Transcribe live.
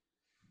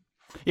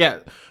Yeah.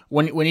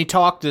 When you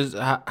talk,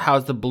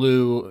 how's the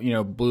blue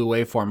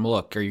waveform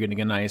look? Are you getting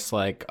a nice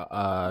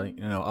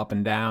up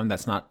and down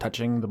that's not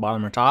touching the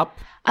bottom or top?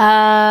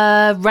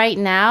 Right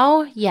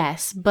now,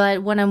 yes,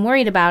 but what I'm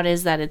worried about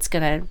is that it's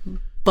gonna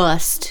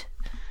bust.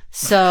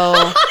 So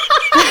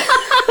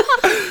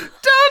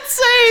Don't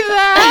say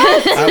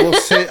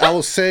that. I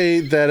will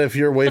say that if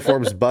your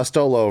waveforms bust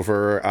all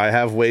over, I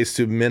have ways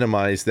to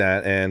minimize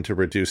that and to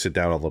reduce it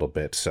down a little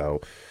bit.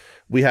 So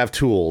we have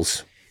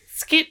tools.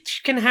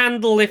 Skitch can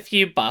handle if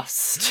you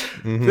bust.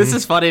 Mm-hmm. This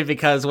is funny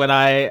because when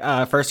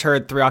I first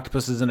heard Three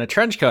Octopuses in a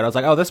Trench Coat, I was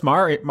like, oh, this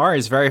Mari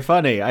is very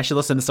funny. I should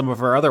listen to some of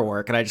her other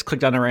work. And I just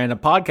clicked on a random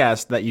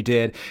podcast that you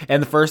did.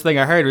 And the first thing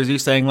I heard was you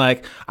saying,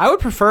 like, I would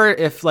prefer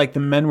if, like, the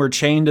men were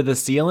chained to the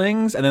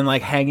ceilings and then,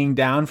 like, hanging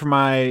down for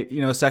my,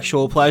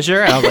 sexual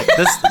pleasure. And I was like,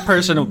 this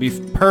person would be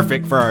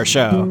perfect for our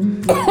show.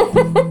 I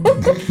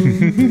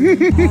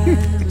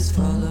was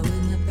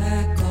following the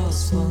pack, all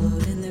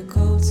swallowed in their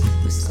coats,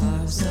 with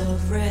scarves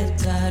of red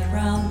tied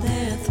round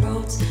their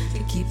throats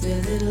to keep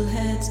their little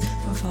heads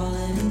from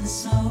falling in the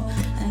snow.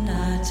 And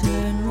I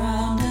turned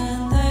round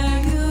and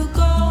there you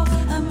go,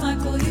 and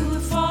Michael, you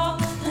would fall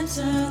and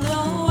turn the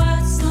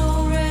white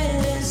snow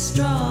red as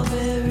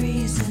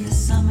strawberries in the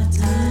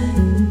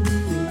summertime.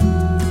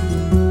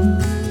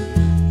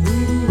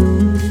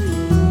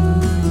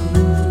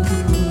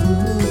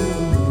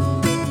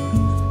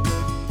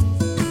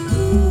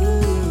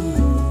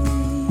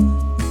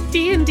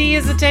 D&D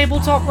is a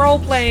tabletop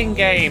role-playing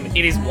game.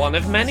 It is one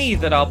of many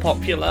that are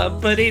popular,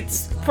 but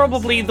it's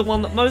probably the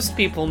one that most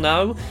people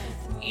know.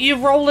 You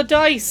roll a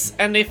dice,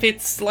 and if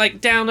it's, like,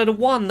 down at a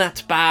 1,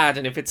 that's bad,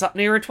 and if it's up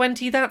near a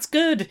 20, that's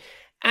good.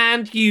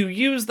 And you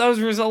use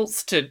those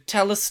results to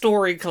tell a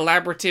story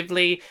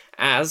collaboratively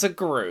as a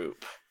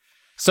group.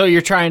 So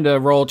you're trying to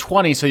roll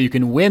 20 so you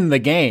can win the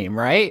game,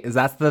 right?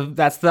 That's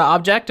the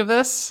object of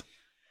this?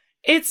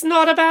 It's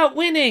not about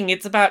winning,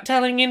 it's about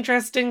telling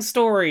interesting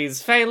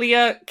stories.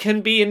 Failure can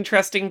be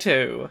interesting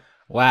too.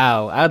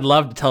 Wow, I'd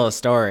love to tell a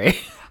story.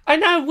 I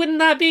know, wouldn't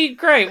that be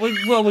great?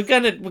 We're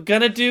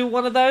gonna do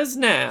one of those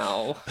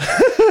now.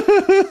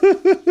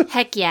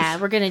 heck yeah,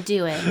 we're gonna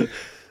do it.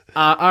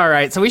 All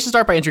right, so we should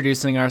start by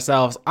introducing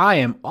ourselves. I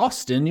am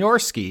Austin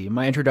Yorsky.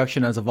 My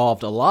introduction has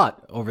evolved a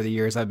lot over the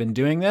years I've been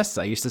doing this.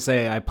 I used to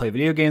say I play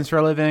video games for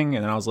a living,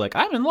 and then I was like,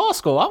 I'm in law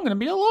school, I'm going to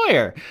be a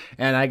lawyer.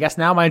 And I guess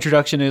now my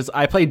introduction is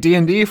I play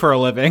D&D for a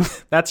living.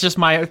 That's just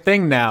my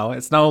thing now.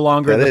 It's no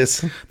longer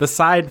the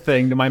side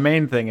thing to my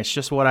main thing. It's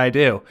just what I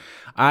do.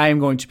 I am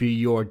going to be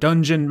your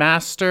dungeon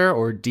master,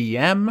 or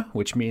DM,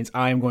 which means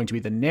I am going to be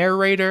the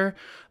narrator,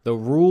 the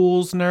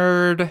rules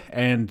nerd,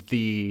 and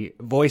the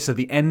voice of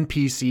the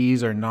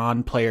NPCs, or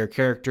non-player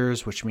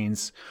characters, which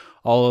means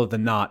all of the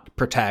not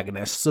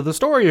protagonists of the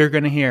story you're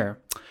going to hear.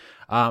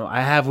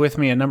 I have with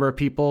me a number of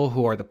people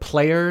who are the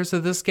players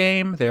of this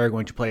game. They are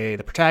going to play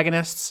the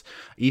protagonists.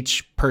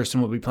 Each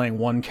person will be playing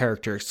one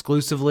character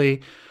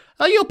exclusively.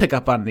 You'll pick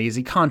up on it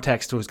easy.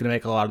 Context was going to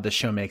make a lot of this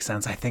show make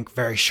sense, I think,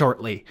 very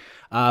shortly.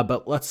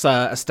 But let's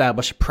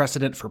establish a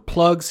precedent for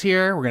plugs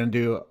here. We're going to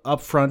do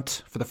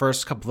upfront for the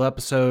first couple of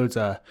episodes,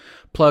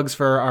 plugs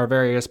for our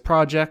various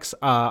projects.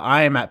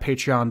 I am at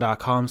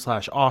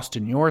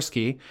patreon.com/Austin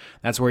Yorsky.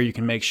 That's where you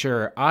can make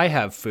sure I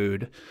have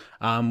food.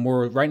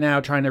 We're right now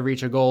trying to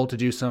reach a goal to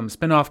do some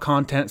spin-off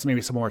content, so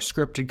maybe some more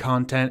scripted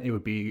content. It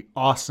would be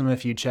awesome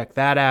if you check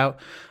that out.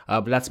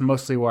 But that's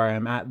mostly where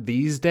I'm at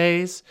these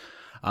days.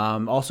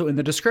 Also in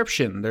the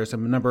description, there's a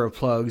number of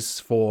plugs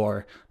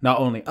for not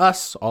only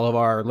us, all of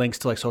our links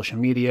to like social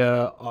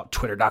media,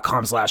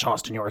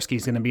 twitter.com/Austin Yorsky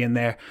is going to be in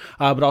there,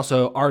 but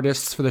also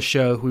artists for the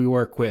show who we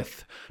work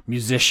with,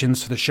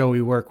 musicians for the show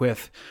we work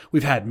with.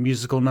 We've had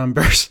musical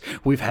numbers,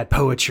 we've had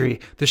poetry.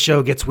 The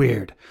show gets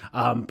weird.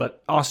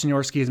 But Austin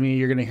Yorsky is me.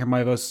 You're going to hear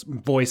my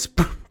voice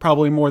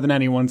probably more than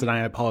anyone's, and I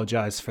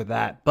apologize for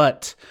that.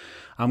 But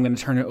I'm going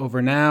to turn it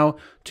over now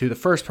to the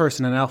first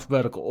person in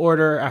alphabetical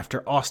order.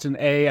 After Austin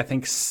A, I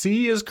think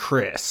C is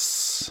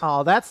Chris.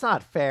 Oh, that's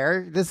not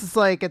fair. This is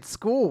like at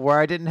school where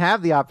I didn't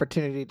have the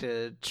opportunity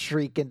to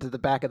shriek into the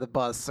back of the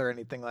bus or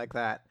anything like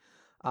that.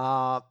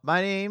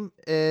 My name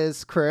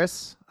is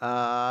Chris,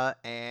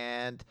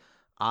 and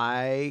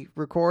I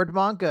record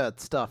manga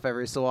stuff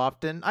every so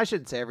often. I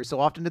shouldn't say every so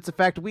often. It's in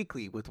fact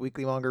weekly with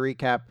Weekly Manga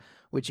Recap,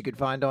 which you can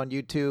find on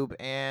YouTube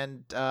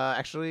and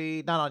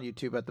actually not on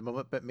YouTube at the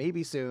moment, but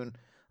maybe soon.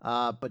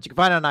 But you can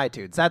find it on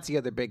iTunes. That's the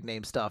other big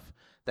name stuff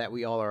that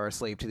we all are a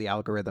slave to the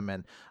algorithm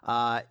in.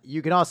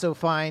 You can also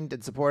find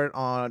and support it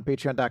on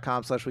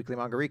patreon.com/Weekly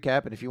Manga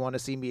Recap. And if you want to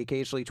see me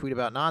occasionally tweet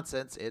about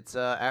nonsense, it's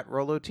at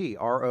Rollot,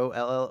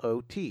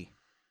 ROLLOT.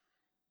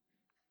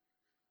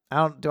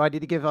 Do I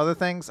need to give other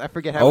things? I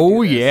forget how to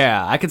do this.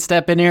 Yeah. I could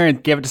step in here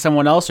and give it to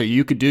someone else, or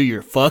you could do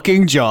your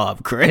fucking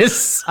job,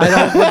 Chris.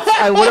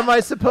 What am I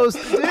supposed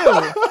to do?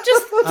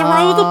 Just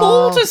throw the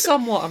ball to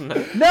someone.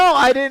 No,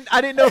 I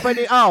didn't know if I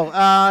need.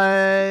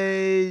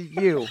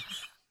 You.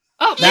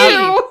 Oh, Now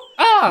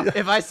you.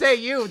 If I say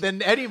you,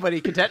 then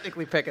anybody can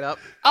technically pick it up.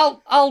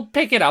 I'll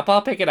pick it up.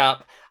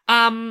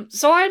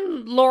 So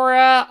I'm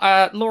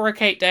Laura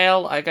Kate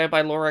Dale. I go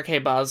by Laura K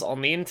Buzz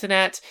on the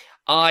internet.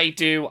 I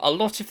do a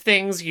lot of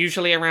things,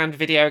 usually around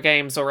video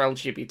games or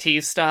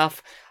LGBT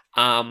stuff.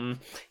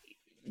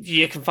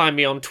 You can find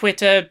me on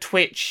Twitter,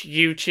 Twitch,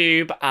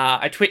 YouTube.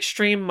 I Twitch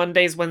stream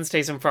Mondays,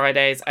 Wednesdays, and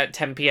Fridays at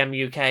 10 p.m.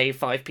 UK,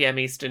 5 p.m.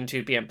 Eastern,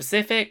 2 p.m.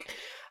 Pacific.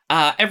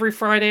 Every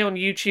Friday on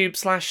YouTube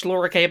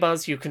 /Laura K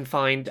Buzz, you can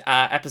find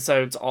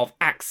episodes of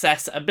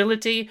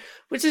Accessibility,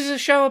 which is a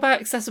show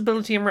about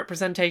accessibility and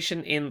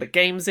representation in the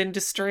games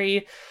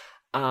industry.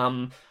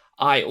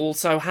 I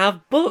also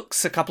have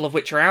books, a couple of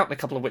which are out and a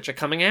couple of which are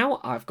coming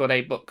out. I've got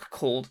a book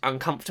called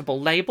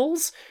Uncomfortable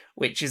Labels,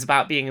 which is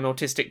about being an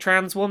autistic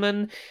trans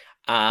woman,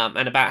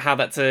 and about how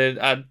that's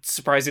a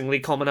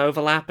surprisingly common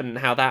overlap and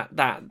how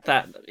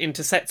that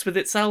intersects with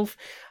itself.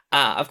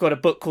 I've got a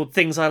book called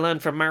Things I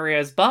Learned from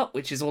Mario's Butt,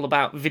 which is all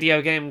about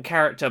video game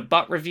character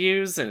butt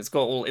reviews, and it's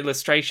got all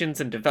illustrations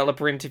and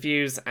developer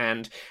interviews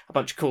and a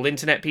bunch of cool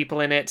internet people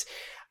in it.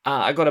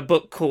 I got a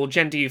book called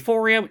Gender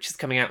Euphoria, which is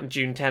coming out on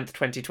June 10th,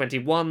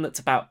 2021, that's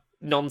about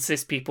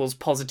non-cis people's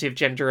positive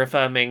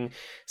gender-affirming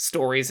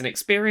stories and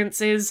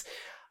experiences.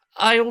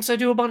 I also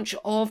do a bunch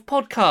of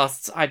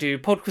podcasts. I do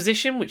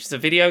Podquisition, which is a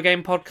video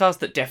game podcast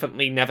that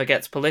definitely never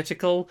gets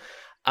political.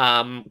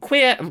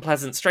 Queer and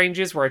Pleasant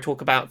Strangers, where I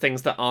talk about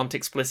things that aren't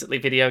explicitly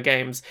video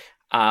games,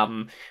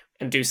 and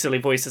do silly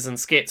voices and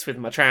skits with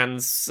my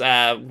trans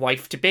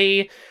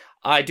wife-to-be.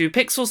 I do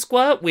Pixel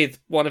Squirt with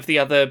one of the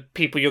other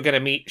people you're going to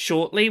meet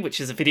shortly, which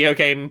is a video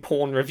game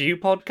porn review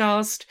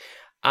podcast.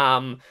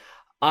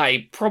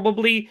 I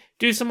probably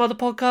do some other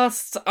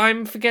podcasts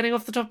I'm forgetting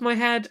off the top of my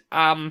head.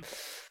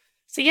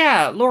 So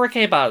yeah, Laura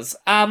K. Buzz.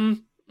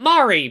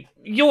 Mari,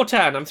 your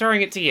turn. I'm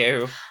throwing it to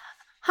you.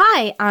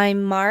 Hi,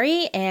 I'm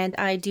Mari, and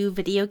I do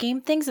video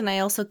game things, and I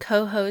also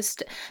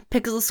co-host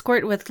Pixel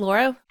Squirt with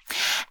Laura.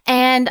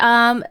 And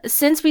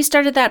since we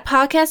started that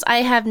podcast, I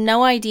have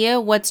no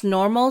idea what's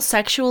normal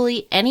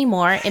sexually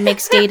anymore. It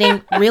makes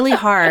dating really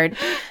hard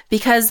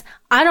because,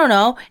 I don't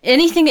know,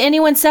 anything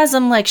anyone says,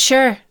 I'm like,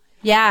 sure,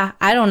 yeah,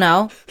 I don't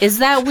know. Is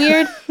that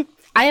weird?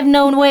 I have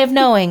no way of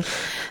knowing.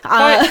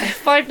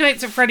 Five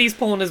Nights at Freddy's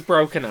porn has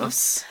broken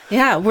us.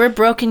 Yeah, we're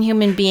broken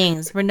human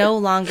beings. We're no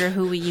longer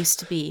who we used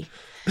to be.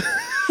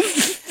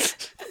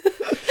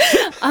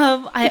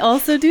 I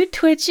also do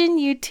Twitch and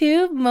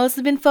YouTube.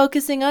 Mostly been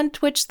focusing on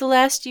Twitch the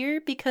last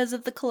year because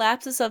of the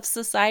collapses of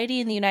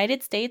society in the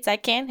United States. I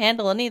can't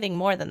handle anything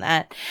more than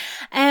that.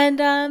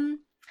 And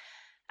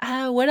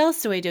what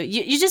else do I do?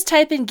 You just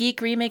type in Geek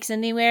Remix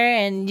anywhere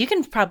and you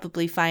can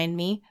probably find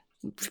me.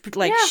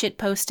 Like shit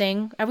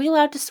posting. Are we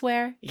allowed to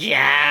swear?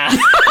 Yeah.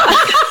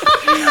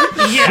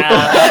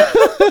 Yeah.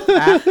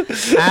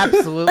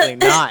 Absolutely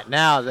not.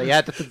 Now we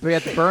have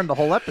to burn the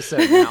whole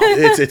episode now.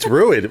 It's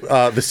ruined.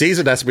 The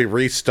season has to be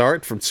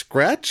restart from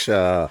scratch.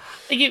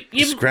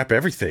 You scrap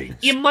everything.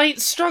 You might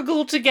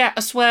struggle to get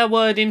a swear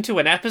word into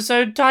an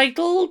episode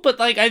title, but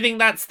I think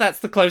that's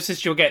the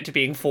closest you'll get to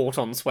being fought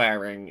on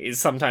swearing. Is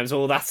sometimes,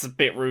 that's a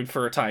bit rude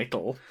for a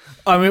title.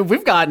 I mean,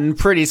 we've gotten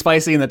pretty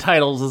spicy in the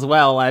titles as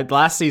well.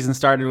 Last season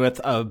started with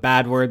a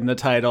bad word in the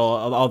title,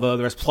 although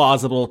there's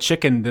plausible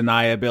chicken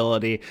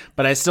deniability.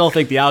 But I still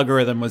think the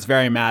algorithm was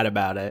very mad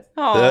about it.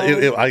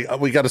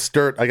 I got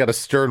a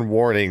stern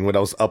warning when I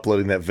was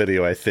uploading that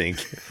video, I think.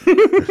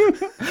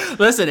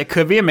 Listen, it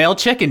could be a male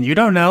chicken. You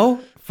don't know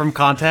from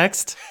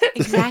context.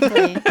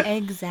 Exactly.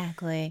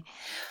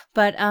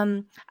 But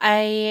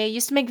I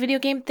used to make video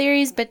game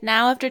theories, but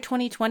now after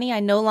 2020, I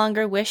no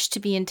longer wish to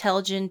be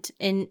intelligent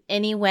in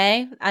any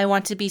way. I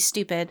want to be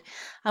stupid.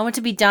 I want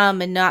to be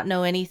dumb and not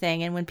know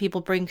anything. And when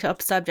people bring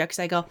up subjects,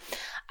 I go,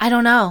 I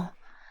don't know.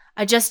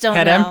 I just don't know.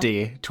 Head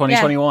empty.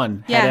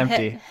 2021. Yeah. Head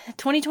empty.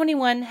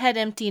 2021, head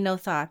empty, no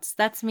thoughts.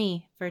 That's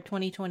me for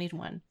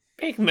 2021.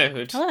 Big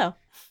mood. Hello.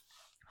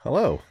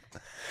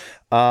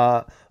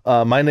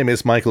 My name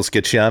is Michael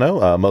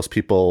Skitchiano. Most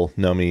people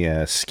know me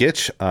as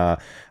Skitch. I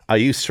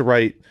used to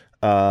write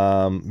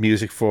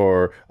music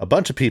for a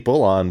bunch of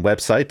people on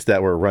websites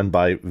that were run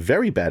by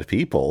very bad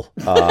people.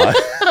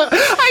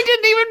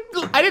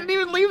 I didn't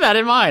even leave that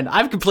in mind.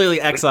 I've completely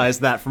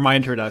excised that from my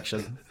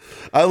introduction.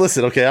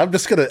 Listen, okay, I'm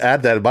just going to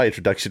add that in my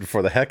introduction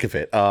for the heck of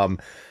it.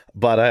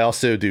 But I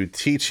also do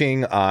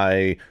teaching.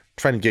 I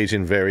try to engage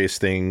in various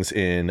things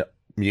in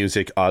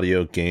music,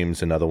 audio,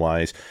 games, and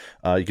otherwise.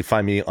 You can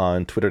find me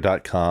on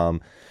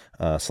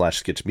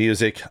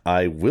twitter.com/skitchmusic.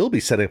 I will be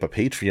setting up a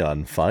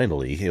Patreon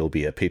finally. It'll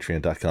be at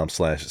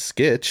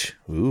patreon.com/skitch.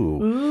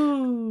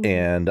 Ooh.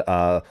 And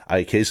I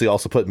occasionally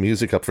also put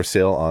music up for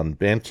sale on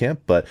Bandcamp,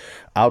 but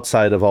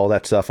outside of all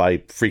that stuff, I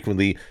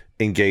frequently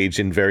engage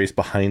in various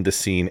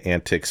behind-the-scene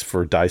antics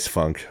for Dice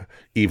Funk,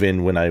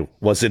 even when I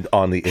wasn't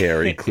on the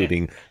air,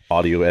 including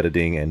audio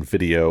editing and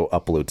video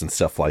uploads and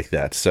stuff like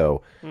that.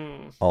 So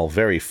all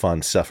very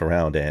fun stuff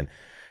around. And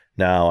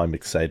now I'm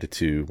excited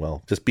to,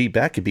 well, just be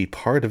back and be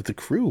part of the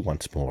crew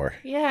once more.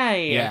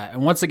 Yay. Yeah,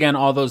 and once again,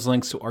 all those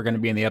links are going to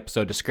be in the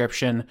episode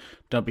description.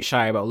 Don't be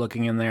shy about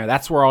looking in there.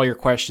 That's where all your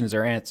questions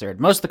are answered.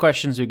 Most of the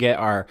questions we get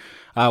are,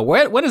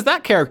 when is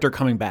that character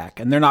coming back?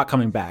 And they're not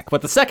coming back.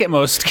 But the second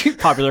most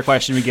popular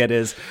question we get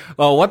is,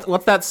 well,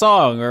 what's that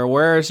song? Or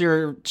where's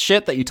your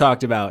shit that you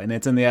talked about? And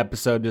it's in the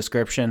episode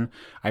description.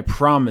 I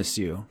promise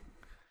you.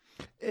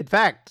 In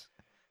fact,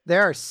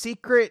 there are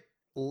secret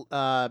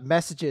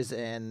messages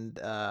and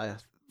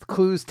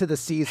clues to the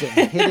season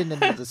hidden in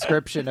the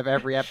description of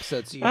every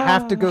episode. So you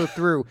have to go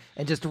through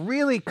and just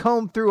really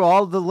comb through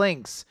all the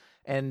links.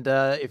 And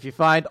if you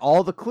find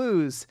all the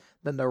clues,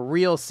 then the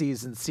real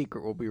season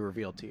secret will be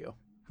revealed to you.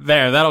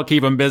 There, that'll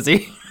keep them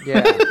busy.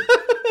 Yeah.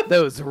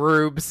 Those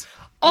rubes.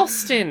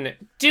 Austin,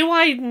 do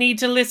I need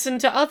to listen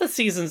to other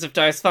seasons of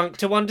Dice Funk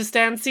to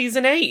understand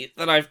season 8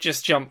 that I've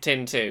just jumped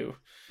into?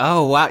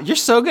 Oh, wow. You're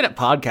so good at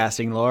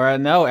podcasting, Laura.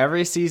 No,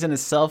 every season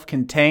is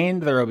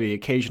self-contained. There will be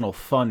occasional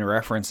fun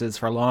references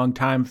for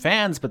longtime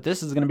fans, but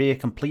this is going to be a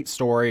complete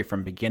story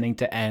from beginning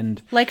to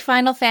end. Like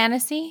Final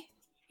Fantasy?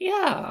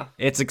 Yeah.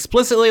 It's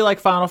explicitly like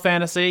Final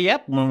Fantasy.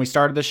 Yep. When we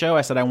started the show,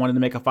 I said I wanted to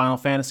make a Final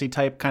Fantasy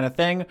type kind of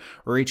thing,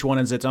 where each one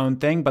is its own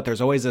thing, but there's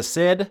always a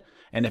Cid.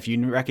 And if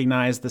you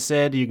recognize the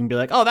Cid, you can be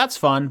like, oh, that's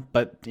fun.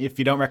 But if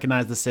you don't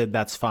recognize the Cid,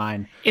 that's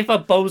fine. If a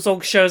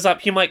Bozog shows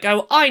up, you might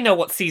go, I know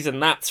what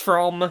season that's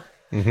from.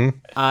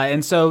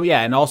 And so,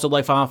 yeah, and also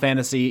like Final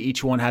Fantasy,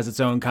 each one has its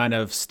own kind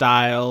of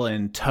style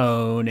and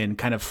tone and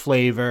kind of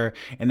flavor,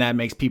 and that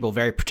makes people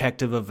very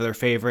protective of their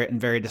favorite and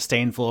very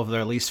disdainful of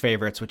their least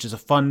favorites, which is a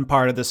fun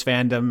part of this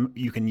fandom.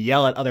 You can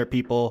yell at other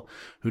people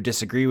who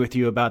disagree with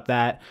you about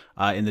that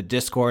in the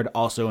Discord,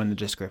 also in the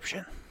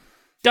description.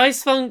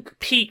 Dice Funk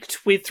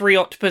peaked with 3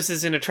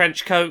 octopuses in a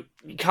trench coat.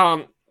 You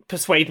can't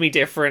persuade me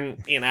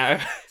different, you know.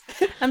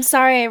 I'm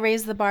sorry I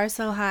raised the bar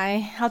so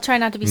high. I'll try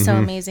not to be so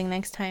amazing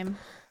next time.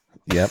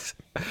 Yep.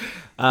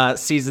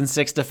 Season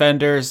 6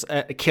 defenders,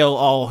 kill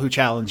all who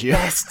challenge you.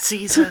 Best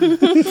season.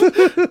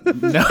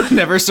 No,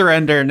 never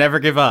surrender, never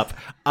give up.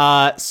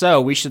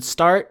 So we should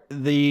start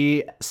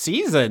the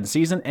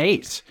season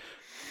 8.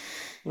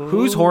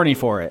 Who's horny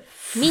for it?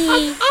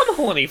 Me. I'm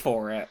horny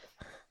for it.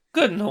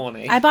 Good and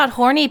horny. I bought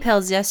horny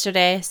pills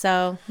yesterday,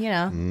 so, you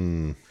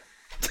know.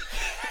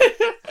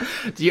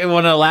 Do you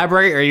want to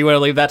elaborate, or you want to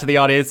leave that to the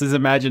audience's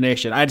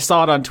imagination? I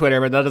saw it on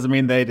Twitter, but that doesn't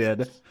mean they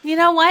did. You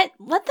know what?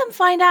 Let them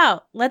find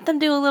out. Let them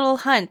do a little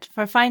hunt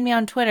for find me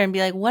on Twitter and be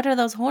like, what are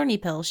those horny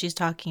pills she's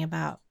talking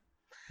about?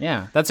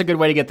 Yeah, that's a good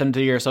way to get them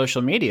to your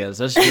social medias.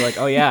 Just be like,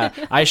 oh yeah,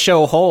 I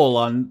show hole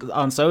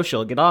on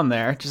social. Get on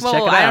there. Just check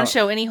it out. I don't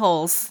show any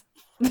holes.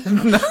 There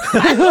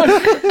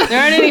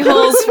aren't any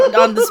holes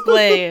on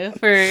display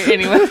for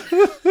anyone.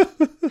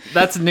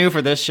 That's new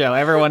for this show.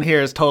 Everyone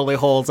here is totally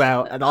holes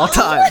out at all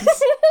times.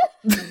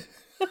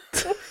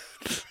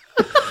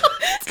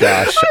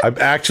 Gosh, I'm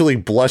actually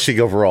blushing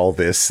over all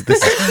this.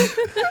 Literally,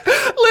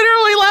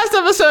 last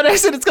episode I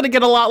said it's going to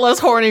get a lot less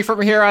horny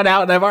from here on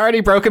out, and I've already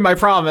broken my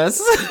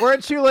promise.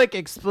 Weren't you like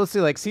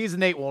explicitly like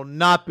season 8 will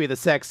not be the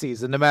sex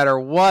season, no matter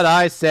what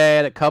I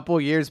said a couple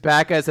years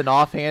back as an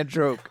offhand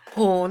joke?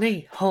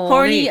 Horny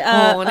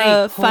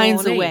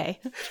finds a way.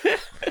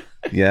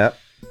 Yeah.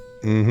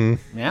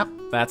 Mm-hmm. Yep,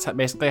 that's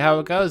basically how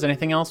it goes.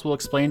 Anything else we'll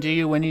explain to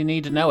you when you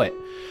need to know it.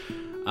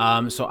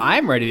 So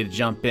I'm ready to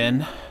jump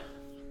in.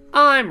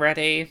 I'm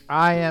ready.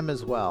 I am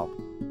as well.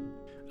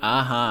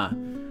 Uh-huh.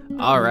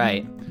 All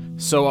right.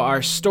 So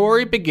our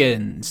story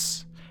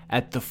begins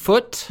at the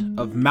foot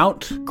of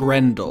Mount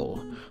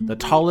Grendel, the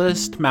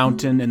tallest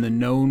mountain in the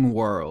known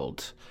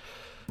world.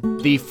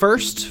 The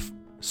first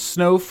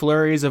snow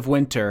flurries of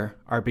winter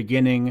are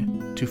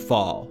beginning to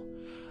fall.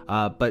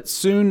 But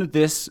soon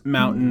this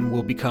mountain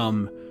will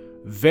become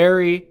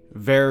very,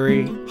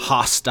 very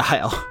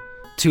hostile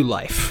to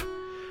life.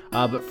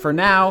 But for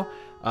now,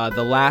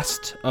 the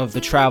last of the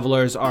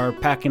travelers are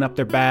packing up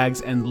their bags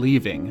and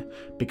leaving,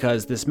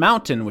 because this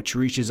mountain, which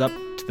reaches up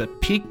to the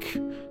peak,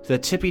 to the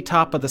tippy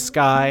top of the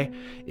sky,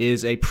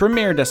 is a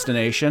premier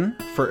destination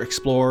for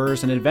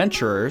explorers and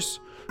adventurers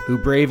who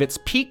brave its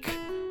peak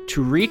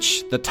to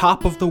reach the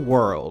top of the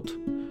world,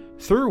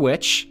 through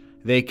which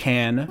they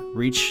can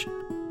reach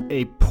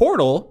a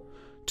portal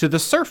to the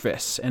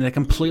surface in a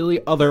completely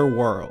other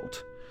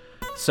world.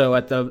 So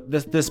at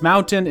this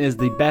mountain is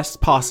the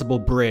best possible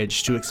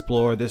bridge to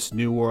explore this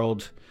new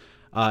world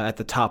at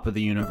the top of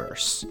the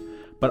universe.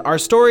 But our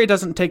story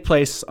doesn't take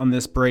place on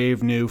this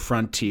brave new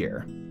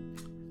frontier.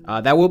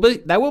 That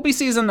will be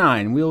season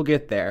 9. We will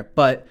get there.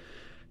 But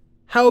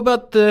how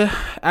about the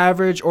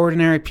average,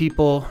 ordinary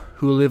people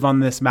who live on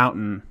this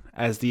mountain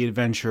as the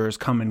adventurers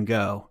come and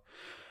go?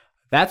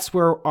 That's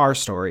where our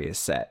story is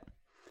set.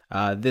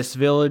 This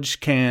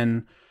village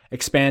can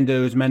expand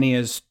to as many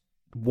as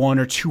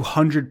 100 or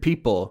 200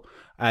 people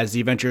as the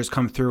adventurers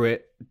come through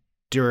it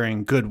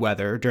during good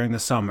weather, during the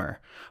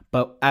summer.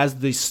 But as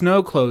the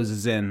snow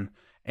closes in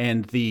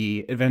and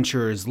the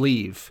adventurers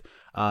leave,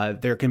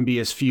 there can be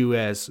as few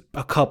as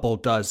a couple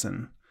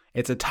dozen.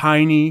 It's a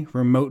tiny,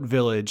 remote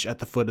village at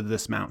the foot of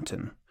this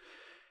mountain.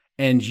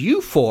 And you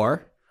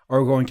four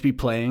are going to be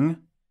playing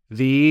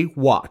the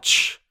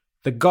Watch,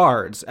 the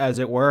guards, as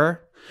it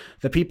were.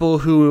 The people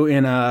who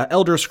in a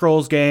Elder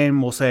Scrolls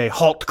game will say,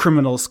 "Halt,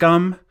 criminal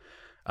scum."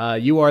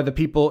 You are the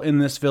people in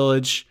this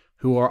village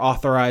who are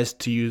authorized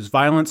to use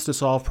violence to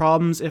solve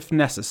problems if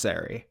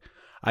necessary.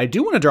 I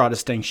do want to draw a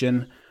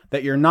distinction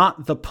that you're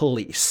not the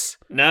police.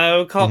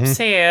 No cops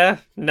here.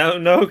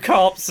 No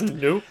cops.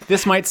 Nope.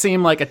 This might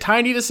seem like a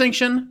tiny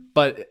distinction,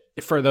 but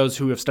for those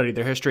who have studied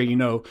their history, you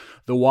know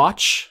the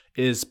Watch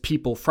is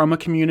people from a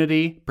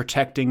community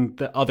protecting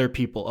the other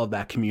people of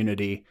that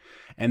community,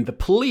 and the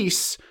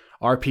police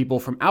are people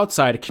from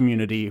outside a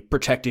community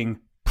protecting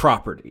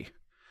property,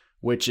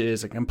 which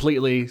is a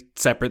completely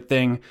separate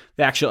thing.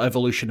 The actual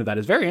evolution of that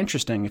is very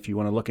interesting if you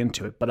want to look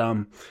into it. But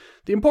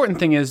the important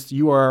thing is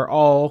you are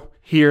all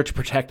here to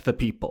protect the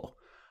people.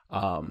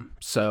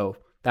 So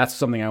that's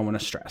something I want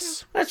to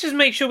stress. Let's just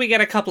make sure we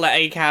get a couple of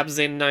ACABs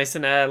in nice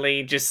and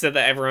early, just so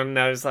that everyone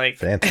knows, like...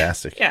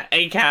 Fantastic. Yeah,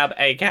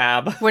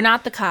 ACAB. We're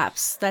not the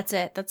cops. That's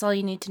it. That's all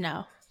you need to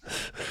know.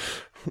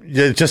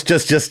 Yeah, just get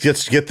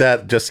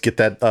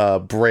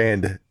that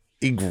brand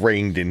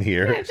ingrained in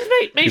here. Yeah, just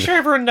make sure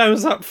everyone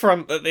knows up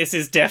front that this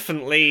is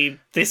definitely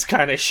this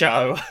kind of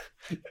show.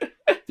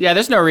 Yeah,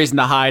 there's no reason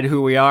to hide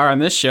who we are on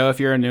this show.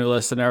 If you're a new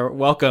listener,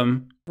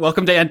 welcome to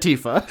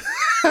Antifa.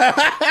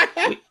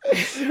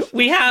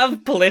 We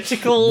have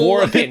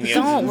political opinions.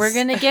 Don't. We're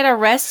going to get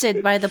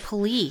arrested by the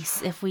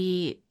police if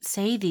we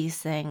say these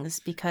things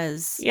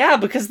because... Yeah,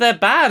 because they're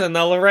bad and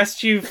they'll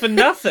arrest you for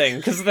nothing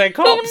because they're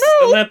cops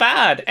and they're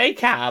bad.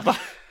 ACAB.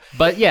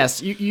 But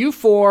yes, you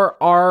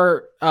four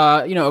are,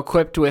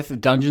 equipped with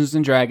Dungeons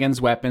and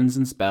Dragons weapons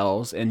and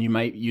spells, and you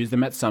might use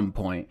them at some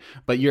point.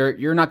 But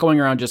you're not going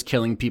around just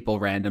killing people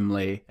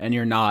randomly, and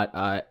you're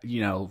not,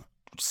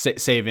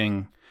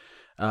 saving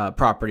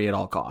property at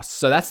all costs.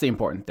 So that's the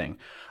important thing.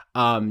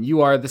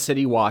 You are the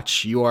City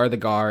Watch. You are the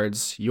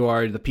guards. You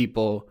are the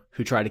people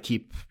who try to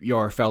keep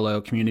your fellow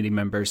community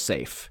members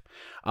safe.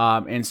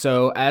 And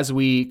so as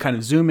we kind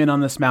of zoom in on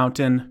this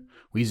mountain,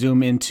 we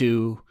zoom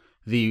into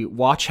the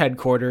Watch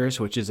headquarters,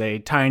 which is a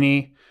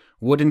tiny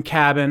wooden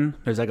cabin.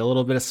 There's like a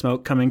little bit of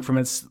smoke coming from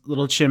its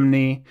little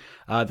chimney.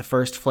 The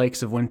first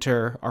flakes of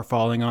winter are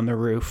falling on the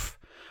roof.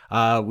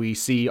 We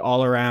see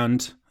all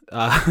around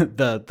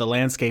the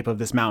landscape of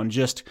this mountain,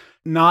 just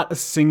not a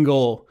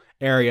single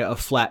area of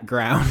flat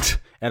ground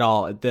at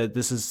all.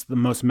 This is the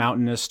most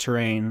mountainous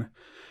terrain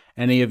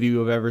any of you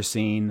have ever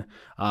seen.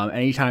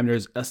 Anytime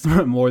there's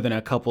more than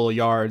a couple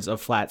yards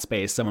of flat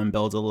space, someone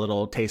builds a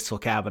little tasteful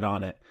cabin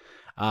on it.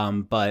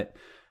 But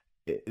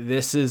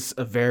this is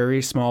a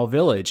very small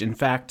village. In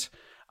fact,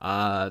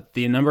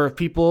 the number of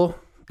people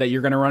that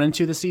you're going to run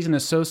into this season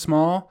is so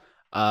small.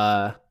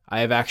 I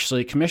have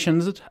actually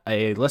commissioned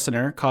a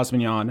listener,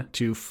 Cosmignon,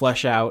 to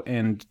flesh out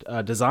and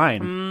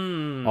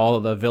design all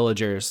of the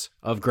villagers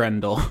of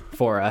Grendel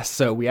for us.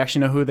 So we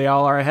actually know who they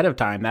all are ahead of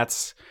time.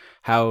 That's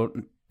how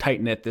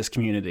tight-knit this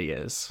community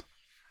is.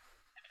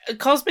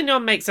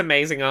 Cosmignon makes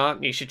amazing art,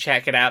 and you should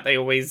check it out. They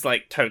always,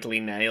 totally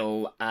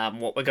nail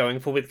what we're going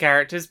for with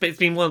characters, but it's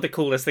been one of the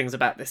coolest things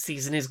about this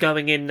season is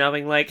going in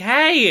knowing,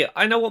 hey,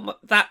 I know what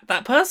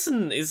that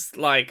person is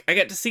like. I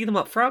get to see them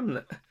up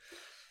front.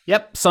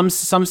 Yep, some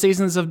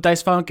seasons of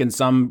Dice Funk and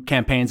some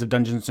campaigns of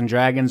Dungeons and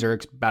Dragons are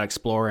about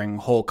exploring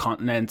whole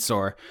continents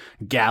or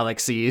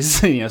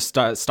galaxies,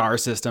 star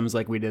systems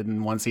like we did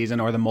in one season,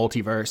 or the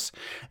multiverse.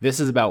 This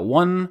is about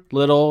one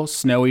little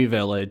snowy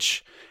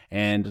village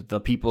and the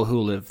people who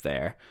live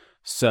there.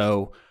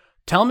 So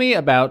tell me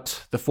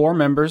about the four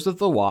members of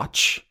the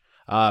Watch.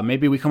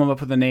 Maybe we come up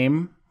with a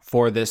name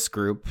for this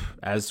group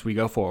as we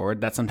go forward.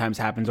 That sometimes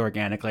happens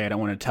organically. I don't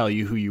want to tell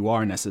you who you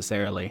are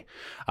necessarily.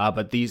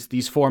 But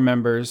these four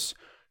members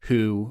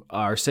who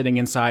are sitting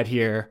inside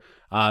here,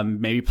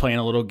 maybe playing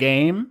a little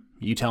game.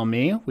 You tell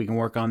me. We can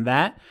work on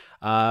that.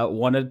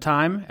 One at a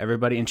time.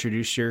 Everybody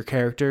introduce your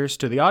characters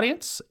to the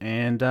audience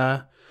and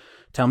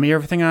tell me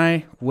everything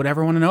I would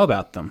ever want to know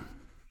about them.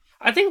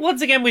 I think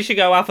once again we should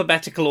go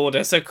alphabetical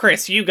order. So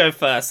Chris, you go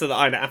first so that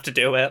I don't have to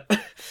do it.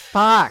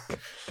 Fuck.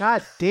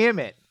 God damn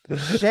it.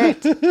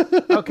 Shit.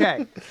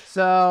 Okay.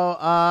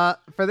 So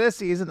for this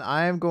season,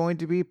 I am going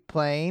to be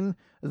playing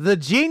the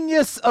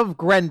Genius of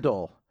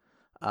Grendel.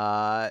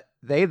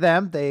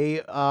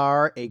 They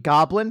are a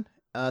goblin,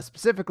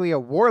 specifically a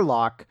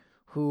warlock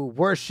who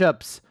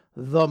worships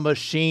the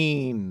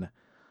machine.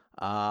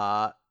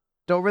 Don't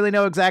really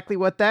know exactly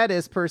what that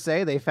is per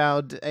se. They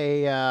found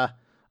a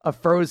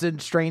frozen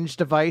strange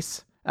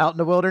device out in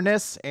the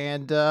wilderness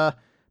and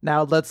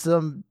now lets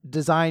them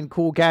design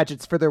cool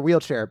gadgets for their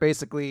wheelchair.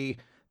 Basically,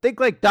 think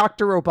like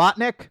Dr.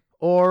 Robotnik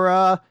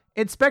or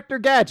Inspector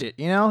Gadget,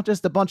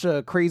 just a bunch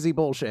of crazy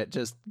bullshit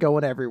just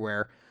going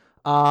everywhere.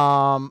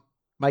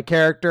 My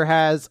character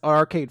has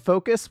arcade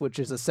focus, which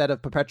is a set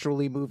of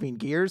perpetually moving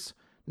gears.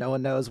 No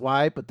one knows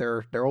why, but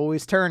they're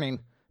always turning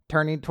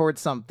towards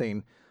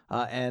something.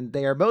 And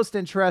they are most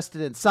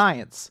interested in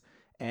science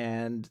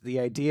and the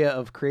idea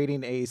of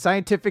creating a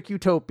scientific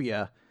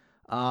utopia,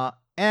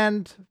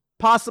 and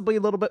possibly a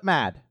little bit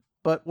mad.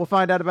 but we'll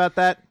find out about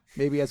that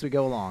maybe as we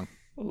go along.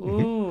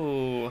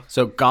 Ooh.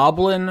 So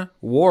Goblin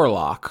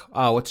Warlock.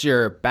 What's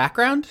your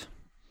background?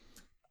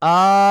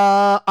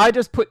 I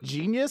just put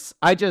genius.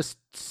 I just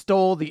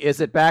stole the Is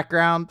It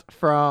background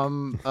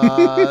from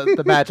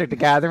the Magic the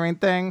Gathering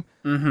thing.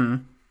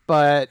 Mm-hmm.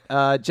 But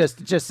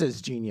just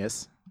as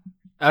genius.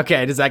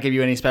 Okay, does that give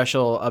you any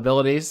special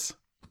abilities?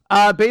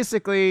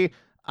 Basically,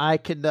 I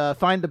can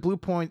find the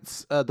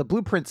blueprints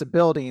of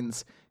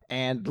buildings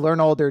and learn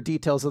all their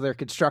details of their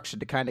construction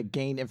to kind of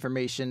gain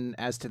information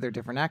as to their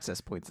different access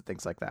points and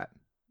things like that.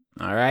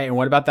 All right, and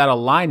what about that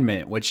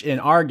alignment, which in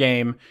our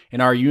game,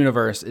 in our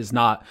universe, is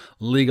not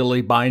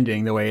legally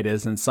binding the way it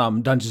is in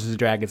some Dungeons &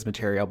 Dragons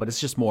material, but it's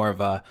just more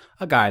of a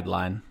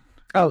guideline.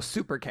 Oh,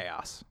 super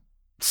chaos.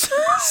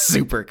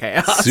 Super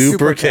chaos.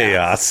 Super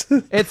chaos.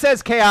 It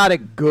says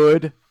chaotic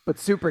good, but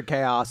super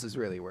chaos is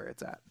really where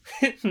it's at.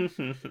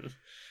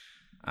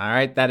 All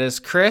right, that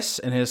is Chris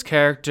and his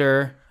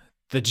character,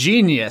 the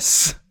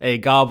Genius, a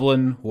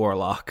Goblin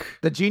Warlock.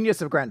 The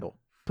Genius of Grendel.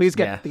 Please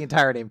get the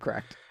entire name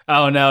correct.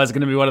 Oh no, it's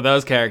going to be one of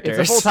those characters.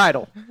 It's a full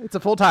title. It's a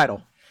full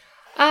title.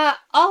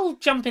 I'll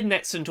jump in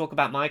next and talk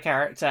about my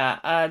character.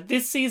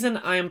 This season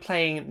I am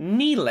playing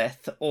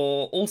Neelith,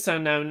 or also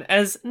known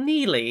as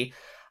Neely.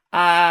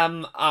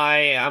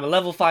 I am a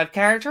level 5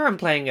 character. I'm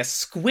playing a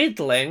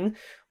Squidling,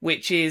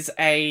 which is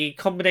a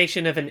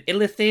combination of an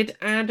Illithid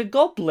and a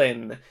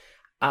Goblin.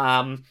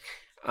 I'm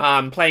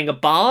playing a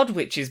Bard,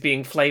 which is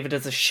being flavoured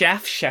as a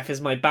chef. Chef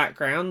is my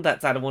background.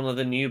 That's out of one of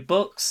the new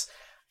books.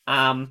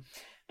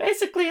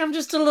 Basically, I'm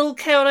just a little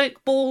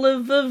chaotic ball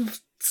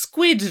of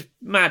squid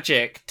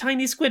magic.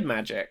 Tiny squid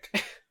magic.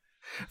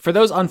 For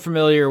those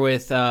unfamiliar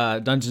with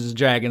Dungeons &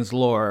 Dragons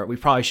lore, we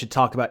probably should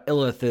talk about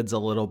Illithids a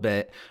little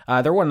bit.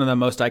 They're one of the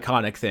most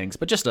iconic things,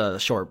 but just a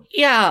short...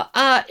 Yeah,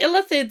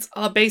 Illithids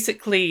are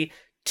basically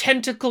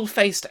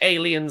tentacle-faced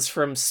aliens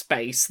from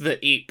space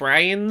that eat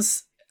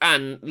brains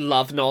and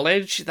love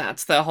knowledge.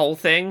 That's their whole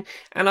thing.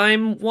 And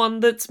I'm one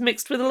that's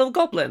mixed with a little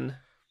goblin.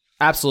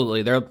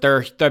 Absolutely.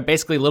 They're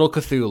basically little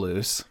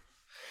Cthulhus.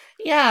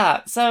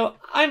 Yeah, so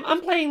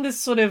I'm playing this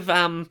sort of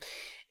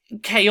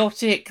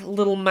chaotic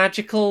little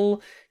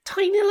magical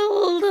tiny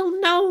little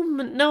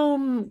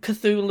gnome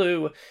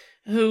Cthulhu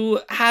who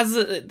has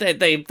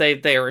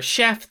they are a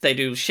chef. They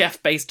do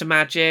chef-based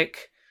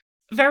magic.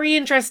 Very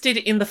interested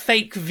in the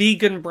fake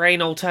vegan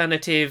brain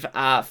alternative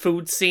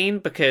food scene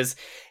because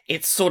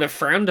it's sort of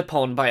frowned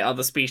upon by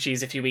other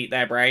species if you eat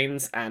their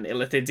brains, and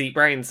illithids eat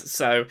brains.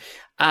 So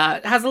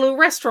it has a little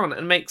restaurant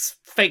and makes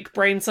fake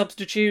brain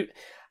substitute.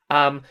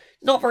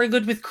 Not very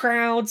good with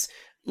crowds.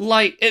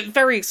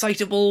 Very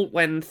excitable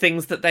when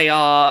things that they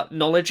are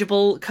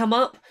knowledgeable come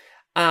up.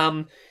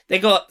 They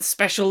got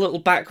special little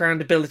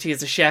background ability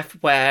as a chef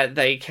where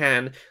they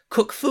can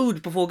cook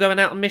food before going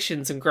out on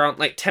missions and grant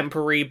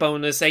temporary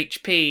bonus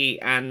HP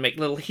and make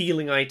little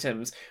healing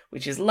items,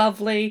 which is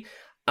lovely.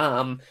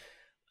 I'm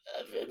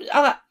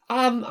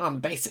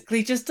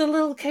basically just a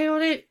little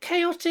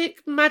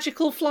chaotic,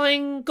 magical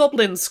flying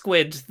goblin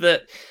squid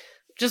that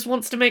just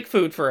wants to make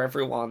food for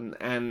everyone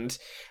and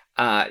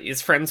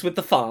is friends with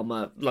the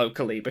farmer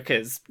locally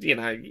because,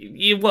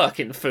 you work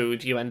in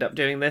food, you end up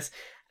doing this,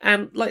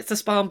 and likes to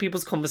spy on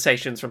people's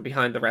conversations from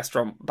behind the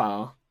restaurant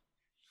bar.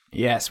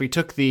 Yes, we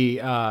took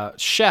the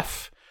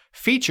chef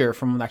feature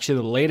from actually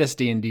the latest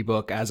D&D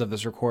book as of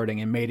this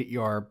recording and made it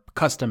your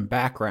custom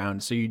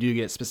background, so you do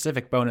get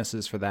specific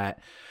bonuses for that.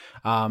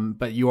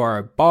 But you are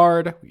a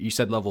bard. You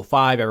said level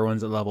 5.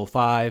 Everyone's at level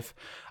 5.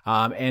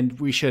 And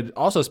we should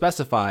also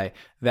specify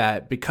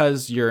that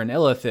because you're an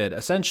illithid,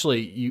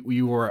 essentially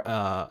you were,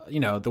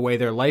 the way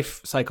their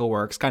life cycle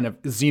works, kind of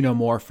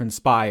xenomorph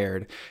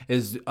inspired,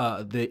 is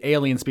the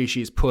alien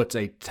species puts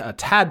a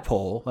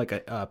tadpole, like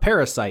a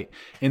parasite,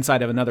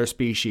 inside of another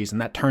species, and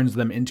that turns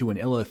them into an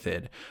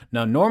illithid.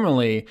 Now,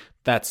 normally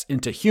that's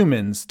into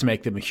humans to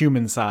make them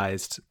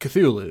human-sized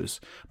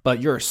Cthulhus,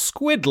 but you're a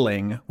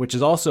squidling, which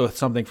is also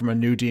something from a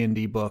new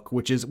D&D book,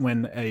 which is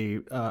when a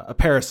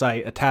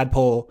parasite, a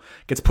tadpole,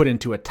 gets put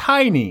into a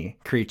tiny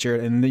creature,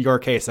 in your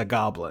case, a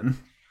goblin.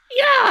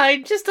 Yeah,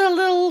 just a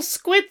little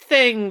squid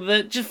thing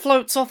that just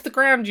floats off the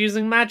ground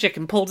using magic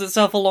and pulls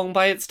itself along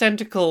by its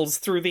tentacles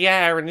through the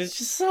air and is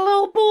just a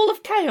little ball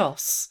of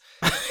chaos.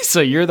 So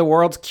you're the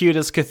world's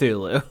cutest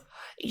Cthulhu.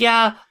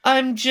 Yeah,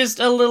 I'm just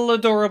a little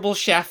adorable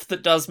chef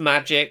that does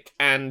magic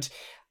and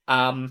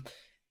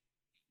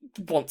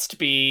wants to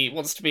be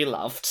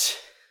loved.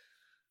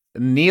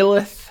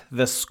 Neelith,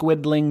 the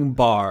Squidling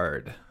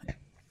Bard.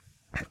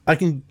 I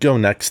can go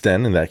next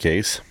then, in that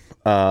case.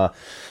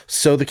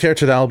 So the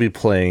character that I'll be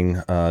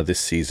playing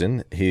this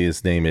season,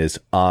 his name is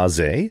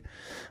Aze.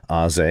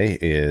 Aze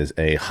is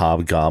a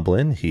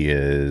hobgoblin. He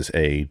is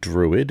a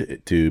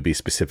druid. To be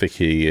specific,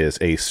 he is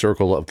a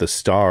Circle of the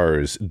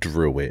Stars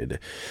druid.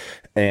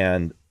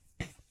 And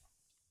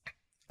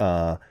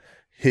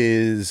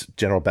his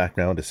general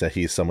background is that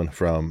he's someone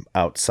from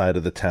outside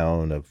of the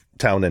town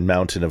and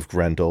mountain of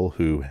Grendel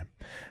who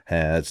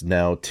has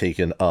now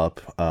taken up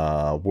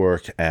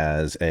work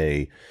as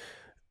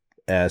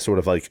sort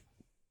of like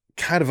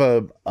kind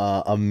of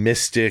a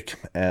mystic,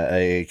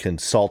 a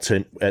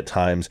consultant at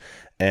times,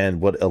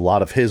 and what a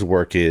lot of his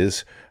work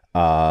is,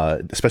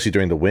 especially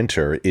during the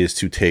winter, is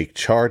to take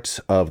charts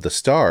of the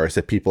stars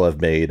that people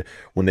have made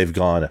when they've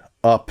gone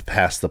up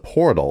past the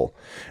portal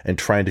and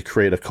trying to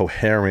create a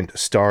coherent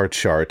star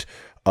chart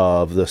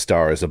of the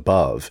stars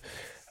above.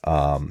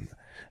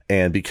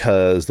 And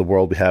because the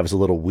world we have is a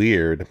little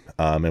weird,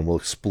 and we'll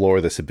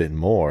explore this a bit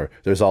more,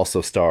 there's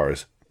also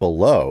stars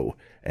below,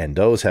 and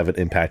those have an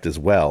impact as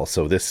well.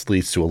 So this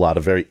leads to a lot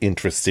of very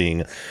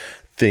interesting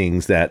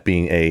things that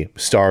being a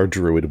star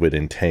druid would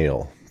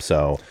entail.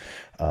 So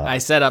I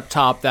said up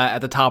top that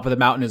at the top of the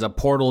mountain is a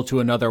portal to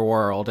another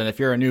world, and if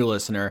you're a new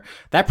listener,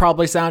 that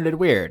probably sounded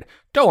weird.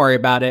 Don't worry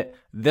about it.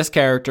 This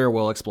character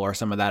will explore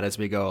some of that as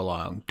we go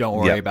along. Don't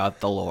worry about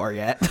the lore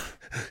yet.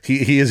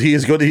 He's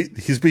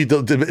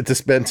been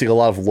dispensing a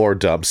lot of lore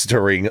dumps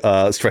during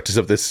stretches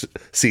of this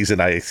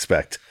season, I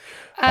expect.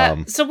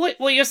 So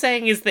what you're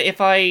saying is that if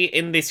I,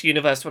 in this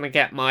universe, want to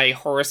get my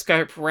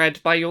horoscope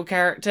read by your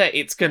character,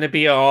 it's going to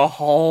be a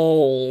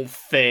whole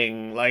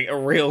thing, like a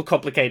real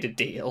complicated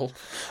deal.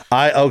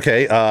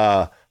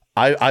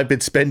 I've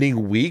been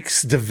spending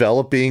weeks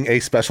developing a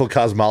special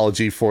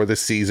cosmology for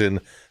this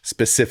season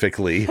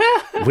specifically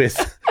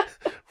with...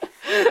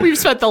 We've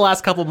spent the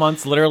last couple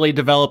months literally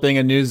developing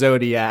a new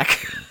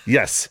zodiac.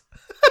 Yes.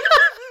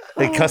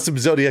 A custom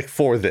zodiac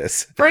for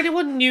this. For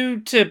anyone new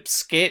to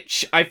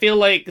Skitch, I feel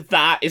like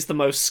that is the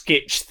most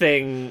Skitch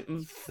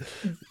thing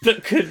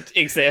that could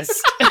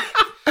exist.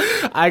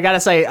 I gotta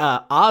say,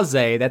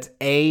 Aze, that's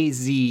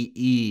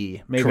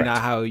A-Z-E. Maybe Correct.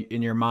 not how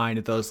in your mind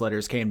those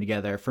letters came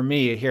together. For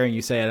me, hearing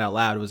you say it out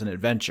loud was an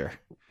adventure.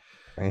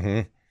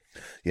 Mm-hmm.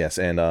 Yes,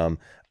 and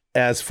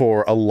as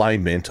for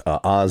alignment,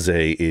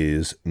 Aze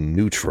is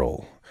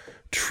neutral.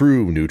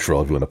 True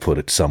neutral, if you want to put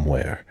it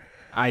somewhere.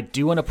 I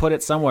do want to put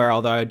it somewhere,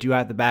 although I do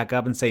have to back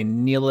up and say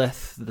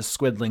Neelith, the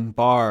Squidling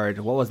Bard.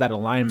 What was that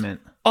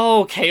alignment?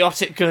 Oh,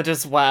 chaotic good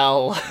as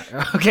well.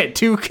 Okay,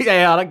 2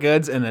 chaotic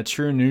goods and a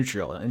true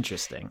neutral.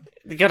 Interesting.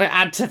 You gotta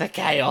add to the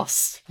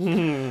chaos.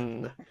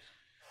 Mm-hmm.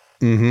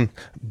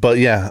 But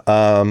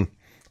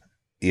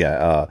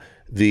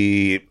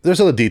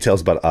there's other details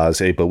about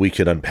Aze, but we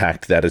can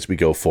unpack that as we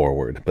go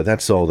forward. But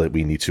that's all that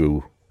we need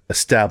to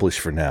establish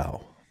for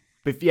now.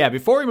 But yeah,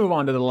 before we move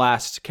on to the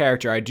last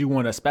character, I do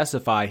want to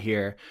specify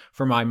here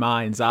for my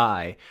mind's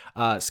eye.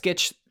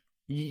 Skitch,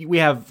 we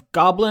have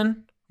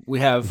Goblin, we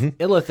have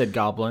Illithid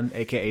Goblin,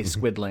 aka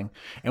Squidling,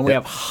 and we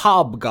have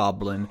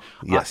Hobgoblin.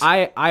 Yes.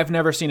 I've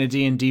never seen a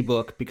D&D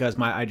book because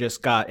I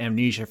just got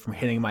amnesia from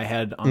hitting my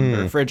head on the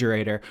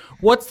refrigerator.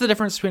 What's the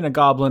difference between a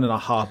goblin and a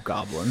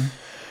hobgoblin?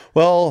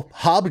 Well,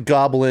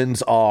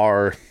 hobgoblins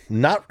are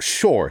not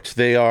short.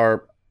 They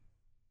are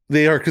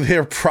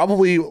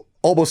probably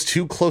almost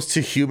too close to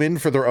human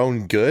for their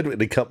own good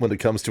when it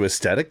comes to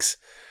aesthetics.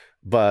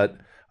 But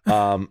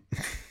there's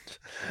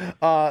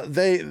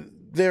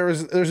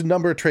a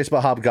number of traits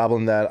about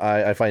hobgoblin that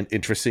I find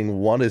interesting.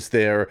 One is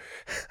they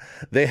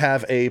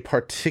have a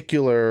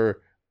particular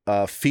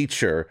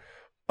feature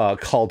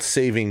called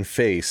saving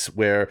face,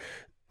 where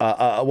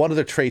one of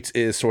the traits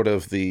is sort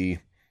of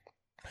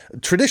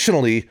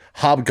traditionally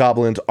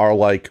hobgoblins are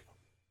like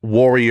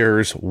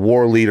warriors,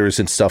 war leaders,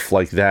 and stuff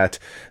like that.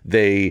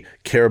 They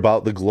care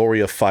about the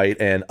glory of fight,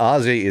 and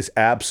Aze is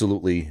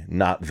absolutely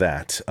not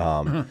that. As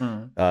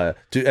a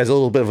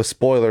little bit of a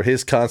spoiler,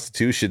 his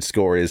constitution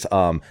score is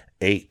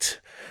 8.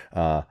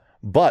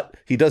 But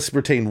he does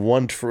retain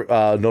one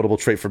notable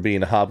trait for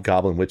being a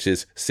hobgoblin, which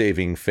is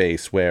saving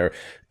face, where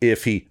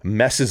if he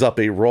messes up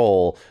a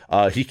roll,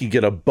 he can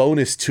get a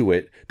bonus to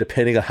it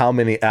depending on how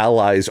many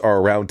allies are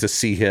around to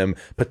see him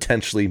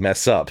potentially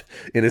mess up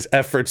in his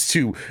efforts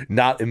to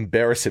not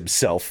embarrass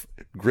himself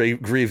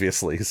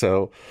grievously.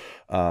 So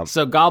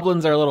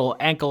goblins are little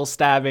ankle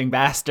stabbing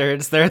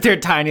bastards. They're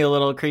tiny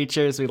little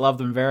creatures. We love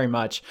them very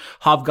much.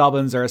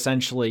 Hobgoblins are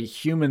essentially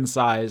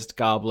human-sized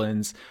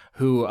goblins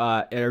who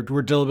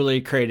were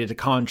deliberately created to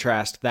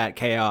contrast that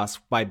chaos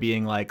by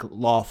being like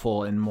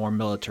lawful and more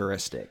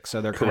militaristic. So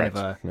they're kind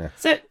of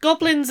So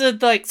goblins are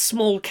like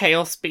small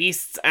chaos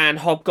beasts, and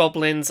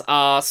hobgoblins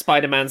are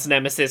Spider-Man's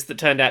nemesis that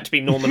turned out to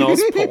be Norman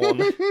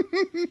Osborn.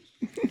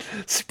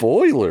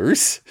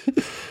 Spoilers.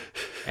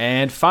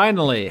 And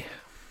finally,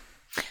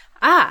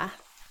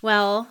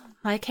 well,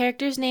 my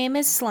character's name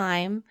is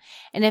Slime,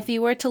 and if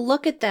you were to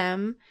look at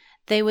them,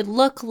 they would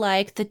look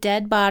like the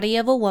dead body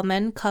of a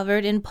woman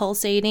covered in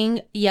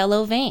pulsating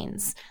yellow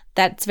veins.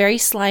 That's very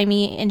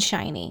slimy and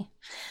shiny.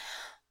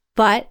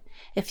 But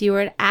if you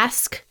were to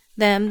ask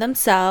them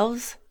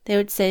themselves, they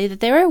would say that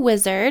they're a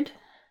wizard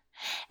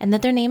and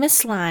that their name is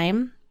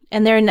Slime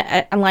and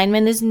their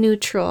alignment is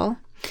neutral.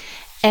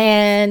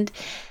 And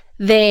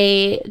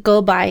they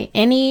go by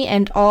any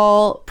and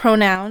all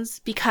pronouns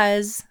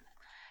because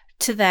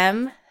to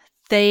them,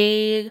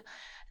 the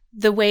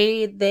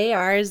way they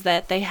are is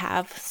that they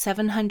have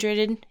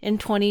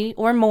 720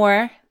 or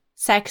more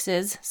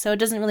sexes, so it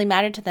doesn't really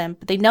matter to them,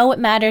 but they know what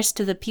matters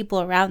to the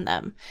people around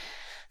them,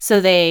 so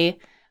they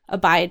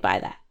abide by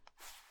that.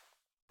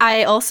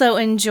 I also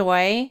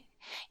enjoy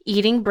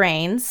eating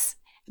brains,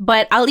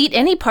 but I'll eat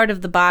any part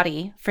of the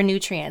body for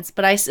nutrients.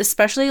 But I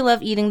especially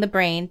love eating the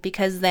brain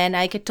because then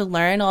I get to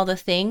learn all the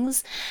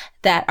things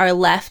that are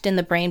left in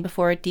the brain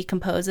before it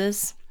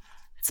decomposes.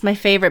 It's my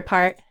favorite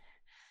part.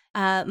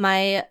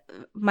 My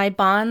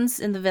bonds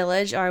in the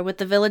village are with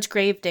the village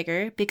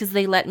gravedigger because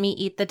they let me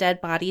eat the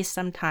dead bodies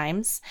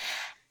sometimes,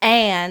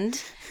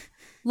 and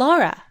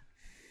Laura,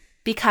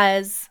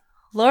 because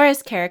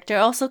Laura's character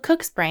also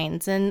cooks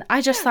brains, and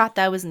I just thought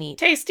that was neat.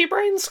 Tasty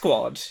Brain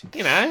Squad,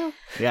 you know?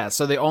 Yeah,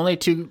 so the only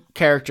two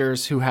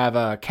characters who have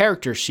a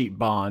character sheet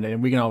bond,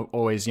 and we can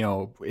always,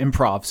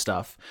 improv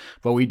stuff,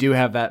 but we do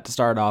have that to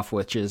start off,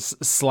 which is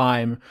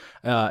Slime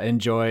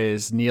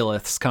enjoys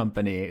Neelith's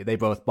company. They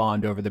both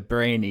bond over the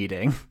brain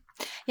eating.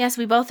 Yes,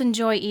 we both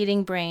enjoy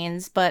eating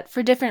brains, but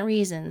for different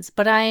reasons.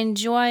 But I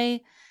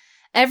enjoy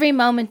every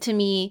moment. To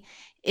me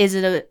is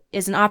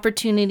an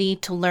opportunity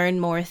to learn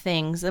more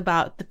things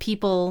about the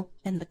people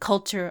and the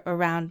culture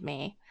around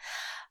me.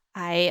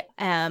 I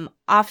am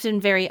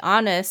often very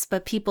honest,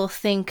 but people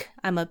think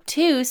I'm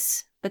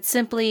obtuse, but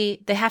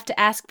simply they have to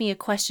ask me a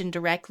question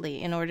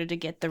directly in order to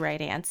get the right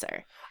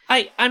answer.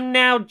 I'm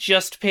now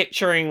just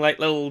picturing like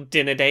little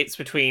dinner dates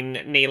between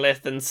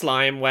Neelith and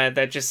Slime where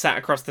they're just sat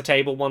across the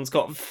table. One's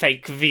got a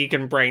fake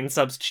vegan brain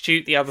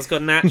substitute, the other's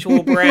got an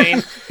actual brain.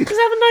 Just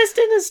having nice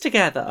dinners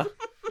together.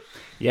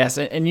 Yes,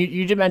 and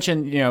you did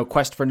mention,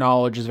 quest for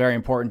knowledge is very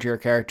important to your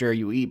character.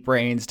 You eat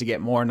brains to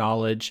get more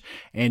knowledge,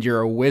 and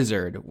you're a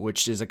wizard,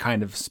 which is a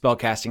kind of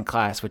spellcasting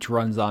class which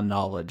runs on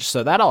knowledge.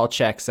 So that all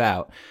checks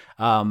out.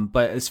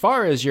 But as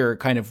far as your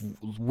kind of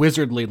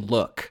wizardly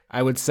look,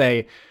 I would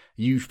say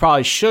you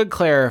probably should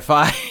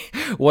clarify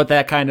what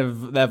that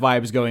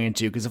vibe is going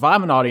into. Because if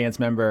I'm an audience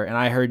member and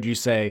I heard you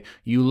say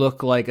you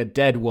look like a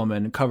dead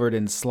woman covered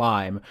in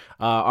slime,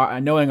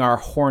 knowing our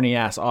horny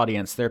ass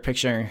audience, they're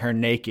picturing her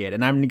naked,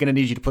 and I'm gonna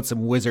need you to put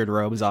some wizard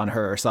robes on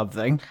her or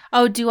something.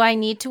 Oh, do I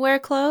need to wear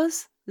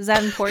clothes? Is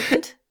that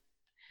important?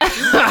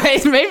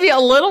 Maybe a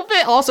little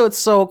bit. Also, it's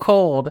so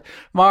cold.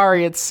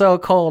 Mari, it's so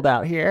cold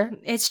out here.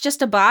 It's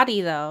just a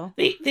body, though.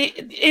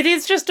 It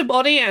is just a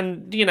body,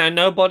 and,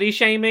 no body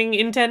shaming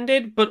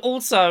intended, but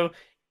also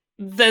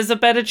there's a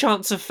better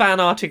chance of fan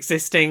art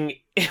existing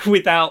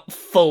without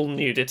full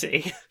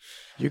nudity.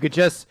 You could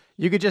just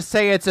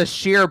say it's a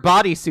sheer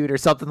bodysuit or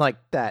something like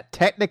that.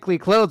 Technically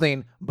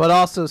clothing, but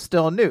also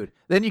still nude.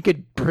 Then you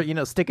could,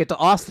 stick it to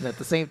Austin at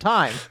the same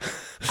time.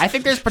 I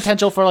think there's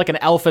potential for like an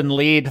elfin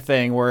lead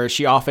thing where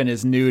she often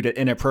is nude at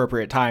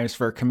inappropriate times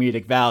for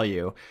comedic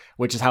value,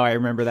 which is how I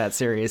remember that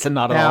series, and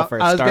not at all for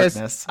its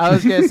darkness. I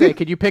was going to say,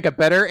 could you pick a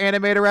better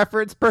animator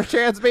reference,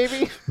 perchance,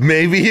 maybe?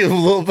 Maybe a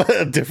little bit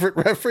a different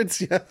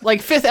reference, yeah.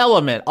 Like Fifth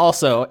Element,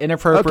 also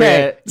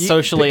inappropriate,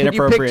 socially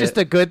inappropriate. Could you pick just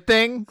a good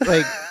thing?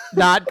 Like,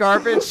 not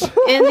garbage?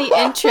 In the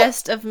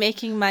interest of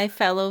making my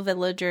fellow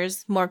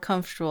villagers more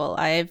comfortable,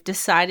 I have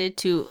decided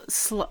to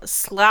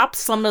slap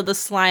some of the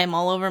slime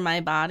all over my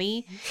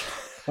body.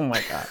 Oh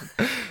my god.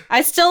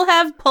 I still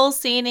have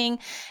pulsating,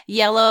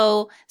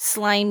 yellow,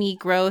 slimy,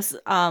 gross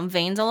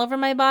veins all over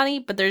my body,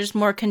 but they're just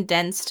more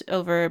condensed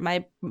over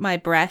my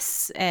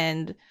breasts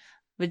and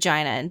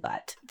vagina and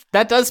butt.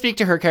 That does speak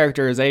to her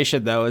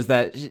characterization, though, is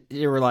that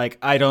you were like,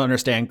 I don't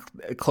understand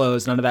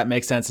clothes. None of that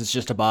makes sense. It's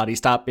just a body.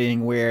 Stop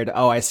being weird.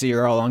 Oh, I see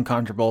you're all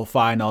uncomfortable.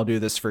 Fine, I'll do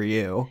this for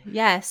you.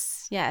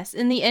 Yes.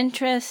 In the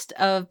interest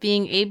of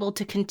being able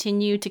to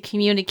continue to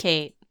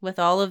communicate with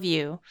all of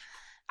you,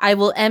 I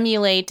will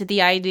emulate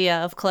the idea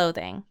of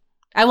clothing.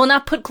 I will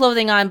not put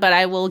clothing on, but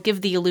I will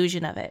give the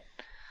illusion of it.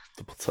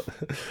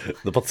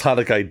 The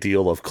platonic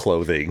ideal of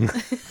clothing.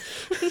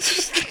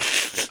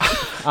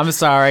 I'm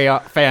sorry,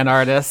 fan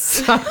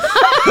artists.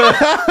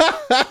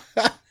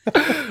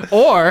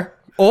 or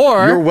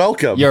You're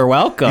welcome. You're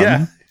welcome.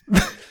 Yeah.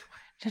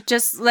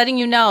 Just letting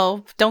you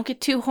know, don't get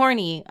too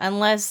horny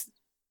unless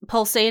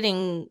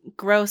pulsating,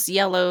 gross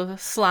yellow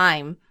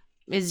slime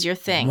is your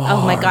thing. Mari.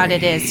 Oh my god,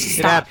 it is.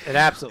 Stop. It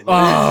absolutely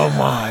Oh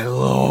my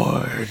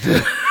lord.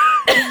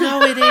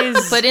 No, it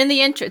is. But in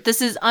the interest,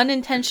 this is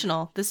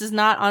unintentional. This is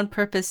not on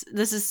purpose.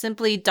 This is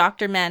simply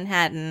Dr.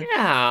 Manhattan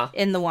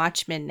in The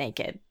Watchmen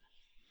naked.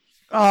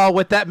 Oh,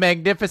 with that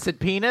magnificent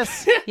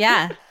penis?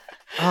 Yeah.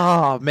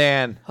 Oh,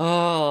 man.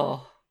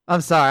 Oh.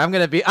 I'm sorry.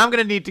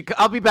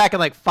 I'll be back in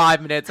like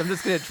 5 minutes. I'm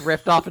just going to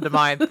drift off into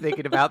mine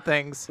thinking about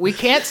things. We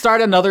can't start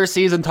another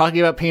season talking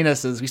about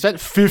penises. We spent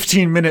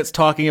 15 minutes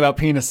talking about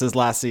penises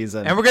last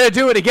season. And we're going to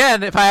do it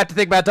again if I have to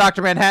think about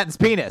Dr. Manhattan's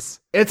penis.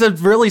 It's a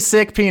really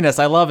sick penis.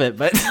 I love it,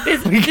 but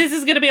This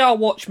is going to be our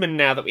Watchmen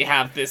now that we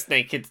have this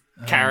naked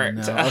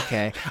character. No,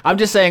 okay. I'm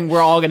just saying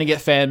we're all going to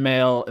get fan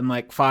mail in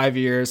like 5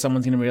 years.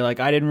 Someone's going to be like,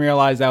 I didn't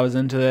realize I was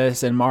into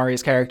this, and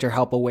Mari's character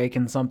helped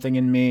awaken something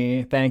in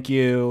me. Thank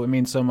you. It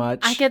means so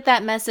much. I get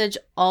that message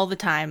all the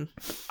time.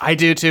 I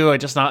do too.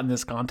 Just not in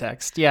this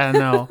context. Yeah,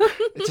 no.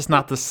 It's just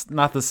not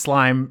the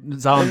slime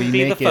zombie Wouldn't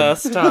be naked. the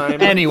first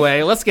time.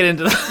 Anyway, let's get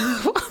into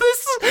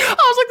I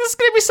was like, this is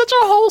going to be such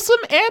a wholesome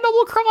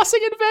Animal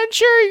Crossing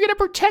adventure. You're going to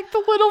protect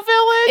the little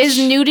village. Is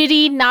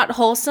nudity not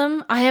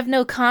wholesome? I have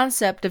no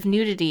concept of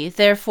nudity.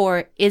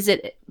 Therefore, is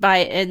it by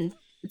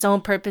its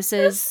own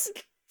purposes.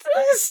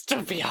 This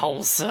to be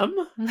wholesome.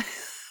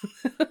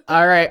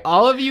 All right,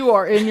 all of you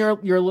are in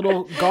your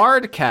little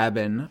guard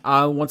cabin.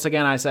 Once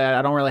again, I said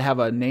I don't really have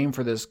a name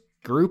for this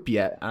group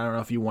yet. I don't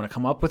know if you want to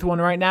come up with one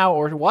right now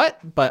or what,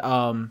 but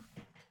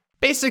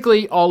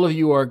basically all of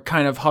you are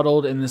kind of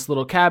huddled in this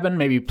little cabin,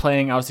 maybe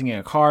playing, I was thinking,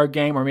 a card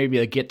game or maybe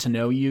a get to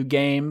know you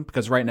game,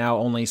 because right now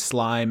only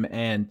Slime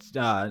and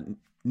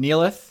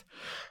Neelith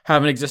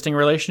have an existing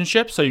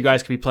relationship, so you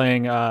guys could be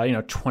playing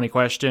 20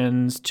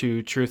 questions,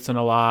 2 truths and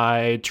a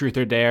lie, truth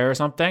or dare or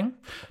something.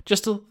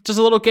 Just a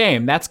little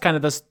game. That's kind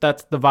of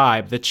that's the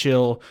vibe, the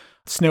chill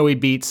snowy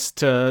beats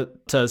to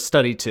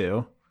study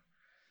to.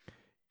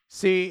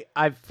 See,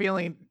 I'm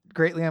feeling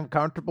greatly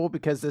uncomfortable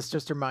because this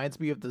just reminds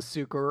me of the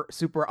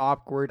super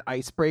awkward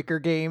icebreaker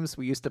games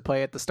we used to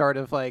play at the start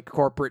of like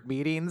corporate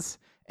meetings,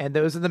 and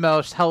those are the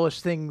most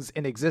hellish things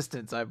in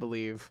existence, I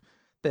believe.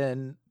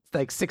 Then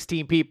like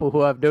 16 people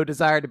who have no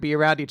desire to be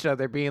around each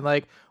other being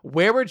like,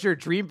 where would your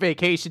dream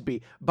vacation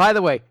be? By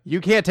the way, you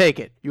can't take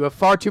it. You have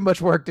far too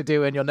much work to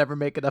do and you'll never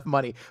make enough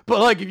money. But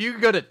like, if you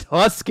could go to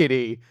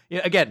Tuscany,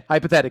 again,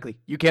 hypothetically,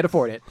 you can't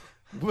afford it.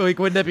 Like,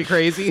 wouldn't that be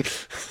crazy?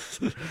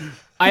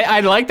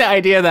 I like the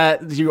idea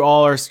that you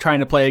all are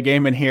trying to play a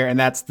game in here, and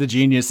that's the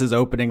genius's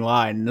opening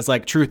line. And it's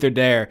like, truth or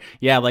dare.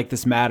 Yeah, like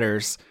this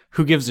matters.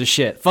 Who gives a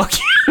shit? Fuck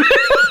you.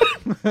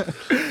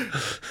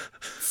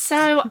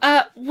 So,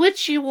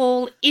 would you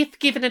all, if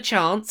given a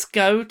chance,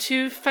 go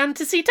to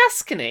Fantasy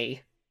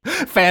Tuscany?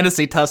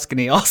 Fantasy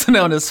Tuscany, also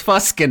known as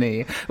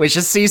Fuscany, which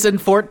is season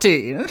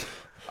 14.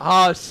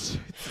 Oh, it's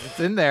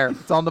in there.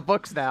 It's on the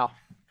books now.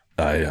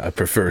 I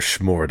prefer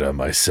Schmorda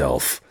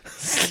myself.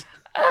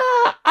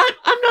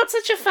 I'm not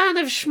such a fan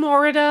of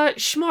Schmorda.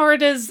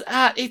 Schmorda's,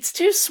 it's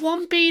too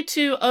swampy,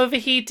 too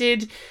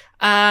overheated.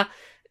 Get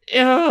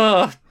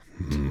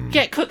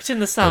cooked in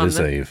the sun. That is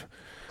a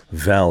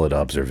valid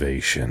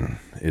observation.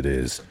 It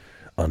is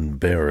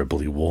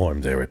unbearably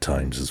warm there at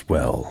times as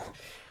well.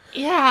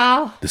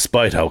 Yeah.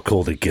 Despite how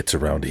cold it gets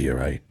around here,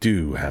 I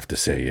do have to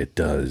say it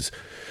does.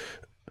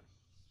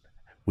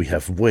 We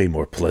have way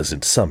more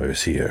pleasant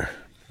summers here,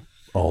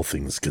 all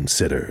things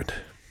considered.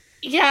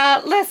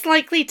 Yeah, less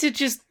likely to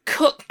just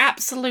cook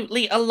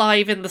absolutely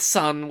alive in the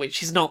sun,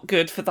 which is not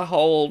good for the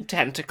whole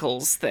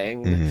tentacles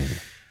thing.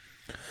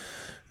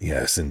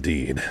 Yes,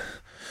 indeed.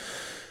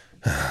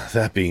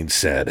 That being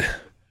said,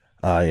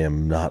 I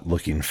am not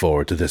looking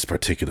forward to this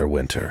particular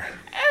winter.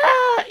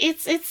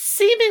 It's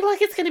seeming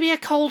like it's going to be a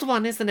cold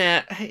one, isn't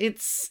it?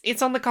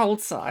 It's on the cold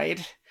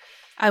side.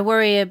 I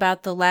worry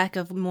about the lack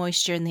of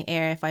moisture in the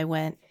air if I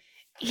went.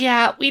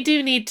 Yeah, we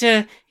do need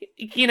to,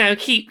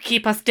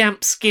 keep us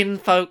damp skin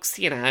folks,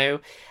 going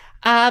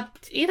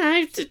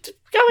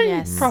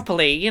Yes.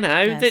 properly,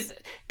 Yes.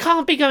 that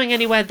can't be going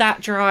anywhere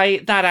that dry,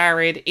 that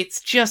arid. It's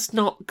just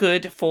not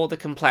good for the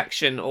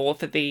complexion or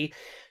for the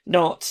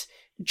not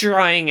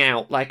drying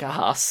out like a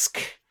husk.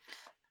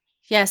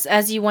 Yes,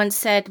 as you once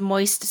said,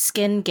 moist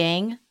skin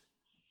gang.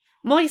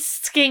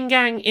 Moist skin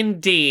gang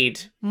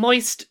indeed.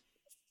 Moist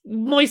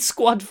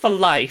squad for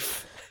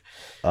life.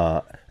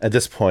 At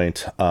this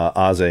point,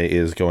 Aze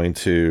is going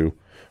to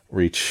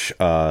reach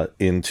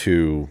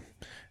into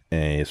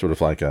a sort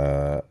of like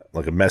a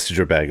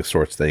messenger bag of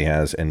sorts that he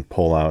has and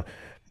pull out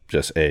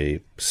just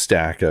a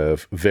stack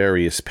of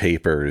various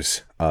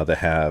papers that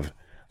have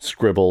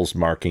scribbles,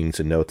 markings,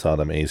 and notes on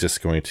them. And he's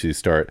just going to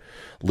start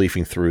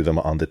leafing through them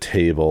on the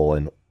table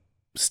and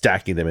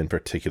stacking them in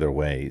particular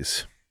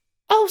ways.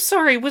 Oh,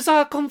 sorry, was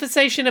our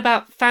conversation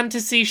about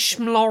fantasy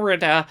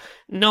Schmlorida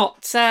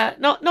not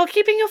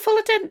keeping your full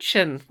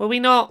attention? Were we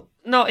not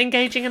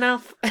engaging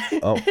enough?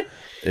 Oh,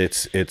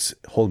 it's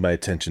hold my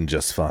attention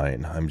just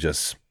fine. I'm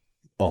just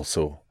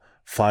also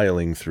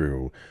filing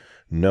through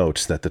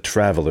notes that the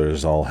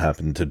travelers all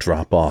happened to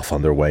drop off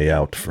on their way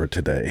out for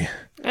today.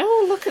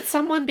 Oh, look at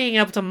someone being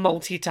able to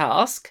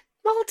multitask.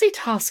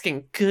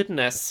 Multitasking,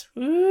 goodness.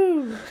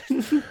 Ooh.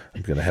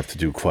 I'm going to have to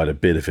do quite a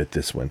bit of it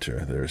this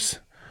winter. There's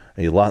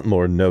a lot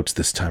more notes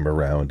this time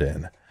around,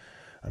 and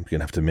I'm going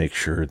to have to make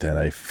sure that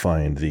I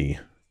find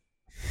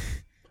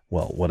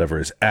whatever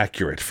is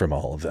accurate from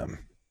all of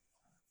them.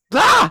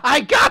 Ah, I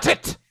got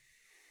it!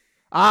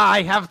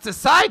 I have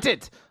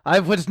decided I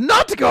would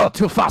not go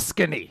to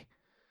Fuscany,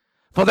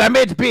 for there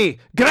may be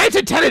great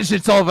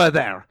intelligence over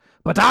there,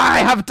 but I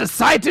have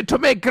decided to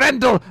make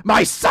Grendel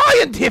my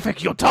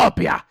scientific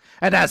utopia,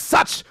 and as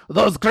such,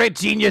 those great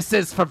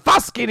geniuses from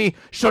Fuscany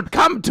should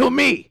come to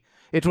me.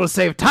 It will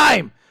save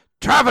time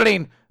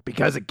traveling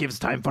because it gives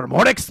time for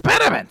more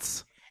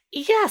experiments.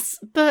 Yes,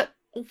 but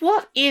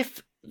what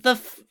if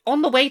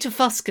on the way to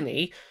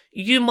Fuscany,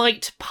 you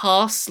might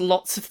pass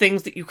lots of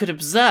things that you could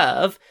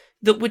observe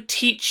that would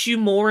teach you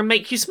more and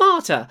make you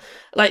smarter,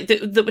 like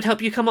that would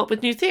help you come up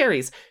with new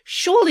theories.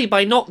 Surely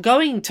by not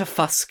going to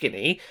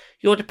Fuscany,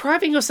 you're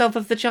depriving yourself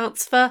of the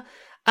chance for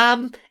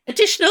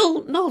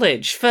additional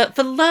knowledge, for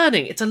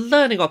learning. It's a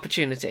learning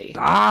opportunity.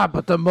 Ah,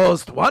 but the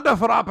most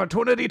wonderful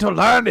opportunity to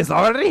learn is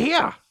already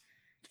here.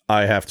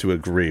 I have to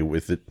agree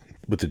with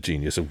with the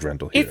genius of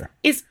Grendel here.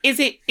 Is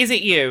it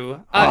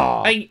you?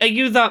 Are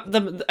you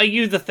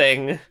the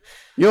thing?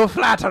 You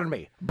flatter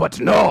me, but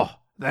no,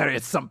 there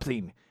is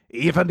something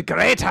even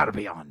greater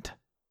beyond.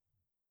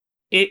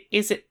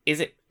 Is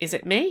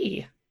it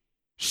me?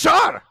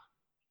 Sure!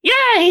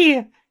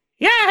 Yay!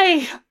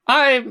 Yay!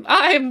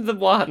 I'm the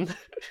one.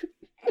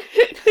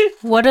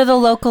 What are the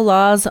local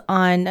laws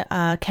on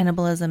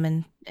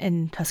cannibalism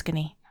in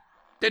Tuscany?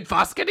 Did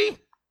Foscany?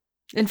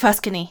 In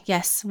Fuscany,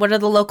 yes. What are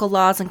the local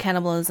laws on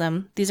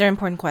cannibalism? These are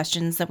important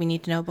questions that we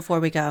need to know before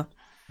we go.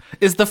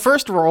 Is the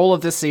first roll of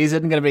this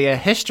season going to be a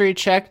history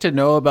check to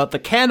know about the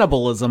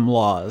cannibalism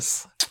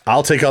laws?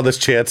 I'll take all this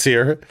chance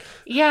here.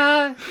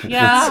 Yeah.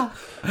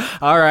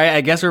 All right,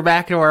 I guess we're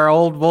back to our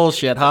old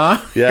bullshit, huh?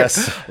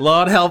 Yes.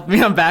 Lord help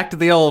me, I'm back to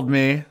the old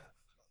me.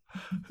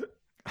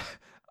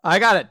 I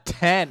got a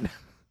 10.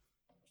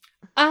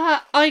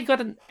 I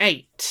got an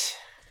 8.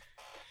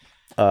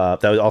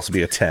 That would also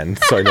be a 10.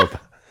 So I know.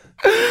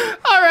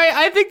 All right,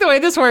 I think the way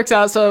this works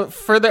out, so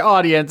for the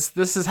audience,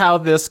 this is how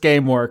this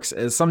game works,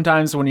 is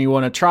sometimes when you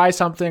want to try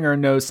something or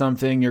know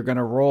something, you're going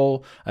to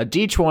roll a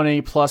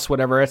d20 plus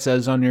whatever it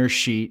says on your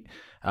sheet.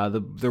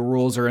 The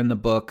rules are in the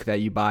book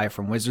that you buy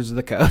from Wizards of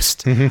the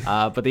Coast.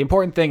 But the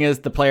important thing is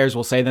the players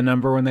will say the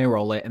number when they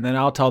roll it, and then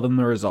I'll tell them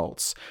the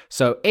results.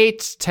 So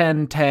 8,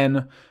 10,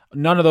 10,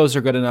 none of those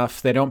are good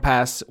enough. They don't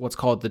pass what's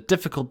called the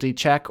difficulty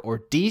check, or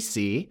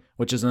DC,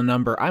 which is a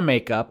number I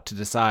make up to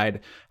decide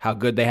how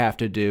good they have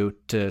to do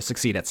to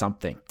succeed at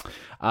something.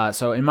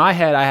 So in my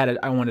head,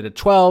 I wanted a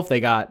 12.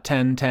 They got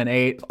 10, 10,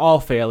 8, all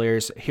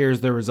failures.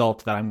 Here's the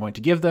result that I'm going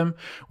to give them,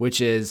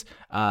 which is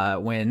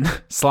when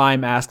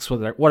Slime asks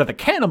what are the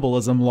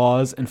cannibalism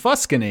laws in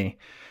Fuscany.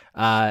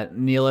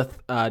 Neelith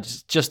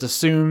just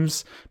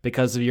assumes,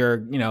 because of your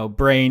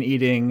brain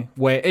eating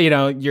way,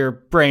 your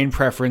brain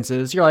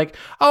preferences, you're like,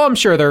 oh, I'm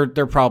sure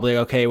they're probably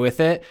okay with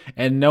it,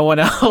 and no one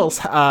else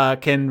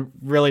can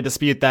really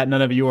dispute that.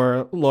 None of you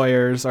are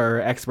lawyers or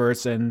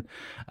experts, and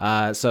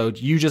so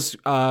you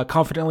just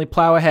confidently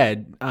plow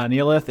ahead,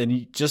 Neelith, and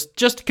you just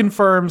to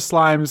confirm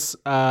Slime's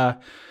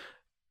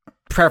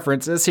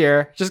preferences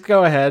here, just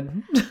go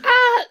ahead.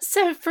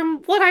 So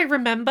from what I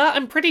remember,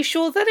 I'm pretty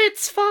sure that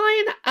it's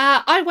fine.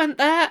 I went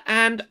there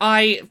and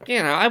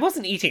I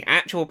wasn't eating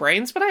actual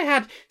brains, but I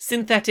had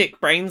synthetic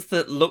brains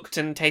that looked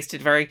and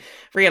tasted very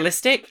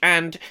realistic,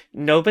 and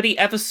nobody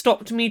ever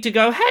stopped me to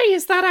go, hey,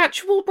 is that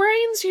actual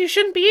brains? You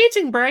shouldn't be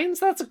eating brains,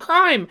 that's a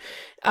crime.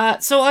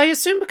 So I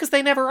assume because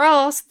they never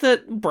asked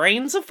that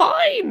brains are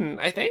fine,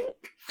 I think.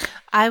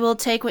 I will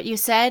take what you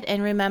said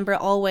and remember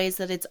always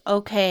that it's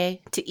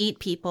okay to eat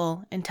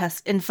people in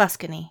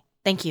Fuscany.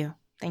 Thank you.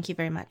 Thank you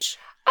very much.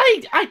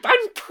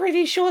 I'm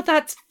pretty sure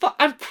that's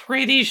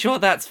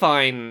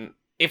fine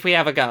if we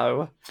have a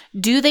go.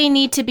 Do they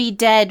need to be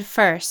dead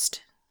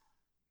first?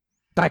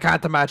 I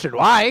can't imagine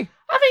why.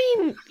 I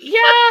mean,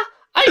 yeah.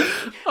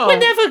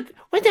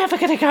 We're never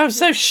gonna go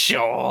so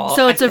sure.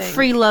 So it's a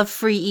free love,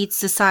 free eat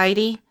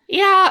society.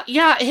 Yeah,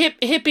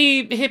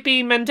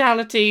 hippie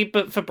mentality,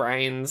 but for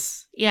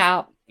brains.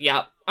 Yeah.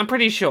 I'm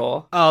pretty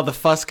sure. Oh, the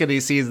Fuscany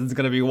season's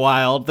gonna be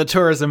wild. The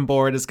tourism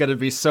board is gonna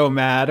be so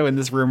mad when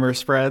this rumor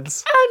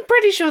spreads. I'm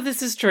pretty sure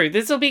this is true.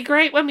 This will be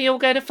great when we all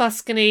go to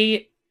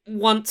Fuscany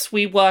once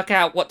we work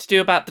out what to do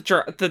about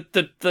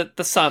the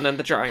sun and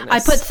the dryness. I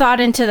put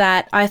thought into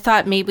that. I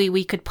thought maybe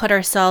we could put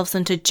ourselves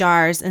into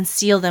jars and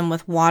seal them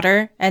with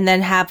water and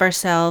then have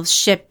ourselves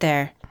shipped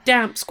there.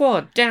 Damp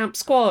squad.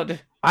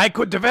 I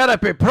could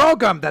develop a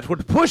program that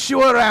would push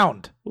you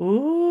around.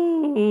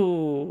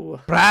 Ooh.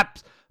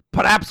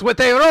 Perhaps with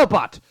a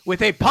robot,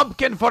 with a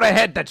pumpkin for a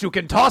head that you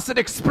can toss and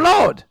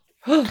explode.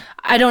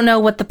 I don't know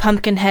what the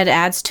pumpkin head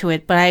adds to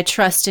it, but I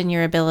trust in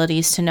your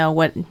abilities to know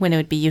when it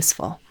would be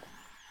useful.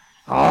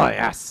 Oh,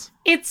 yes.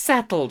 It's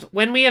settled.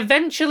 When we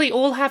eventually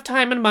all have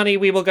time and money,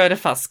 we will go to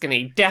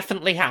Fuscany.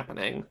 Definitely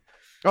happening.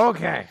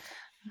 Okay.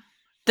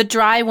 The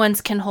dry ones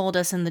can hold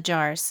us in the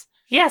jars.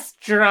 Yes,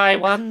 dry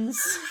ones.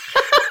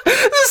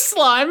 The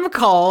Slime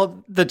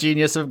called the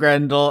genius of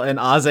Grendel and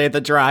Aze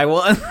the dry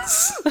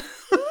ones.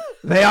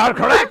 They are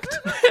correct.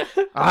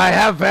 I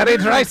have very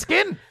dry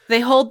skin.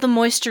 They hold the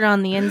moisture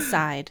on the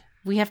inside.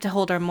 We have to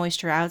hold our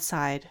moisture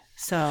outside,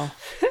 so...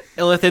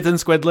 Illithids and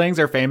squidlings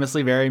are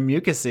famously very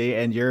mucousy,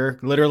 and you're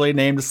literally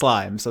named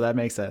Slime, so that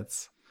makes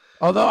sense.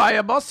 Although I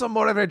am also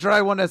more of a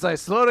dry one as I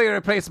slowly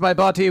replace my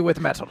body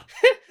with metal.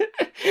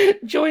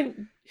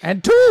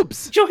 And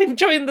tubes! Join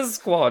the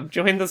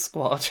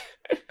squad.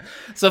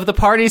 So if the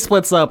party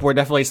splits up, we're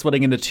definitely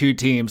splitting into two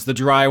teams, the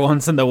dry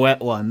ones and the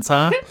wet ones,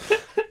 huh?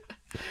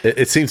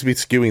 It seems to be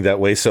skewing that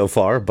way so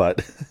far,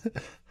 but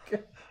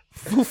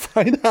we'll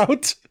find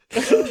out.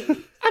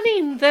 I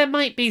mean, there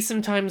might be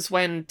some times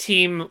when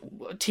team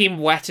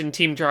wet and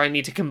team dry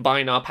need to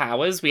combine our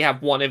powers. We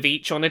have one of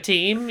each on a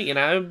team,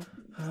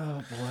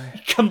 Oh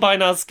boy.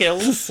 Combine our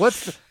skills.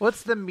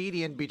 What's the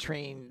median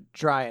between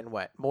dry and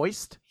wet?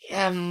 Moist?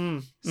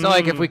 So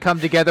like if we come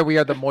together, we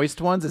are the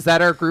moist ones? Is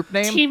that our group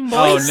name? Team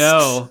Moist.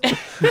 Oh no.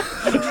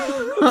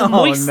 The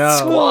Moist no.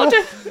 Squad.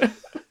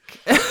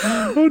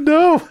 Oh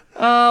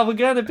no! We're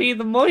gonna be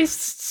the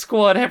Moist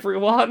Squad,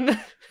 everyone.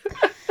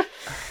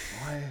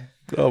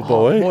 Oh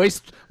boy!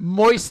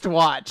 Moist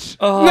watch.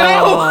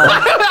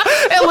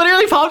 It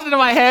literally popped into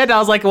my head. I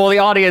was like, well, the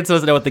audience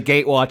doesn't know what the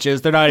Gate Watch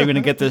is. They're not even going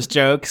to get this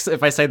jokes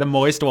if I say the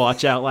Moist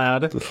Watch out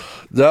loud.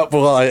 No,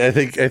 well, I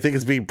think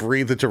it's being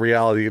breathed into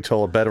reality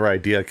until a better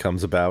idea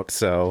comes about.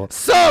 So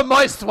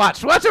Moist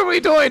watch, what are we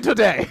doing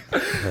today?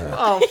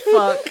 Oh,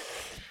 fuck.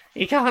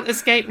 You can't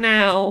escape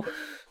now.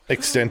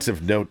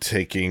 extensive note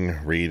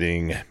taking,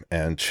 reading,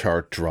 and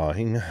chart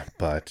drawing,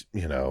 but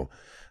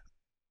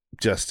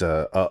just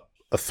a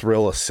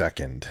thrill a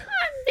second.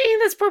 I mean,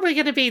 there's probably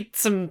going to be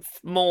some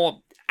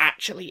more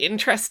actually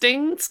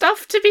interesting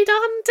stuff to be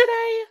done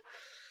today.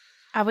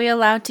 Are we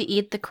allowed to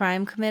eat the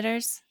crime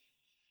committers?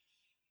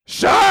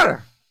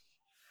 Sure.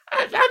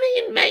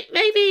 I mean,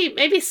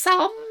 maybe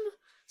some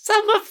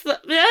of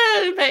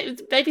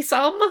the, maybe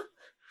some.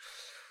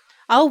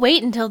 I'll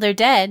wait until they're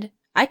dead.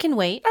 I can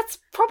wait. That's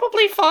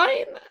probably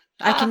fine.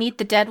 I can eat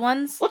the dead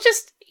ones. Well,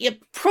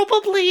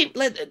 probably.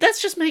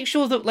 Let's just make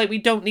sure that we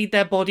don't need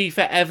their body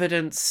for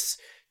evidence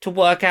to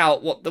work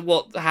out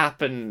what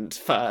happened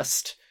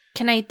first.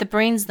 Can I eat the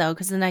brains though?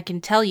 Because then I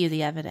can tell you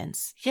the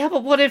evidence. Yeah,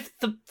 but what if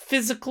the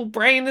physical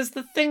brain is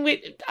the thing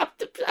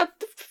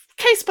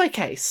case by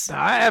case?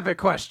 I have a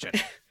question.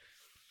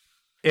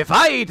 If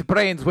I eat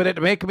brains, would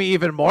it make me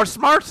even more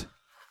smart?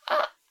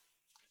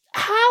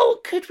 How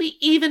could we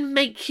even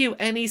make you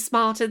any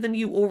smarter than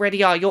you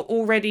already are? You're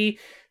already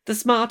the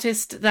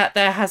smartest that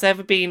there has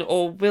ever been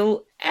or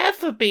will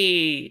ever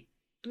be.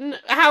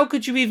 How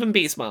could you even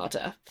be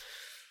smarter?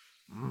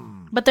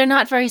 But they're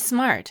not very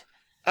smart.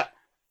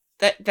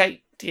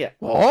 Yeah.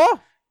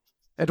 Oh?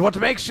 And what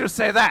makes you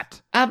say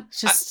that?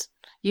 It's just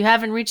you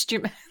haven't reached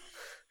your.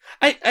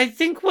 I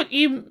think what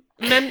you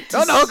meant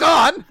to No, go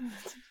on.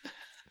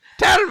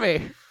 Tell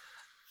me.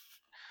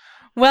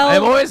 Well,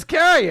 I'm always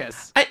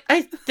curious.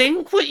 I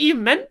think what you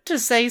meant to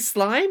say,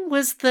 Slime,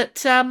 was that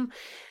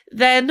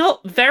they're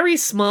not very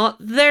smart,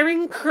 they're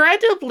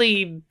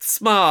incredibly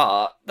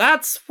smart.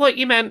 That's what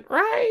you meant,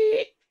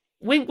 right?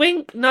 Wink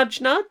wink,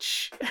 nudge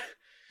nudge.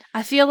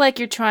 I feel like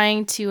you're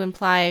trying to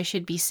imply I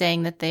should be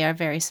saying that they are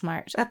very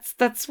smart.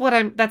 That's what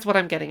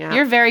I'm getting at.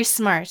 You're very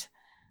smart.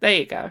 There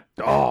you go.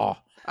 Oh,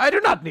 I do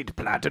not need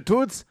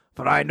platitudes,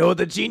 for I know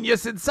the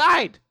genius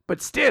inside.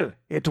 But still,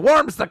 it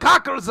warms the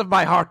cockles of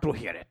my heart to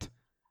hear it.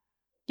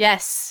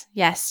 Yes,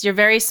 you're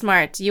very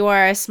smart. You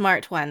are a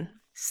smart one.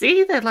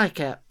 See, they like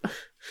it.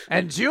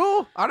 And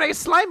you are a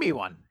slimy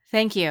one.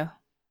 Thank you.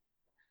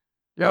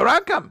 You're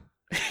welcome.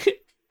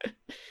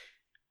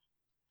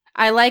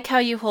 I like how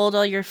you hold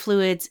all your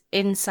fluids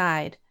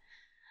inside.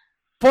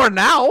 For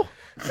now.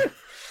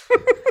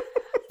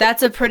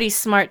 That's a pretty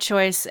smart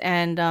choice,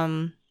 and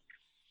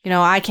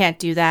I can't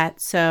do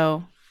that.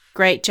 So,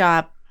 great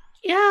job.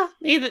 Yeah,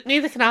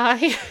 neither can I.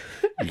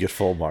 You get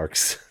full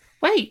marks.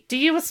 Wait, do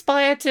you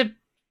aspire to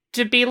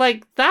be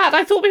like that?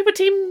 I thought we were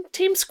team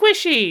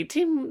squishy,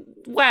 team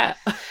wet.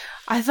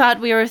 I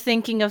thought we were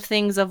thinking of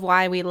things of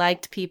why we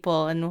liked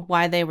people and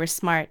why they were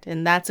smart,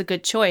 and that's a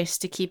good choice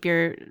to keep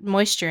your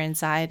moisture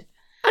inside.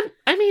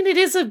 I mean, it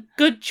is a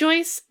good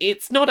choice.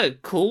 It's not a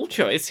cool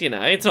choice,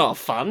 it's not a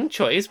fun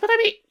choice, but I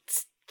mean,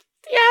 it's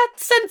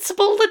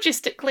sensible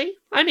logistically.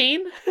 I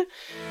mean.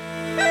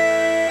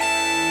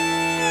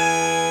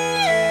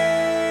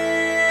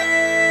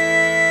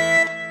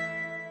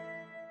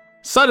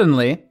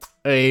 Suddenly,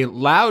 a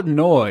loud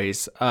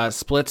noise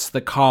splits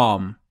the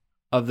calm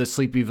of the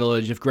sleepy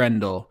village of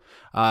Grendel.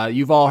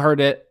 You've all heard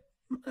it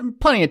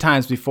plenty of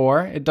times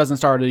before. It doesn't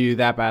startle you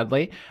that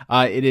badly.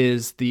 It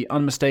is the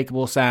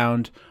unmistakable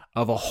sound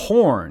of a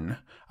horn,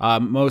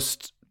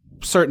 most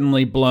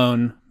certainly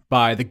blown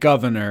by the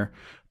governor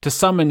to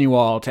summon you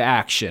all to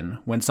action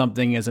when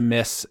something is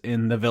amiss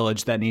in the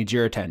village that needs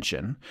your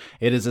attention.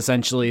 It is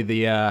essentially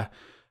the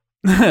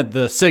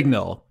the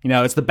signal.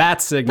 It's the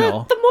bat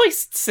signal. The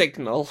moist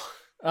signal.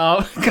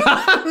 Oh,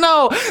 God,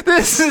 no.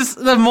 This is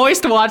the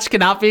moist watch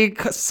cannot be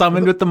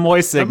summoned with the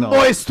moist signal. The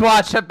moist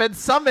watch have been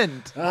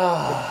summoned.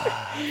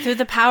 Through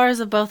the powers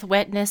of both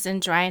wetness and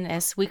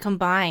dryness, we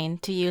combine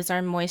to use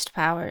our moist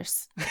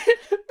powers.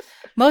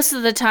 Most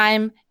of the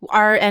time,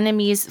 our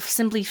enemies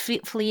simply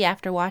flee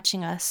after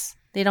watching us.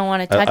 They don't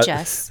want to touch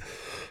us.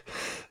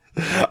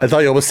 I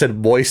thought you almost said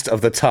moist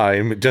of the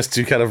time, just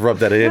to kind of rub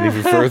that in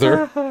even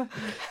further.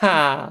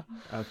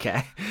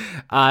 Okay.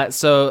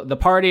 So the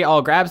party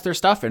all grabs their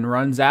stuff and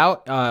runs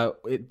out.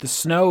 The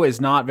snow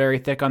is not very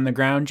thick on the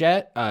ground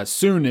yet.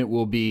 Soon it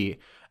will be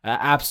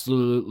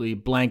absolutely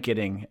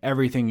blanketing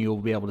everything you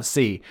will be able to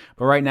see.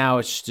 But right now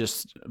it's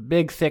just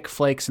big, thick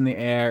flakes in the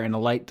air and a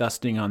light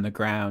dusting on the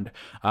ground.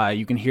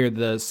 You can hear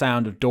the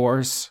sound of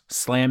doors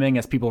slamming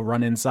as people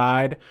run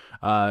inside,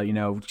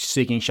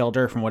 seeking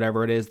shelter from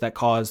whatever it is that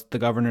caused the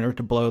governor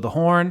to blow the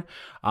horn.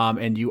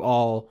 And you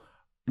all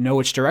know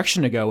which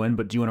direction to go in,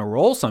 but do you want to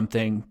roll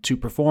something to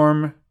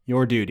perform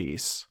your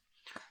duties?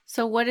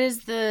 So what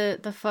is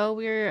the foe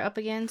we're up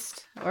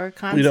against or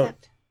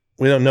concept?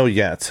 We don't know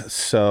yet.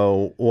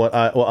 So what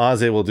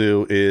Aze will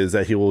do is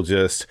that he will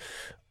just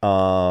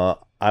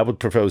I would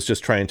propose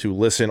just trying to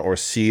listen or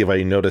see if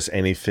I notice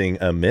anything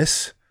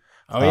amiss.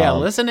 Oh, yeah.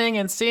 Listening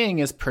and seeing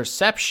is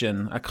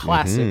perception, a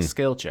classic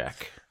skill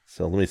check.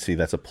 So let me see.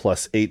 That's a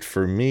 +8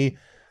 for me.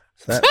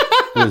 So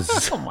that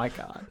was... Oh, my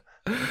God.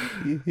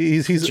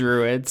 He's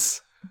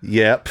Druids.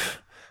 Yep.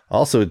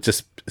 Also,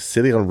 just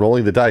sitting on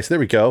rolling the dice. There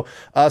we go.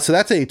 So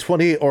that's a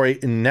 20 or a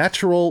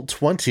natural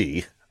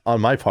 20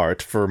 on my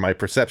part for my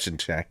perception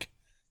check.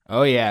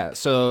 Oh, yeah.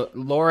 So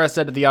Laura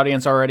said to the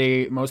audience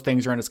already, most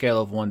things are on a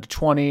scale of 1 to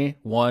 20.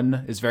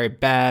 1 is very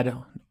bad,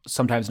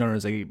 sometimes known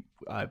as a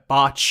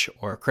botch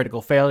or a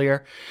critical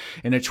failure.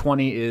 And a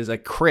 20 is a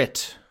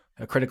crit,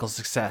 a critical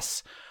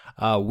success.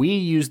 We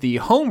use the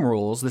home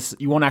rules. This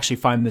you won't actually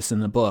find this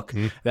in the book.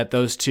 That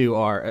those two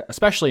are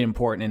especially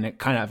important, and it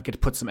kind of get to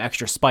put some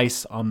extra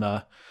spice on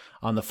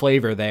the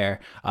flavor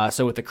there.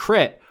 So with the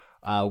crit,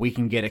 we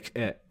can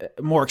get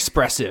more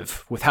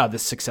expressive with how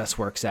this success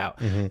works out.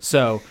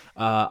 So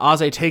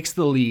Aze takes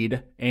the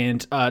lead,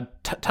 and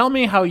tell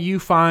me how you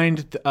find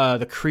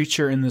the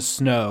creature in the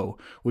snow,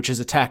 which is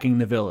attacking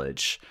the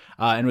village,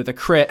 and with a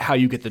crit, how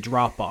you get the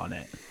drop on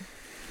it.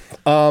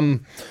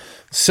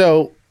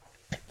 So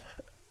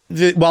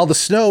while the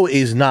snow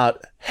is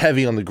not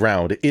heavy on the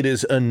ground, it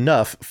is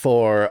enough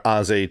for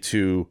Aze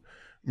to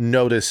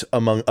notice,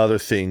 among other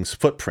things,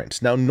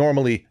 footprints. Now,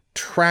 normally,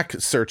 track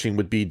searching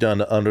would be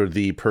done under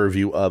the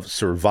purview of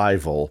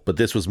survival, but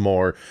this was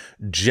more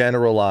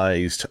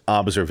generalized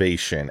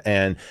observation.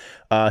 And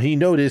he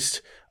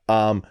noticed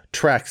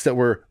tracks that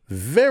were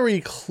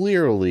very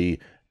clearly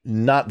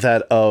not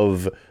that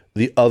of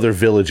the other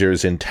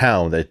villagers in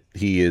town that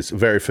he is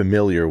very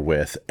familiar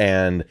with,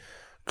 and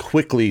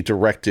quickly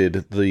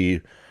directed the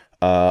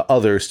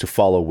others to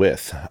follow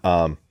with.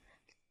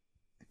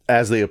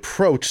 As they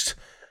approached,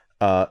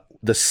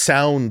 the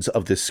sounds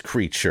of this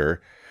creature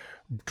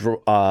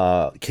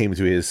came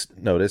to his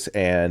notice,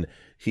 and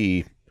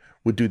he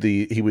would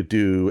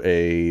do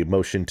a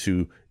motion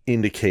to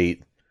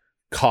indicate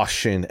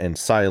caution and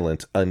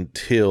silent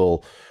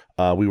until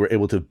we were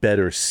able to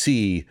better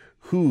see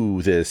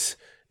who this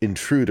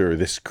intruder,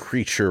 this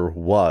creature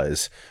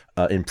was,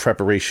 in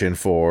preparation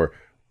for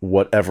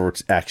whatever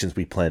actions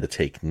we plan to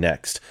take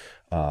next.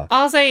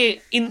 Aze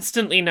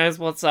instantly knows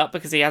what's up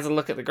because he has a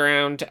look at the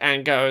ground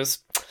and goes,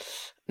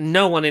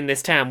 no one in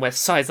this town wears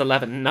size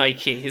 11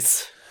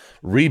 Nikes.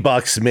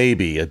 Reeboks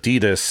maybe,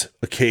 Adidas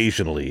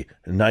occasionally,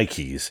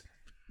 Nikes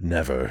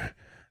never.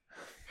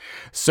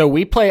 So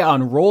we play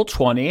on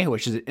Roll20,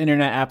 which is an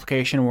internet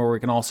application where we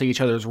can all see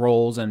each other's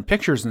rolls and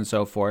pictures and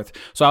so forth.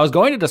 So I was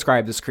going to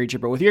describe this creature,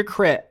 but with your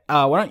crit,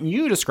 why don't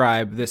you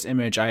describe this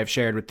image I have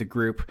shared with the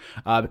group,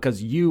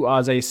 because you,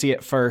 Aze, see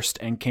it first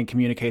and can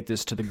communicate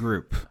this to the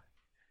group.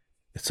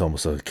 It's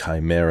almost a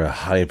chimera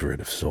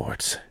hybrid of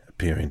sorts,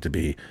 appearing to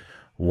be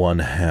one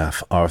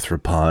half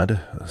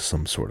arthropod,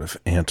 some sort of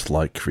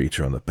ant-like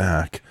creature on the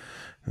back,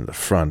 and the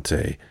front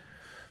a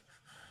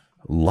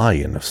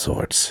lion of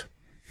sorts.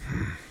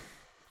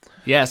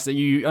 Yes,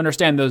 you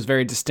understand those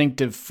very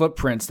distinctive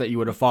footprints that you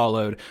would have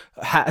followed.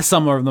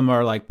 Some of them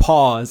are like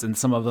paws, and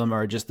some of them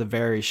are just the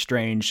very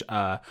strange,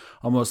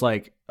 almost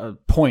like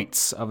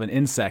points of an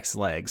insect's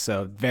leg.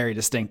 So very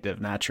distinctive,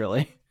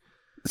 naturally.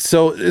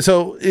 So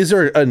is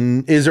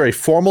there a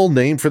formal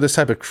name for this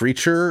type of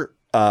creature?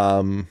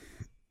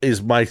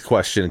 Is my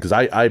question, because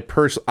I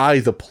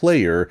the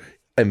player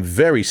am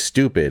very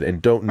stupid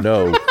and don't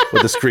know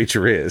what this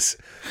creature is.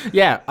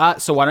 Yeah,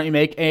 so why don't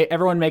you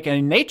everyone make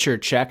a nature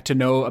check to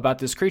know about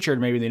this creature,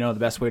 and maybe they know the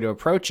best way to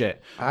approach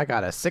it. I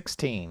got a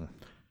 16.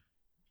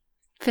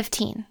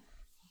 15.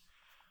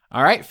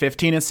 All right,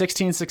 15 and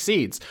 16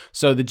 succeeds.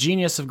 So the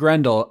genius of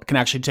Grendel can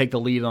actually take the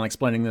lead on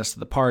explaining this to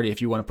the party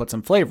if you want to put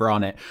some flavor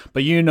on it.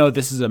 But you know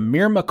this is a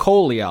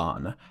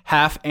Myrmecolion,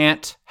 half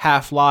ant,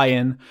 half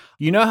lion.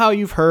 You know how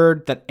you've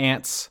heard that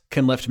ants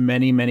can lift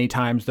many, many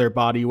times their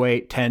body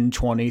weight, 10,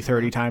 20,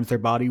 30 times their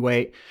body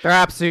weight? They're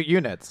absolute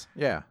units.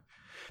 Yeah.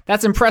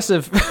 That's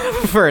impressive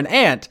for an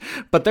ant,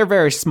 but they're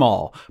very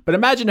small. But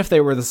imagine if they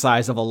were the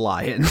size of a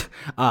lion.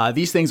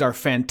 These things are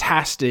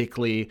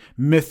fantastically,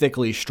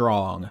 mythically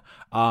strong.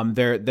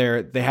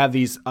 They have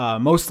these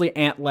mostly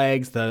ant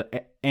legs,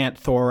 the ant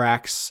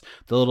thorax,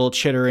 the little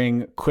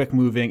chittering,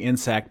 quick-moving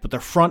insect, but the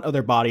front of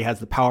their body has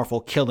the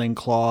powerful killing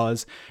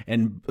claws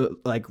and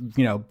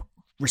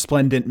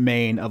resplendent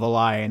mane of a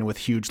lion with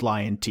huge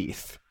lion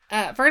teeth.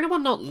 For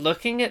anyone not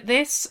looking at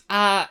this,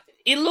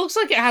 it looks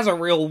like it has a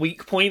real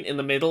weak point in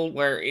the middle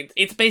where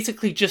it's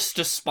basically just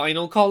a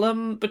spinal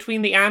column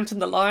between the ant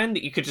and the lion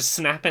that you could just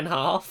snap in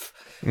half.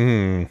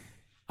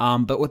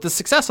 But with the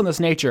success on this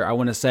nature, I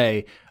want to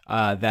say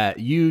that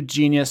you,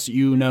 genius,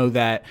 you know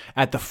that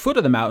at the foot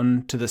of the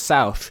mountain to the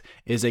south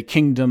is a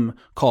kingdom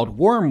called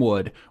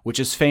Wormwood, which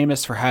is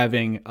famous for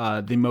having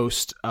the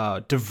most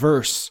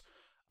diverse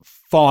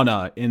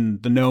fauna in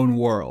the known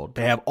world.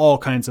 They have all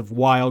kinds of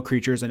wild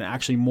creatures, and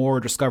actually more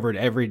discovered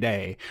every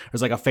day.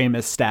 There's like a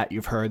famous stat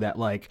you've heard that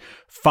like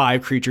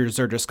 5 creatures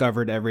are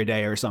discovered every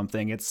day or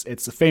something. It's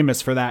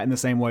famous for that in the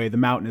same way the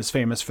mountain is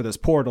famous for this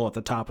portal at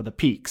the top of the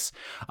peaks.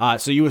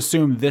 So you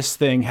assume this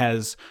thing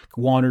has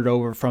wandered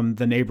over from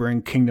the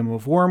neighboring kingdom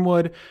of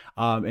Wormwood,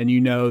 and you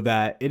know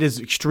that it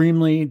is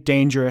extremely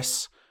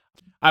dangerous.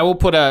 I will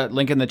put a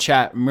link in the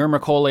chat.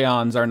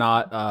 Myrmecolions are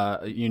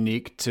not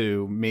unique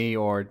to me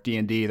or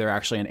D&D. They're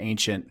actually an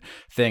ancient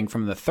thing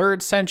from the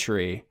 3rd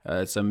century.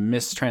 It's a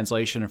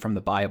mistranslation from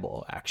the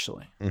Bible,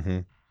 actually.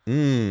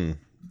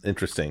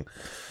 Interesting.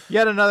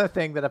 Yet another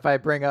thing that if I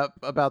bring up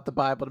about the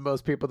Bible to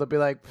most people, they'll be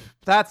like,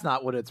 that's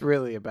not what it's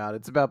really about.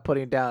 It's about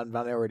putting down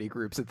minority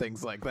groups and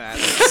things like that.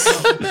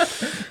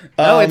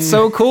 Oh, it's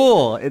so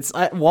cool. It's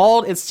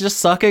Walt, it's just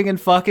sucking and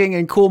fucking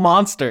and cool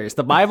monsters.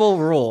 The Bible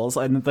rules,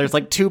 and there's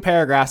like 2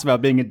 paragraphs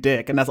about being a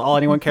dick, and that's all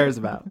anyone cares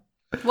about.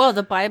 Whoa,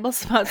 the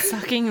Bible's about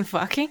sucking and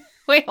fucking?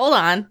 Wait, hold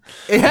on.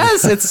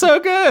 Yes, it's so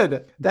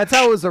good. That's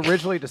how it was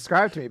originally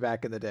described to me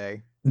back in the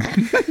day.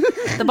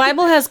 The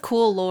Bible has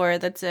cool lore,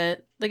 that's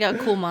it. They got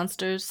cool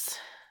monsters.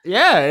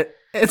 Yeah,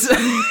 it's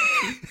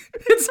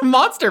it's a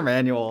monster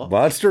manual.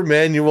 Monster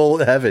manual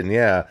heaven,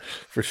 yeah,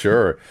 for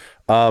sure.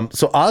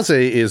 So Aze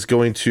is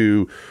going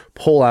to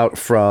pull out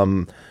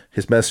from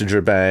his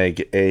messenger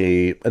bag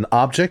an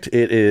object.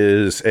 It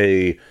is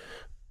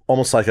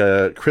almost like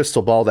a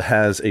crystal ball that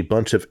has a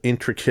bunch of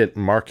intricate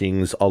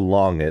markings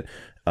along it,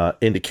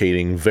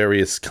 indicating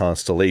various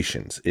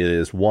constellations. It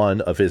is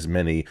one of his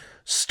many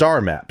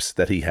star maps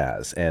that he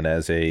has, and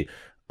as a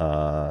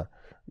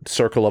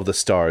Circle of the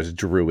Stars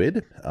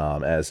druid,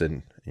 as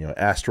an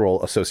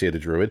astral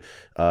associated druid,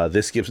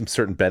 this gives him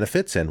certain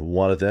benefits, and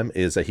one of them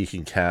is that he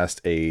can cast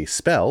a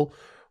spell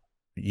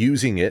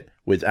using it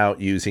without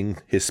using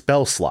his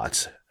spell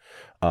slots.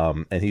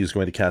 And he's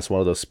going to cast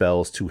one of those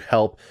spells to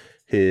help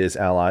his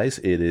allies.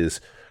 It is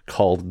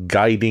called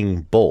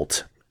Guiding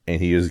Bolt, and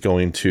he is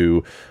going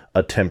to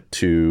attempt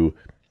to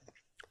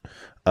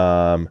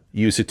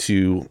use it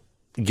to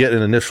get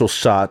an initial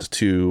shot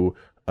to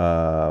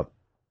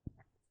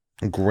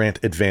grant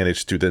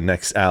advantage to the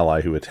next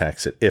ally who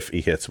attacks it if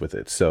he hits with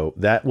it. So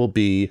that will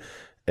be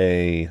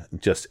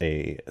just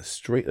a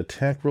straight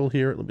attack roll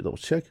here. Let me double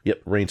check.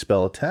 Yep, range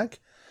spell attack.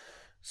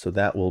 So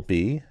that will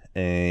be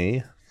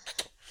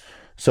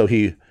so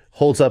he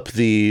holds up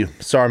the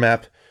star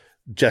map,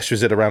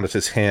 gestures it around with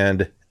his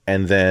hand,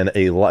 and then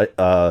a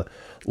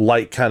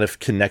light kind of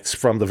connects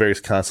from the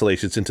various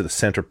constellations into the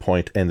center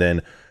point, and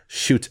then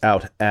shoots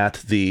out at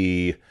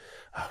the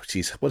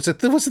what's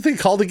the thing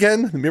called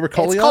again? The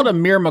Myrmecolion? It's called a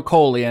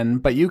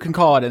Myrmecolion, but you can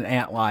call it an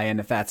antlion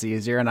if that's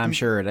easier, and I'm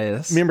sure it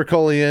is.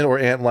 Myrmecolion or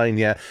antlion,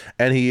 yeah.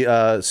 And he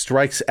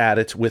strikes at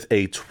it with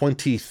a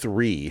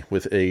 23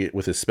 with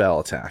his spell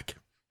attack.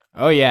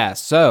 Oh yeah,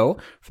 so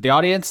for the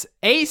audience,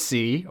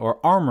 AC,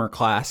 or armor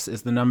class,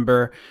 is the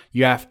number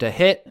you have to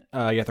hit. You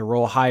have to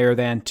roll higher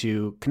than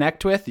to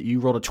connect with. You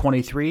rolled a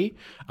 23.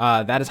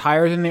 That is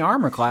higher than the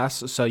armor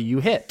class, so you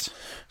hit.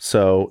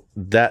 So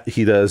that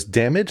he does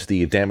damage.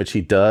 The damage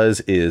he does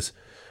is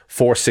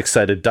 4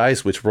 6-sided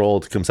dice, which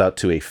rolled comes out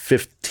to a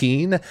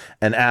 15.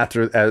 And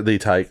after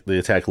the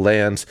attack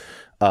lands,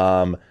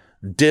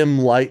 dim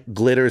light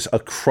glitters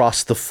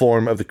across the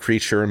form of the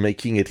creature,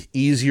 making it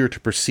easier to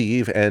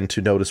perceive and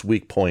to notice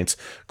weak points,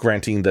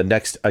 granting the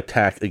next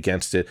attack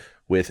against it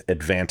with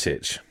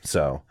advantage.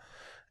 So,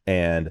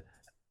 and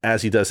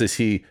as he does this,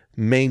 he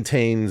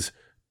maintains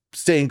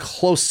staying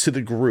close to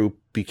the group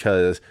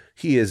because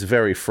he is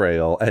very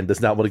frail and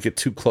does not want to get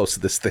too close to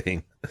this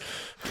thing.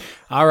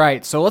 All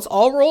right, so let's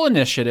all roll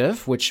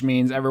initiative, which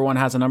means everyone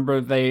has a number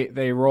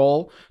they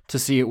roll to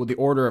see it with the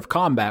order of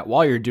combat.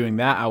 While you're doing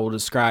that, I will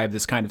describe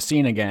this kind of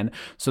scene again.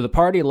 So the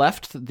party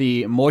left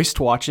the Moist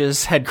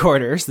Watch's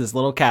headquarters, this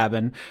little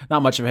cabin,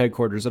 not much of a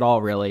headquarters at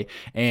all, really,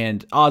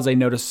 and Aze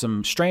noticed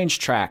some strange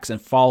tracks and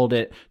followed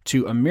it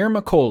to a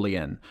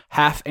Myrmecolion,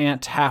 half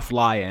ant, half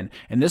lion.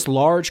 And this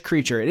large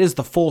creature, it is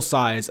the full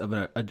size of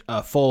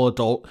a full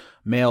adult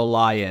male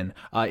lion,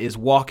 is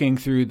walking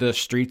through the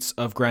streets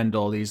of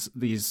Grendel,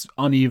 these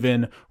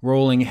uneven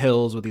rolling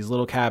hills with these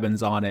little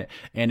cabins on it,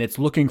 and it's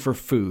looking for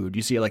food.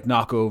 You see it like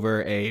knock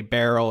over a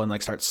barrel and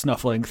like start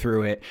snuffling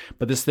through it,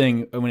 but this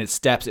thing, when it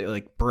steps, it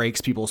like breaks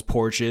people's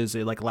porches.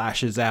 It like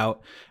lashes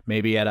out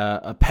maybe at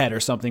a pet or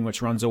something,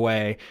 which runs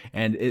away,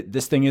 and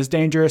this thing is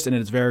dangerous and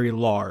it's very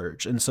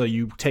large. And so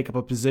you take up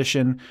a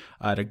position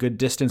at a good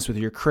distance with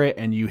your crit,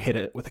 and you hit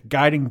it with a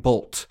guiding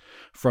bolt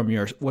from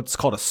your what's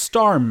called a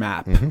star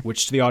map,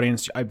 which to the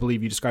audience, I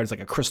believe you described as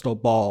like a crystal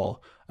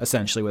ball,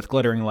 essentially, with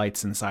glittering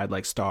lights inside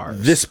like stars.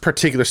 This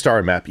particular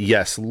star map,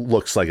 yes,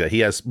 looks like that. He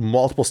has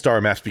multiple star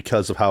maps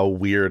because of how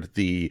weird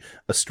the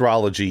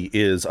astrology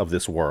is of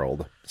this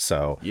world.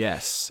 So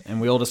yes,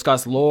 and we'll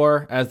discuss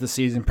lore as the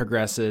season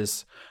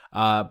progresses.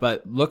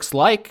 But looks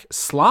like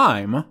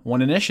Slime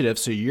won initiative,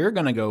 so you're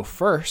gonna go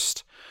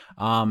first.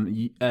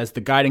 As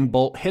the guiding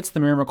bolt hits the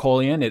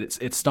Myrmecolion,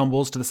 it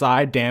stumbles to the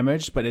side,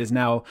 damaged, but it is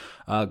now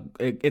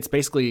it's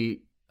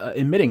basically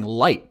emitting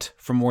light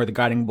from where the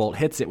guiding bolt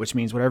hits it, which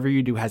means whatever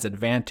you do has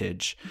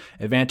advantage.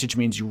 Advantage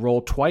means you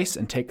roll twice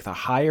and take the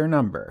higher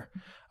number.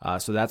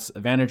 So that's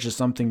advantage is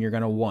something you're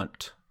going to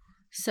want.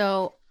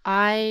 So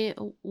I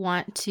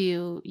want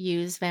to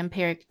use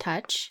Vampiric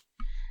Touch,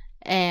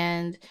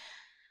 and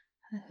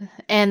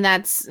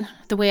that's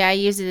the way I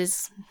use it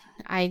is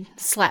I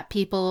slap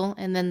people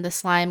and then the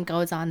slime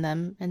goes on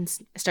them and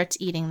starts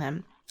eating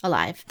them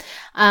alive.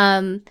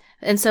 And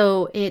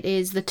so it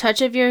is the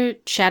touch of your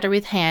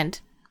Shadowwreath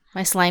hand,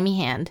 my slimy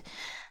hand,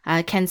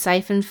 can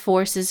siphon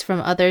forces from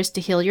others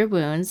to heal your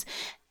wounds.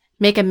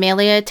 Make a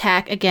melee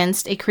attack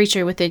against a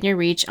creature within your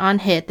reach. On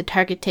hit, the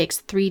target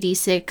takes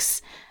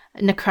 3d6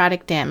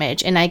 necrotic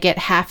damage, and I get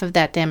half of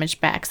that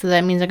damage back. So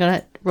that means I'm going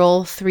to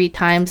roll 3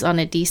 times on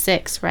a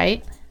d6,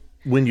 right?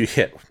 When you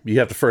hit, you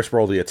have to first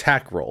roll the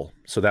attack roll.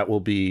 So that will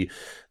be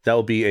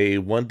a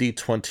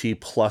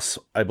 1d20 plus,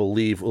 I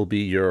believe, will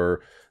be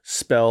your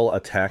spell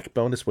attack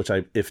bonus, which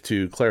if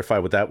to clarify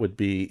what that would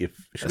be,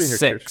 if it should be in your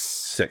 6.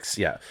 6,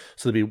 yeah.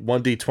 So it'd be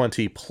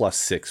 1d20 plus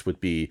 6 would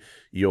be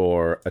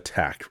your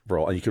attack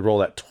roll, and you could roll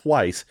that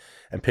twice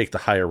and pick the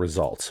higher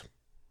result.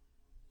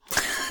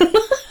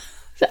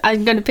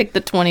 I'm going to pick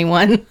the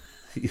 21.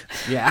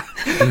 Yeah.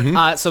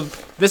 So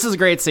this is a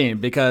great scene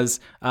because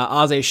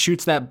Aze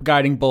shoots that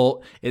guiding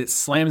bolt. It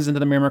slams into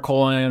the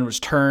Myrmidon, which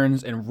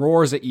turns and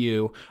roars at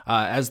you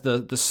as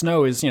the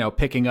snow is,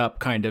 picking up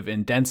kind of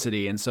in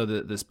density. And so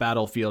this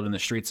battlefield in the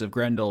streets of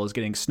Grendel is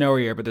getting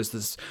snowier, but there's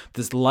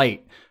this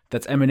light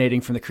that's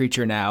emanating from the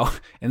creature now.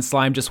 And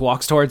Slime just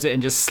walks towards it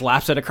and just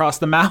slaps it across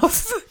the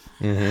mouth.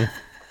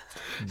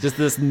 Just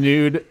this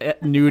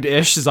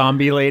nude-ish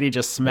zombie lady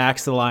just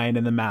smacks the lion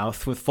in the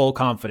mouth with full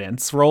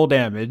confidence. Roll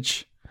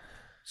damage.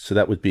 So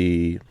that would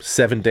be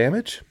 7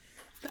 damage.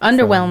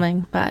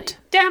 Underwhelming, but...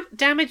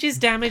 Damage is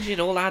damage.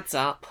 It all adds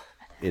up.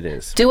 It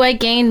is. Do I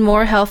gain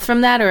more health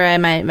from that, or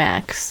am I at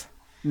max?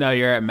 No,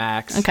 you're at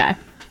max. Okay.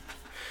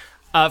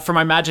 For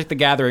my Magic the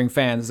Gathering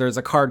fans, there's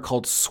a card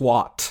called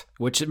SWAT,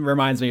 which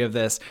reminds me of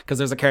this, because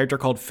there's a character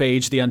called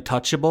Phage the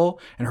Untouchable,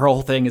 and her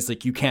whole thing is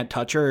like, you can't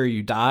touch her or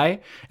you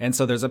die. And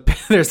so there's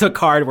a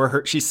card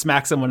where she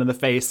smacks someone in the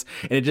face,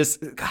 and it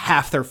just,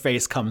 half their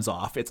face comes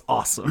off. It's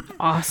awesome.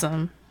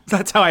 Awesome.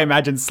 That's how I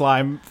imagine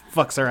Slime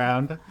fucks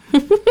around.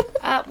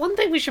 One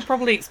thing we should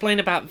probably explain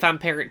about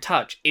Vampiric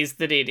Touch is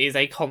that it is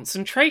a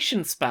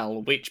concentration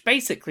spell, which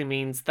basically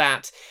means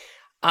that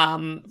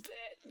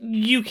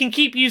you can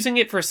keep using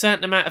it for a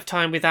certain amount of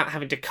time without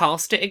having to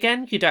cast it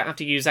again. You don't have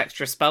to use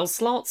extra spell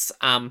slots.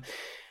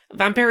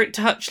 Vampiric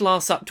Touch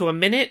lasts up to a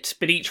minute,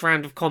 but each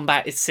round of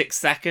combat is 6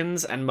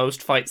 seconds, and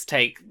most fights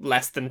take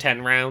less than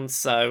 10 rounds,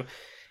 so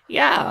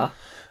yeah.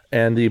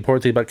 And the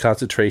important thing about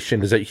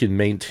concentration is that you can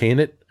maintain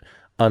it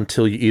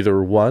until you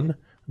either, 1,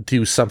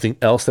 do something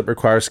else that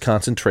requires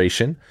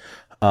concentration,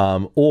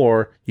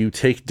 or you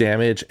take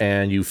damage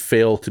and you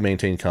fail to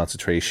maintain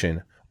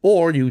concentration,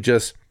 or you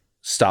just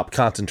stop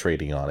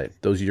concentrating on it.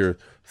 Those are your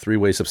 3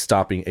 ways of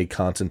stopping a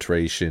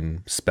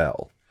concentration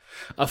spell.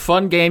 A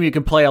fun game you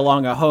can play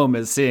along at home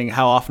is seeing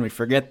how often we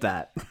forget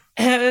that.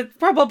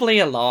 Probably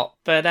a lot,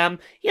 but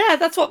yeah,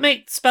 that's what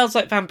makes spells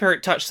like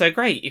Vampiric Touch so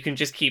great. You can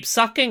just keep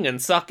sucking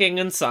and sucking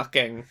and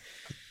sucking.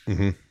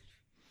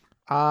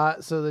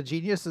 So the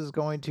genius is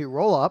going to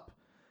roll up,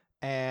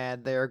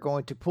 and they're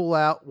going to pull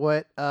out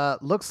what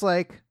looks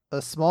like a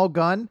small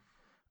gun,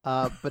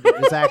 but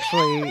it is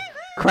actually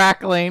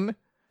crackling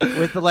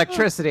with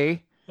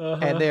electricity,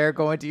 and they're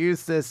going to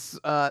use this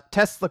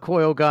Tesla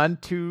coil gun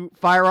to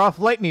fire off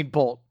lightning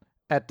bolt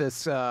at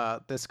this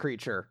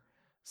creature.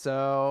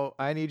 So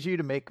I need you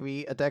to make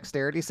me a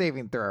dexterity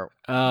saving throw.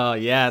 Oh,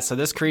 yeah. So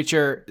this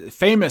creature,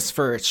 famous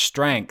for its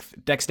strength.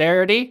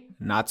 Dexterity?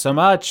 Not so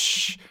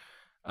much.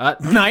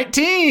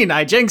 19!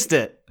 I jinxed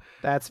it.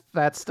 That's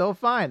still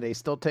fine. They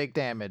still take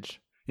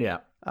damage. Yeah.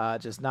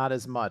 Just not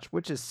as much,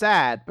 which is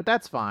sad, but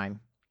that's fine.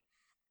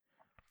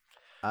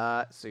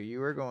 So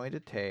you are going to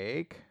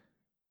take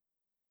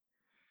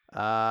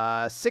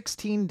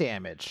 16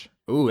 damage.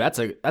 Ooh, that's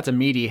a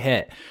meaty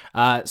hit.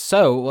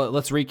 So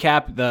let's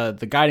recap.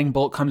 The guiding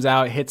bolt comes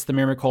out, hits the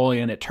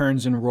Myrmidon, it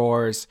turns and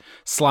roars.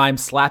 Slime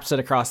slaps it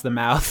across the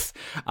mouth,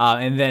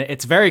 and then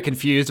it's very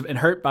confused and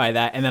hurt by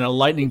that. And then a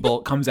lightning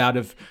bolt comes out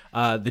of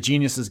the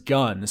genius's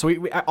gun. So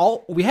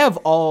we have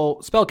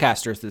all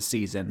spellcasters this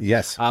season.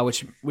 Yes.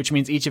 Which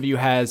means each of you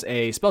has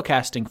a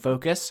spellcasting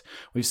focus.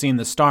 We've seen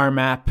the star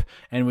map,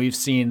 and we've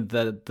seen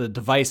the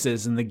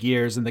devices and the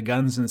gears and the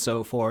guns and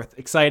so forth.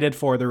 Excited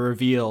for the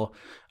reveal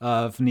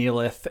of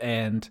Neelith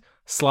and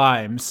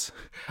Slimes.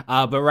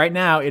 But right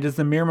now, it is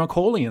the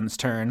Myrmicolion's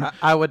turn.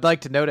 I would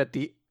like to note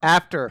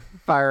after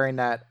firing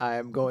that, I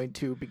am going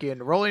to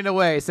begin rolling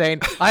away,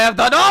 saying, I have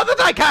done all that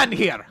I can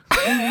here!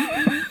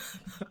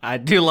 I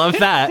do love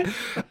that.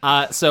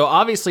 So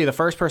obviously, the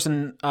first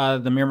person the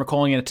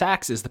Myrmicolion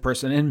attacks is the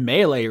person in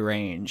melee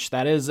range.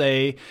 That is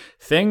a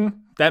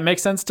thing that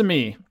makes sense to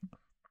me.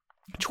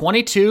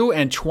 22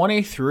 and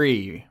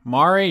 23.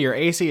 Mari, your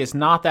AC is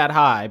not that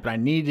high, but I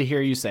need to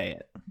hear you say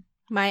it.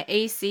 My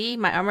AC,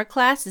 my armor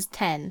class is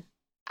 10.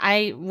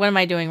 What am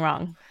I doing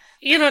wrong?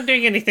 You're not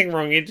doing anything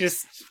wrong. You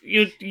just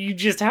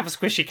have a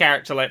squishy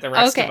character like the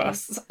rest of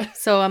us.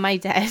 So am I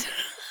dead?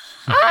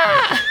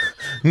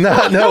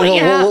 No,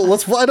 yeah.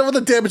 let's find out what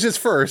the damage is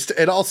first.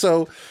 And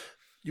also,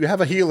 you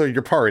have a healer in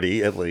your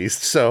party, at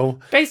least, so...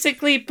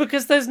 Basically,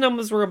 because those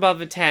numbers were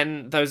above a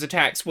 10, those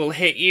attacks will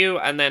hit you,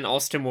 and then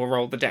Austin will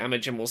roll the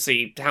damage, and we'll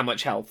see how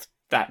much health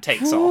that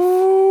takes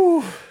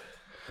off.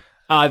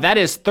 That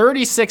is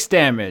 36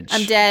 damage.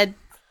 I'm dead.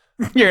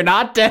 You're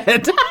not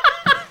dead.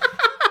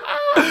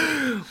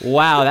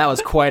 Wow, that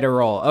was quite a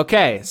roll.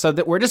 Okay, so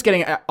we're just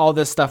getting all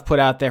this stuff put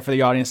out there for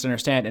the audience to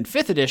understand. In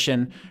 5th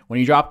edition, when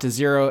you drop to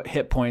 0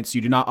 hit points,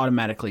 you do not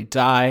automatically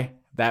die.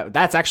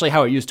 That's actually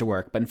how it used to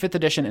work. But in 5th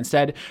edition,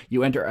 instead,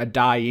 you enter a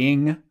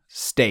dying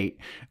state,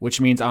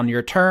 which means on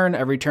your turn,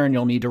 every turn,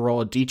 you'll need to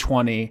roll a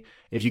d20.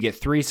 If you get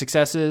 3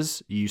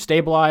 successes, you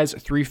stabilize.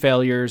 3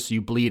 failures,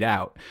 you bleed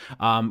out.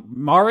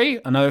 Mari,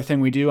 another thing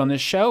we do on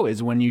this show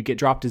is when you get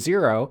dropped to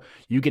 0,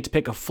 you get to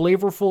pick a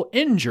flavorful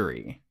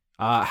injury.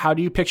 How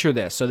do you picture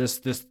this? So this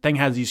thing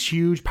has these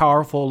huge,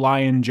 powerful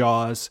lion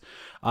jaws.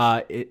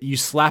 You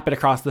slap it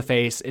across the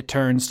face. It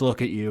turns to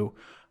look at you.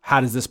 How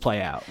does this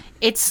play out?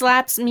 It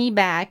slaps me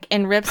back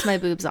and rips my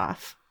boobs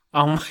off.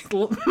 Oh my!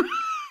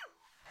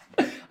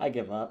 I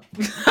give up.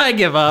 I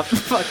give up.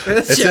 Fuck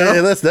this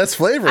show. That's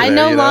flavor. I there,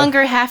 no you know?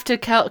 longer have to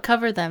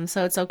cover them,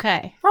 so it's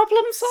okay.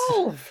 Problem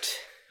solved.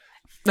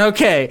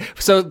 Okay,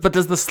 so but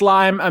does the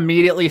slime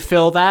immediately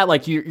fill that?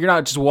 Like you're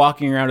not just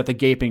walking around with a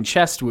gaping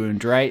chest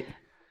wound, right?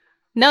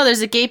 No,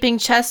 there's a gaping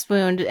chest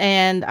wound,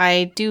 and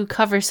I do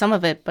cover some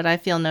of it, but I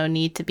feel no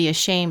need to be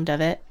ashamed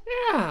of it.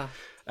 Yeah.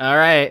 All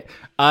right.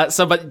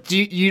 But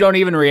you don't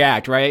even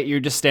react, right?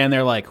 You just stand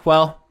there like,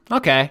 well,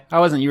 okay. I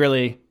wasn't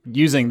really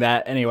using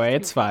that anyway.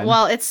 It's fine.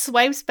 Well, it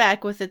swipes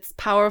back with its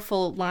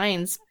powerful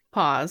lion's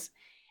paws,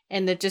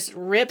 and it just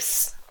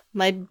rips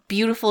my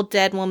beautiful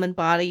dead woman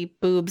body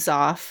boobs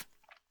off,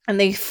 and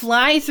they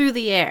fly through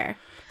the air.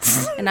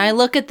 And I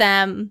look at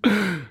them,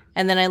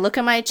 and then I look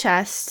at my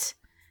chest,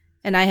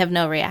 and I have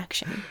no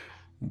reaction.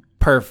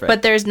 Perfect.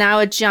 But there's now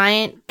a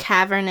giant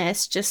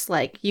cavernous, just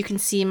like you can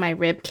see my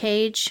rib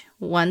cage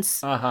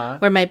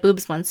where my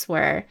boobs once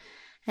were.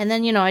 And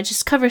then, I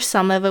just cover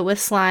some of it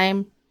with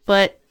slime,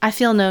 but I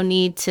feel no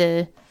need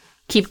to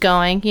keep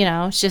going.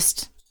 It's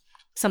just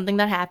something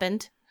that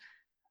happened.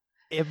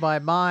 In my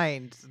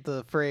mind,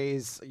 the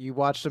phrase "you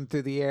watched them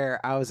through the air,"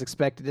 I was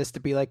expecting this to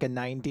be like a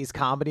 90s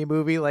comedy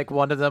movie, like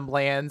one of them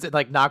lands and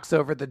like knocks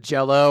over the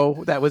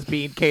jello that was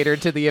being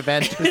catered to the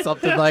event or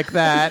something like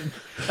that. And,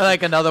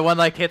 like another one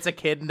like hits a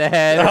kid in the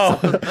head or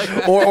something like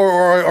that.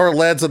 or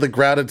lands on the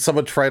ground and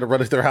someone trying to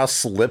run into their house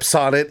slips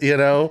on it,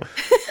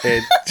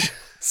 and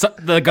so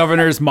the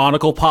governor's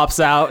monocle pops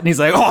out, and he's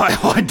like,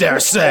 "Oh, I dare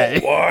say."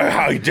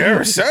 I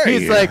dare say.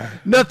 He's like,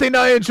 "Nothing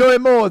I enjoy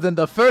more than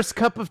the first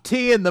cup of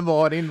tea in the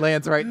morning."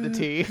 Lands right in the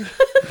tea.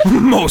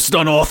 Most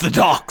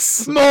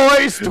unorthodox.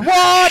 Moist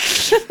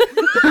watch.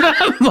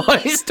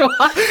 Moist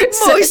watch.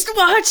 Moist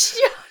watch.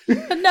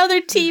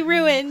 Another tea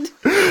ruined.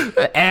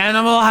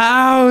 Animal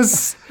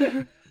House.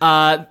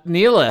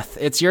 Neelith,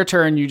 it's your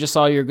turn. You just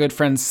saw your good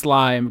friend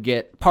Slime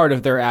get part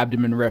of their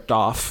abdomen ripped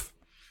off.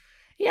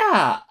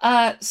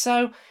 Yeah,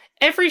 so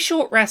every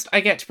short rest I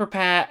get to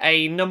prepare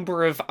a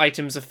number of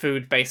items of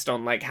food based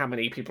on, like, how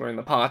many people are in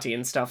the party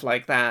and stuff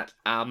like that,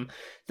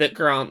 that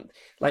grant,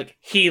 like,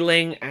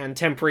 healing and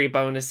temporary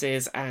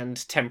bonuses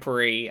and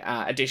temporary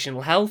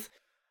additional health.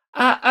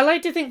 I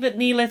like to think that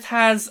Neelith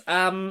has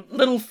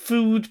little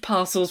food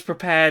parcels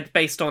prepared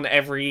based on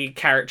every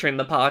character in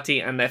the party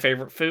and their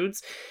favourite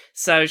foods.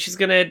 So she's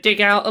gonna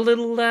dig out a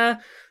little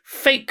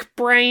fake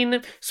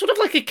brain, sort of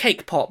like a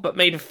cake pop, but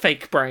made of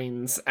fake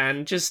brains,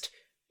 and just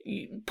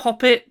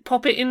pop it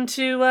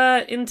into.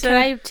 Can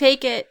I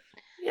take it?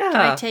 Yeah.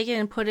 Can I take it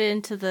and put it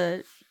into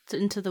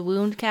the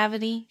wound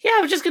cavity? Yeah,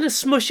 I'm just gonna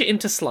smush it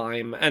into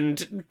slime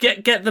and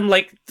get them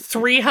like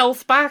 3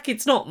 health back.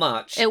 It's not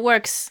much. It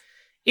works.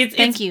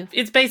 Thank you.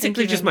 It's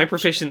basically you just very my much.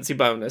 proficiency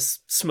bonus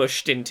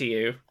smushed into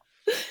you.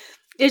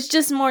 It's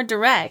just more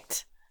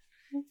direct.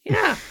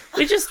 Yeah,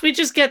 we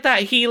just get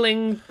that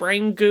healing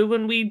brain goo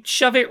and we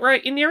shove it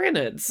right in your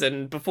innards,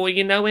 and before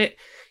you know it,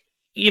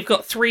 you've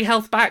got 3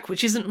 health back,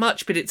 which isn't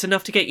much, but it's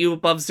enough to get you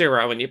above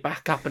 0 and you're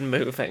back up and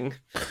moving.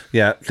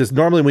 Yeah, because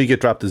normally when you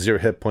get dropped to 0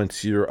 hit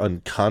points, you're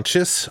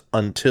unconscious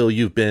until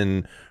you've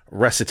been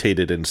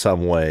resuscitated in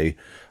some way,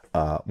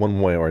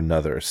 one way or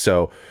another.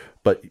 So,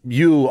 but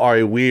you are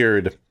a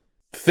weird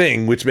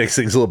thing, which makes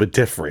things a little bit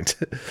different.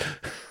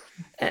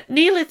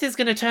 Neelith is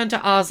going to turn to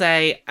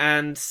Arze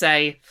and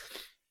say,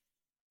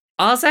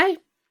 Arze,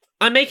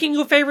 I'm making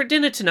your favourite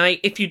dinner tonight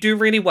if you do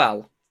really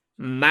well.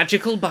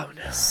 Magical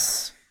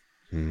bonus.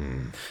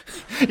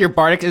 Your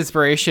bardic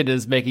inspiration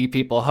is making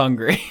people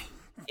hungry.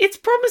 It's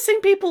promising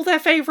people their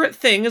favourite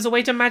thing as a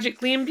way to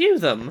magically imbue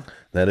them.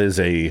 That is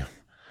a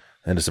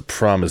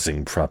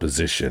promising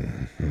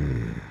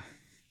proposition.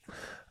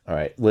 All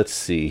right, let's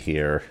see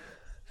here.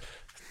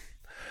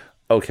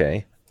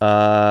 Okay.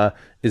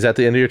 Is that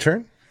the end of your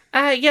turn?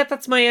 Yeah,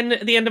 that's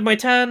the end of my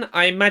turn.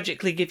 I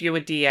magically give you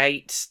a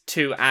d8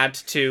 to add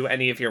to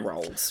any of your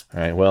rolls. All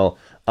right. Well,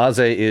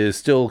 Aze is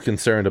still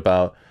concerned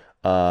about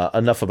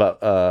enough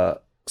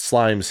about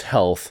Slime's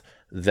health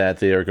that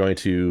they are going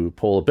to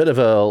pull a bit of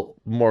a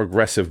more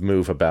aggressive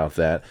move about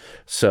that.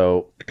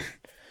 So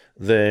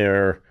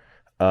they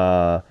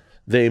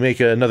make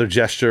another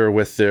gesture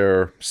with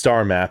their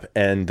star map,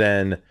 and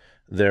then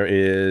there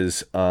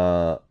is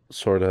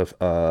sort of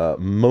a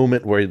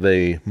moment where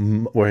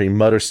he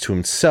mutters to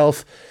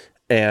himself,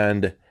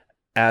 and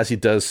as he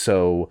does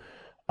so,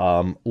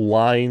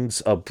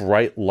 lines of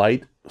bright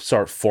light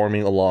start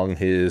forming along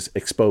his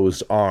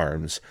exposed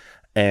arms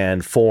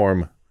and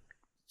form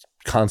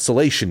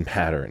constellation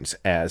patterns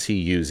as he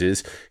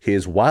uses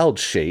his wild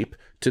shape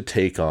to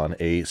take on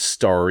a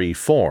starry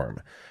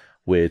form,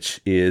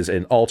 which is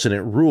an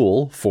alternate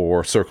rule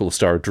for Circle of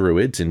Star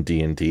Druids in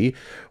D&D,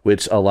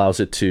 which allows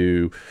it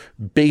to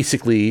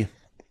basically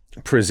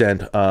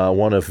present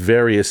one of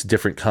various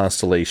different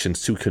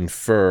constellations to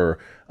confer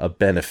a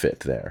benefit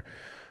there.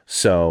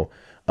 So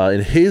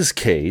in his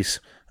case,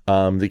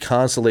 the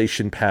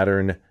constellation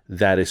pattern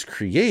that is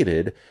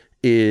created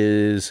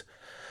is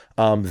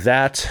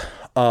that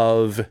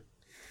of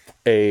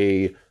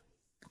a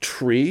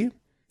tree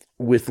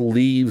with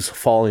leaves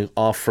falling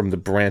off from the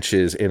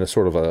branches in a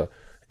sort of a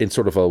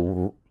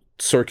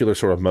circular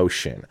sort of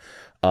motion.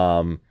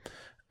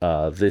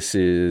 This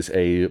is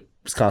a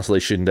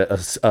constellation,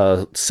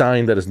 a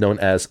sign that is known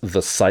as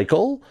the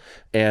Cycle,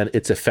 and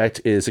its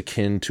effect is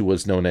akin to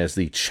what's known as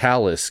the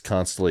Chalice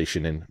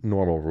constellation in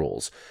normal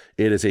rules.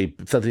 It is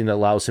something that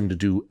allows him to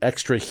do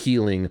extra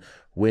healing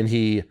when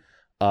he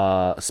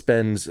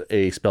spends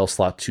a spell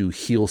slot to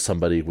heal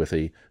somebody with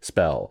a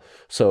spell.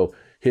 So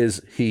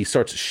he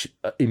starts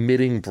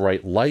emitting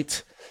bright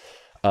light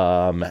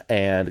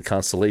and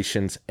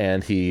constellations,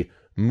 and he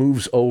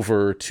moves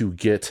over to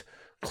get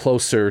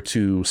closer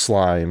to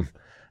Slime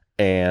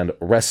and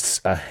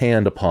rests a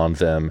hand upon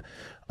them,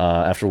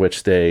 after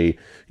which they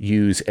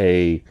use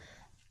a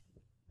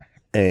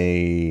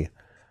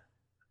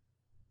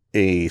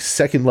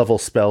second level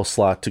spell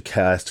slot to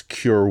cast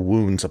Cure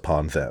Wounds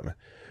upon them,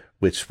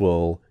 which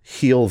will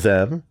heal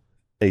them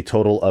a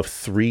total of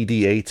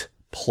 3d8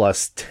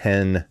 plus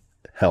 10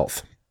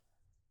 health.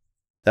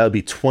 That would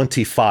be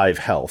 25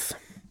 health.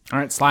 All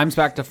right, Slime's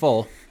back to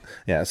full.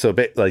 Yeah, so so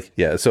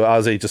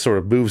Aze just sort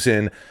of moves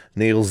in,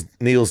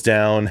 kneels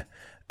down,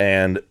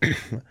 and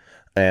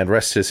and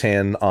rests his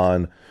hand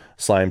on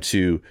Slime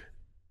to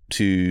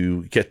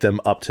get them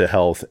up to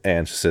health,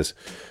 and just says,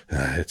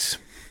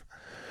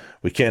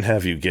 we can't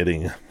have you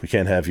getting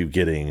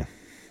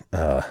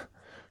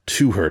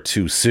to her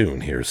too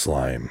soon here,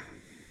 Slime.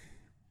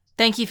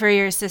 Thank you for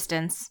your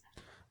assistance.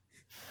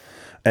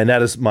 And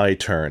that is my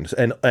turn.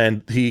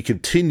 And he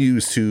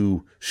continues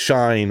to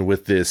shine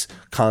with this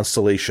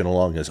constellation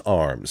along his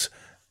arms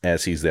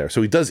as he's there.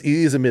 So he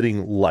is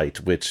emitting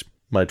light, which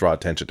might draw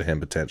attention to him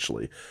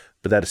potentially.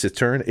 But that is his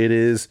turn. It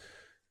is,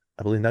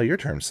 I believe, now your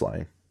turn,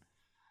 Slime.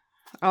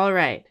 All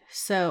right.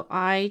 So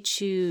I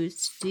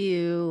choose to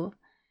do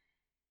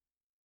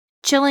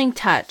Chilling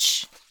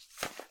Touch,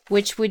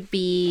 which would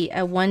be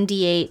a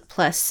 1d8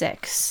 plus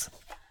 6.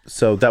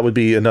 So that would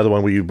be another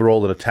one where you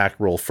roll an attack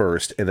roll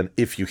first, and then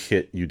if you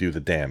hit, you do the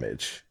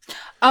damage.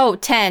 Oh,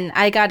 10.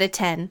 I got a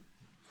 10.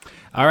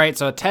 All right,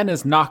 so a 10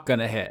 is not going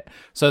to hit.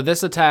 So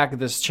this attack,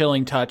 this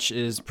Chilling Touch,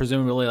 is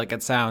presumably like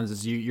it sounds,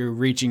 is you're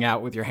reaching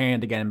out with your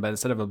hand again, but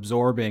instead of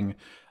absorbing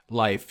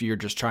life, you're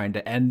just trying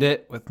to end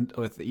it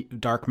with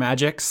dark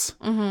magics.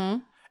 Mm-hmm.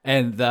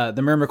 And the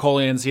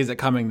Myrmicolian sees it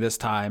coming this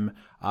time.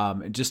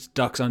 It just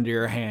ducks under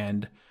your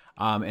hand.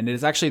 And it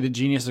is actually the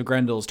Genius of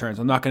Grendel's turn,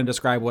 so I'm not going to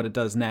describe what it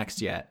does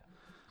next yet.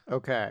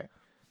 Okay.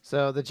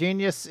 So the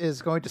genius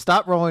is going to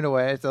stop rolling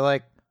away. They're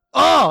like,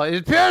 oh,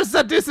 it appears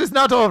that this is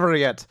not over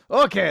yet.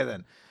 Okay,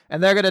 then.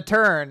 And they're going to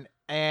turn,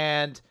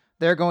 and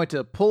they're going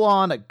to pull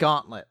on a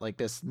gauntlet, like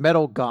this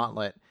metal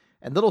gauntlet,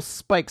 and little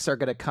spikes are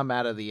going to come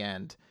out of the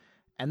end.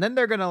 And then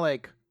they're going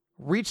to,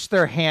 reach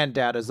their hand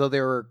out as though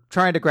they were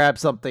trying to grab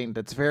something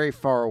that's very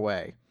far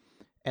away.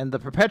 And the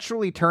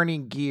perpetually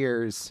turning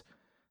gears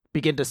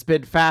begin to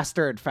spin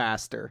faster and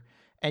faster.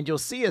 And you'll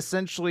see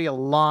essentially a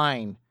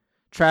line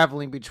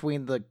traveling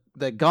between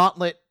the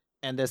gauntlet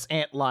and this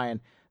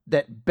antlion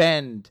that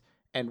bend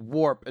and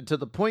warp to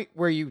the point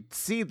where you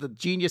see the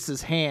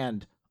genius's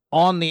hand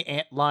on the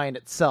antlion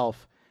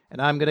itself. And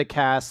I'm going to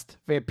cast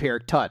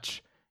Vampiric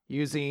Touch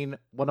using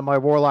one of my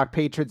Warlock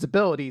Patron's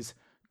abilities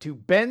to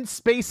bend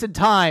space and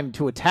time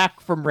to attack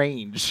from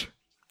range.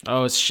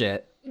 Oh,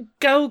 shit.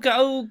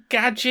 Go,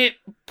 gadget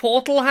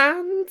portal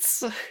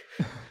hands.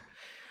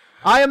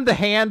 I am the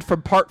hand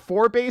from part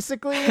 4,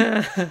 basically.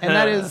 And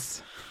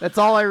that's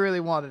all I really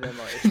wanted in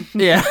life.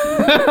 Yeah.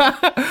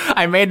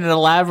 I made an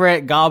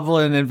elaborate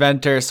goblin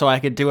inventor so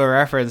I could do a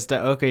reference to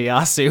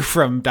Okuyasu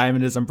from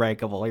Diamond is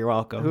Unbreakable. You're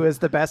welcome. Who is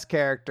the best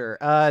character?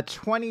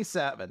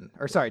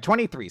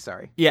 23,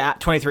 sorry. Yeah,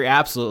 23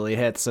 absolutely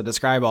hits, so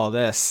describe all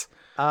this.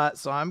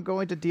 So I'm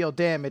going to deal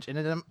damage, and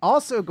then I'm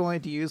also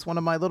going to use one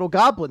of my little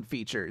goblin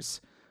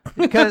features.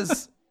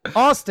 Because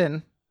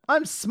Austin,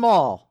 I'm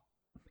small,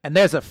 and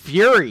there's a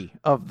fury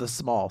of the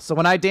small. So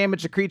when I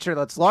damage a creature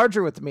that's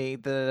larger with me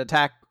than an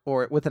attack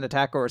or with an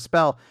attack or a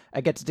spell,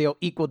 I get to deal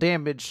equal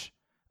damage,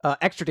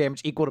 extra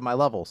damage equal to my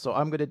level. So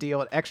I'm going to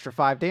deal an extra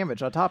 5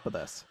 damage on top of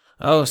this.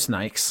 Oh,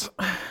 Snikes.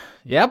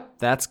 Yep,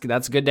 that's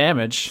good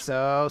damage.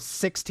 So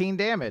 16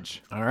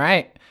 damage. All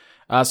right.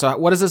 So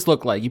what does this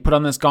look like? You put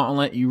on this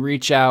gauntlet, you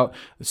reach out,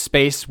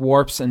 space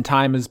warps and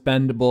time is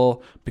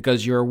bendable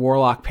because your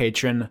warlock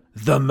patron,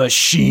 the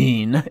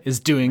machine, is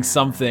doing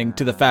something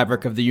to the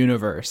fabric of the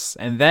universe.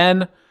 And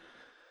then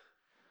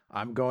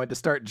I'm going to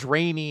start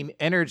draining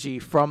energy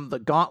from the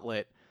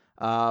gauntlet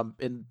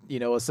in,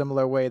 a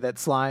similar way that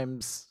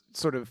slimes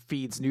sort of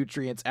feeds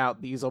nutrients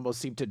out. These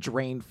almost seem to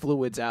drain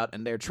fluids out,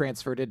 and they're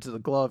transferred into the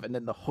glove and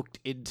then hooked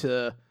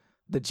into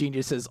the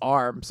genius's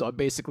arm. So I'm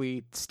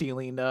basically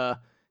stealing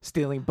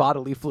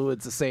bodily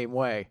fluids the same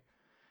way.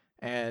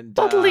 And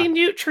Bodily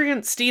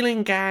nutrient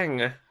stealing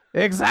gang.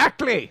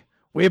 exactly.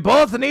 We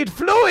both need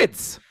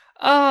fluids.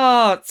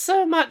 Oh,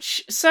 so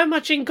much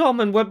in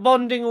common. We're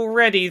bonding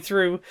already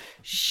through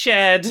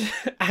shared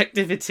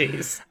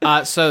activities.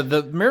 So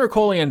the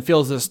Miracolian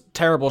feels this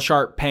terrible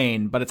sharp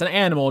pain, but it's an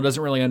animal, it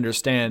doesn't really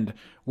understand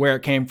where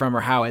it came from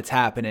or how it's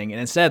happening,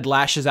 and instead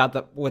lashes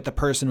out with the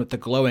person with the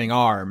glowing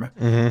arm.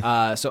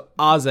 So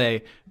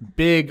Aze,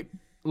 big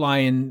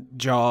lion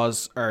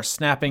jaws are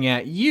snapping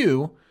at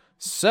you,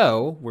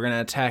 so we're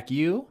gonna attack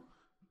you.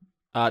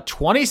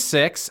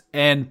 26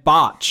 and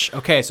botch.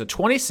 Okay, so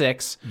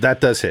 26.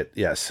 That does hit,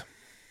 yes.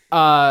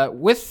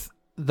 With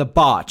the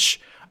botch,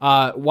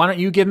 why don't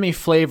you give me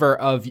flavor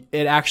of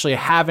it actually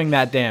having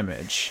that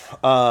damage?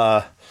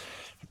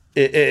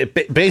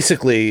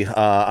 Basically,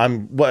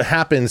 what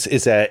happens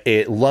is that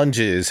it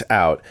lunges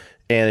out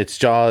and its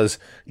jaws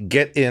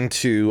get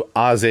into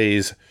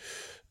Aze's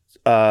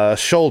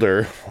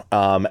shoulder,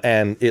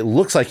 and it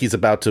looks like it's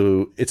about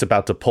to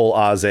pull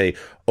Aze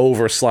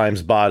over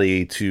Slime's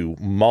body to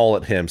maul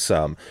at him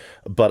some,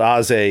 but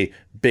Aze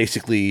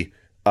basically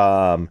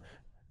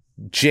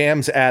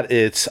jams at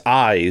its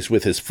eyes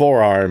with his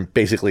forearm,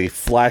 basically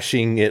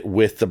flashing it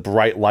with the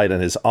bright light on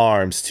his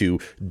arms to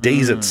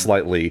daze it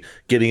slightly,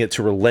 getting it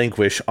to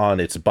relinquish on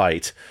its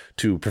bite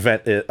to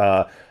prevent it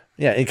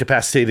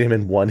incapacitating him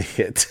in one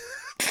hit.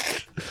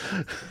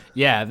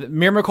 Yeah, the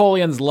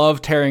Miracolians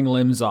love tearing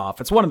limbs off.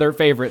 It's one of their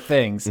favorite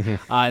things.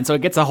 And so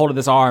it gets a hold of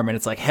this arm, and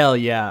it's like, hell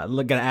yeah, I'm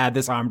going to add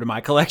this arm to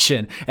my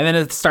collection. And then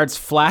it starts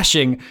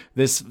flashing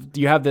this.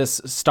 You have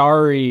this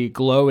starry,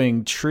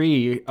 glowing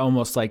tree,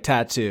 almost like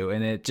tattoo,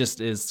 and it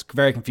just is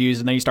very confused.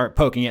 And then you start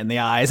poking it in the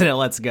eyes, and it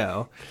lets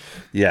go.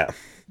 Yeah.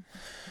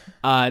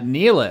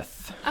 Neelith.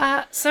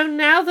 So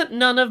now that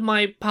none of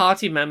my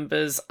party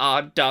members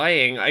are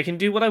dying, I can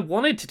do what I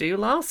wanted to do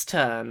last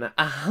turn.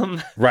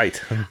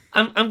 Right.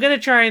 I'm gonna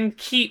try and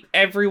keep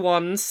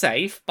everyone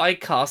safe by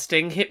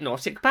casting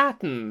Hypnotic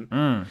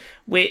Pattern,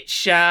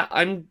 which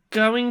I'm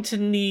going to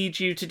need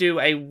you to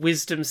do a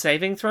Wisdom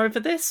saving throw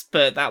for this,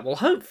 but that will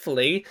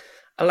hopefully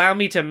allow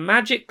me to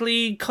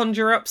magically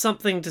conjure up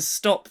something to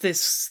stop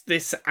this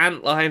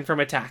antlion from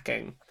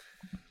attacking.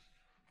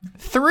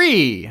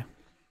 3.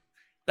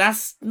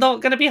 That's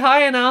not going to be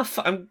high enough.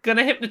 I'm going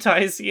to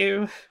hypnotize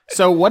you.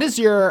 So what is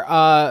your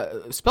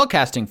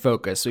spellcasting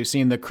focus? We've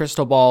seen the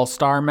Crystal Ball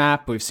star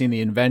map. We've seen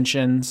the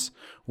inventions.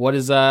 What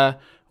does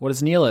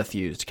Neelith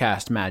use to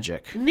cast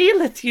magic?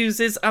 Neelith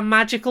uses a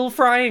magical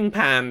frying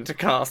pan to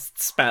cast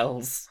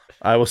spells.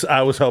 I was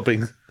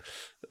hoping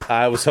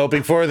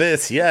for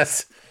this.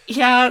 Yes.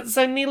 Yeah,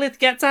 so Neelith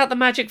gets out the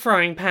magic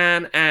frying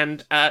pan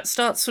and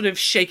starts sort of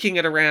shaking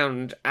it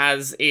around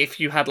as if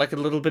you had like a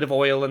little bit of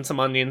oil and some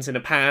onions in a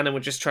pan and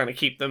were just trying to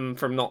keep them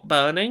from not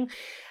burning.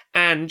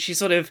 And she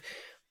sort of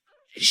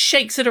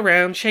shakes it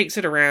around,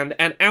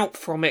 and out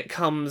from it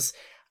comes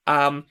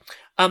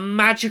a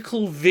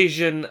magical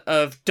vision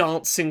of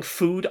dancing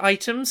food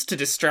items to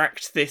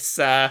distract this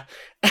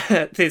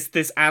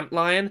this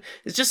antlion.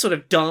 It's just sort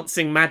of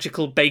dancing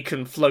magical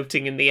bacon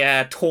floating in the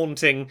air,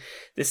 taunting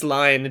this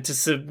lion into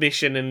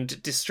submission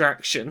and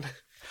distraction.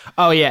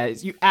 Oh yeah,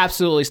 you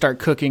absolutely start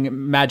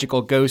cooking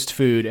magical ghost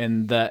food,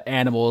 and the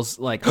animals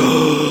like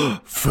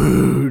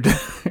food,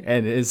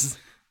 and it's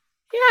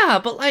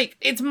but like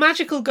it's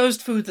magical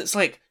ghost food that's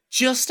like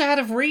just out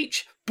of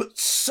reach, but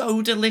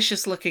so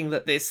delicious looking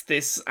that this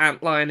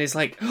antlion is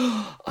like,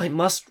 I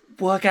must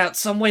work out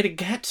some way to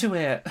get to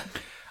it.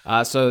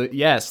 So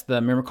yes,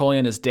 the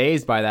Miracolian is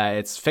dazed by that.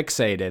 It's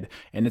fixated,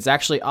 and it's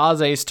actually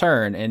Aze's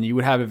turn, and you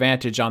would have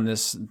advantage on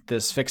this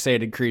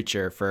fixated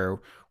creature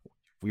for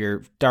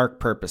your dark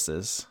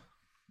purposes.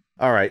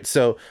 All right,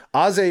 so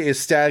Aze is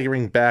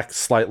staggering back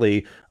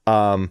slightly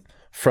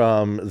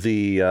from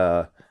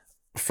the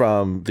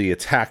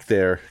attack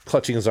there,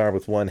 clutching his arm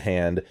with one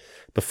hand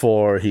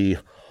before he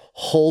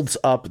holds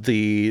up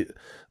the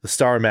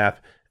star map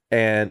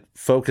and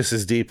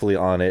focuses deeply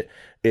on it.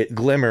 It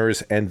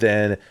glimmers, and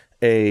then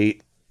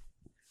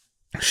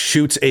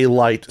shoots a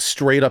light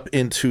straight up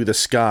into the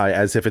sky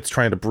as if it's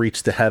trying to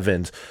breach the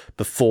heavens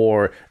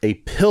before a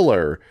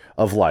pillar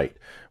of light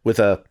with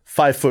a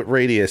 5-foot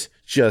radius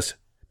just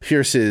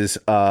pierces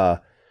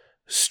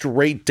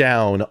straight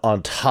down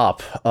on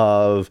top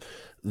of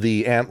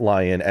the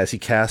antlion as he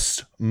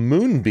casts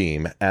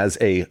Moonbeam as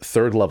a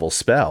 3rd level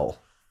spell.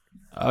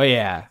 Oh,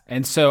 yeah.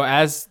 And so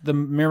as the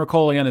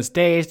Myrmicolion is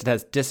dazed, it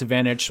has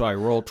disadvantage, so I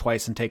roll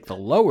twice and take the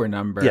lower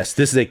number. Yes,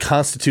 this is a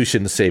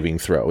Constitution saving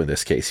throw in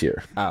this case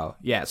here. Oh,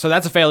 yeah. So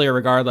that's a failure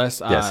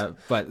regardless. Yes.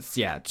 But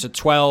yeah, it's a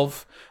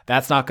 12.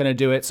 That's not going to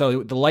do it.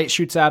 So the light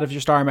shoots out of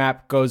your star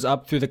map, goes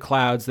up through the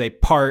clouds. They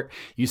part.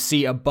 You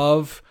see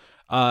above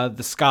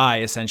the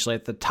sky, essentially,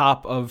 at the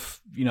top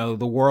of,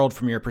 the world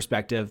from your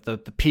perspective. The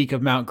peak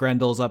of Mount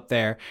Grendel's up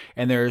there.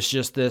 And there's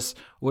just this,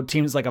 what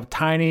seems like a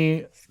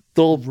tiny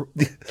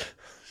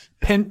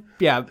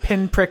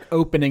pinprick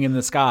opening in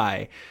the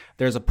sky.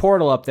 There's a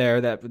portal up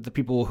there that the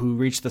people who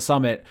reach the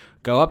summit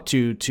go up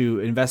to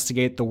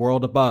investigate the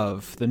world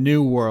above, the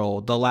new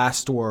world, the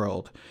last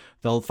world,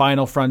 the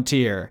final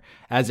frontier,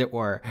 as it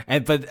were.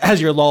 But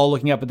as you're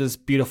looking up at this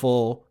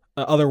beautiful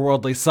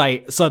otherworldly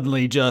sight,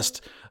 suddenly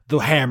just the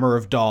hammer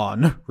of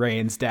dawn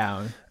rains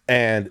down.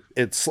 And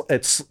it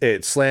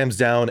slams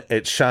down.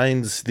 It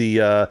shines the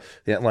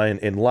antlion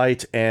in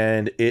light,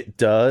 and it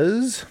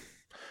does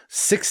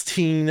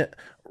 16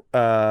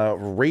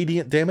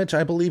 radiant damage,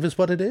 I believe is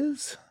what it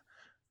is.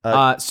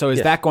 So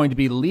is that going to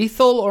be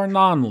lethal or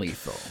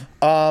non-lethal?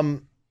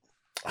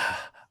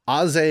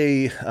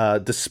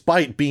 Aze,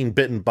 despite being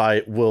bitten by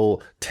it,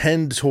 will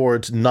tend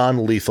towards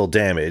non-lethal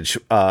damage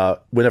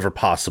whenever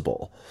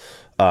possible.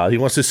 He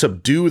wants to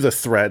subdue the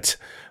threat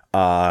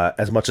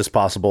as much as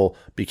possible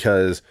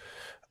because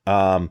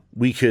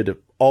we could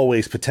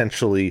always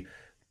potentially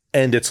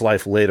end its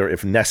life later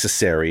if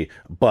necessary,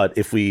 but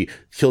if we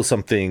kill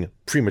something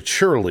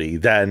prematurely,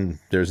 then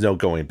there's no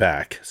going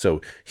back.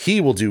 So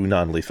he will do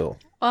non-lethal.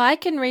 Well, I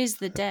can raise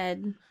the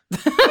dead.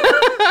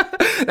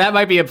 That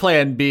might be a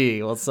plan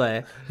B, we'll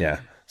say. Yeah.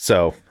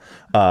 So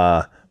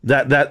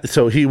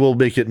so he will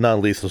make it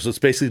non-lethal. So it's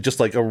basically just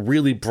like a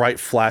really bright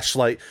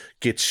flashlight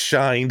gets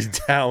shined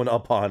down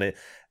upon it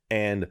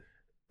and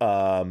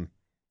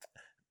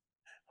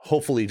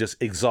hopefully just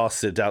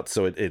exhausts it out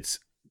so it's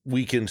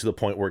weakened to the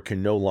point where it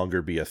can no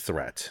longer be a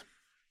threat.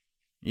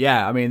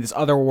 Yeah, I mean, this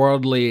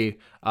otherworldly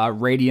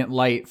radiant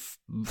light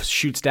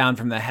shoots down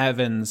from the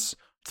heavens.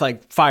 It's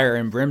like fire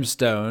and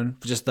brimstone,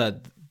 just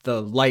the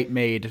light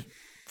made,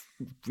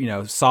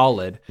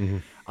 solid. Mm-hmm.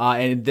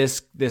 And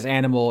this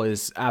animal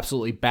is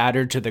absolutely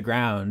battered to the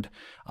ground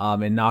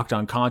and knocked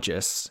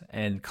unconscious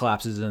and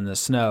collapses in the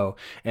snow.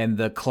 And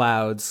the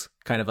clouds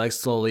kind of like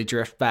slowly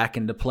drift back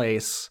into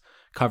place,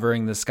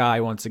 covering the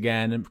sky once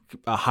again,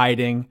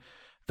 hiding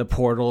the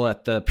portal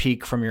at the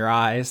peak from your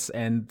eyes,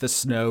 and the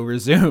snow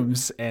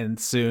resumes, and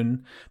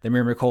soon the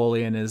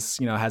Myrmicolion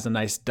has a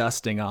nice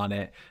dusting on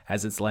it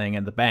as it's laying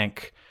in the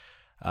bank.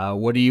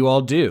 What do you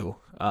all do?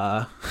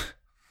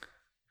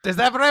 Is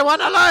everyone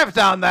alive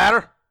down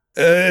there?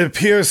 It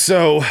appears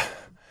so.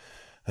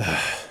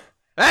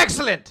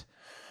 Excellent.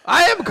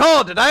 I am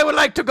cold, and I would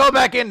like to go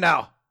back in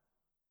now.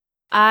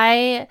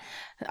 I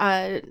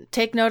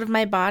take note of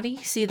my body,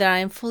 see that I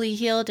am fully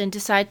healed, and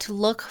decide to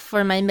look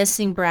for my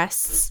missing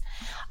breasts.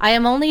 I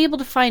am only able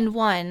to find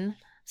one,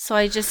 so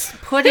I just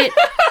put it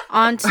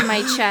onto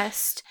my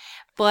chest,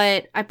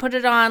 but I put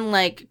it on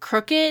like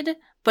crooked,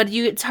 but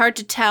it's hard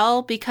to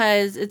tell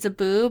because it's a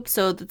boob,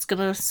 so it's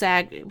gonna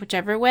sag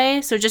whichever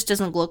way, so it just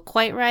doesn't look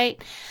quite right.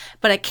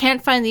 But I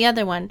can't find the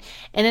other one,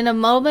 and in a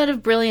moment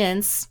of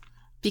brilliance,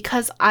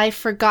 because I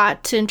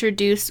forgot to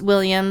introduce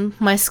William,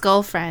 my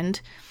skull friend,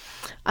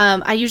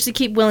 I usually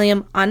keep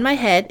William on my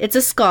head. It's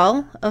a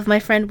skull of my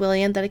friend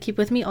William that I keep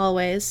with me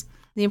always.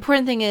 The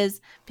important thing is,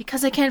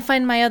 because I can't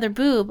find my other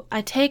boob,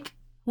 I take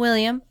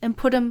William and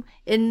put him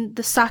in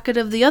the socket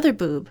of the other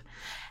boob.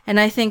 And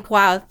I think,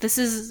 wow, this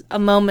is a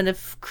moment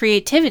of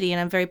creativity,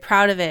 and I'm very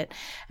proud of it.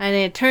 And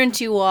I turn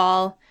to you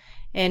all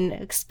and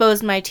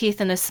expose my teeth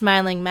in a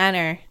smiling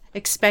manner,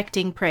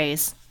 expecting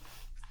praise.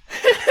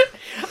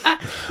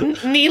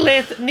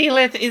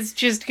 Neelith is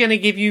just going to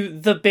give you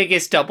the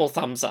biggest double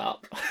thumbs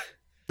up.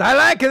 I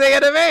like the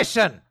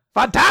innovation.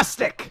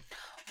 Fantastic.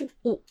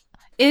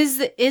 Is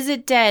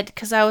it dead?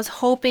 Because I was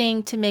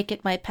hoping to make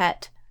it my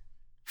pet.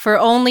 For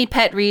only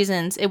pet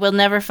reasons. It will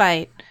never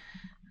fight.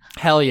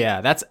 Hell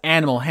yeah, that's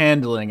animal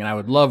handling, and I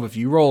would love if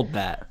you rolled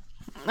that.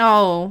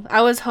 Oh,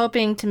 I was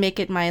hoping to make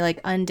it my,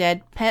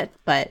 undead pet,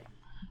 but,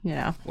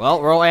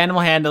 Well, roll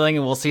animal handling,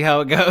 and we'll see how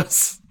it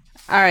goes.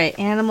 All right,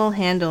 animal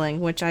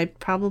handling, which I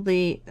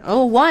probably...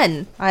 Oh,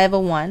 1. I have a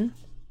 1.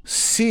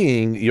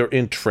 Seeing your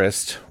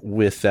interest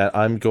with that,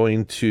 I'm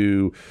going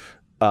to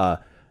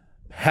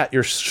pat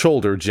your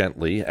shoulder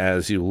gently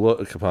as you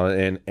look upon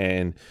it,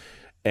 and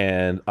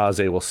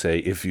Aze will say,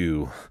 if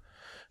you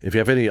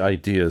have any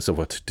ideas of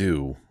what to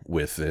do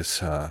with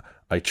this,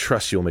 I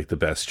trust you'll make the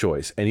best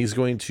choice. And he's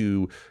going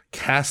to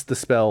cast the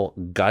spell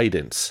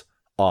Guidance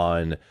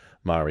on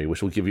Mari,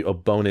 which will give you a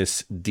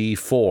bonus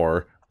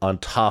D4 on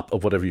top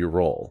of whatever you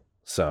roll.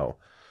 So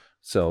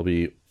it'll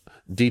be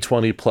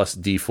D20 plus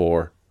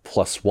D4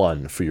 plus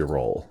 1 for your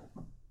roll.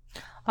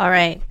 All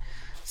right.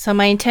 So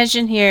my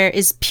intention here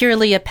is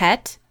purely a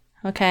pet.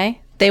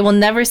 Okay. They will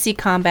never see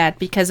combat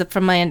because,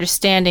 from my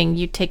understanding,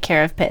 you take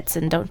care of pits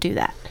and don't do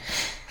that.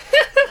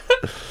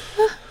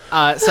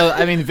 So,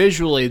 I mean,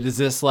 visually, is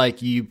this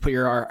like you put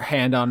your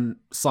hand on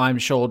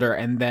Slime's shoulder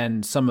and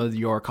then some of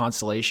your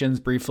constellations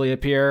briefly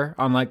appear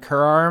on like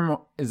her arm?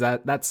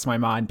 That's my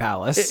mind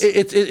palace?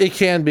 It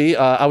can be.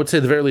 I would say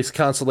the very least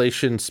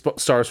constellation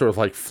stars sort of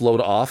like float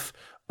off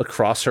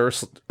across her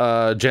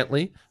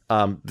gently.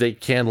 They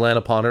can land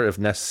upon her if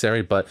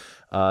necessary, but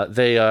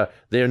they are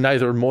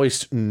neither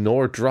moist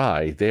nor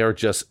dry. They are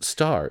just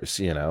stars,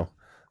 you know.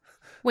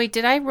 Wait,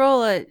 did I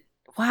roll a...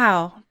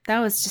 Wow, that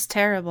was just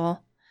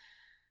terrible.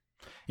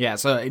 Yeah,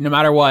 so no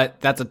matter what,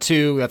 that's a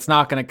 2. That's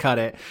not going to cut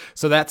it.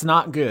 So that's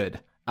not good.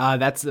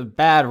 That's a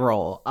bad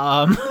roll.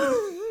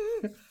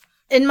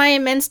 In my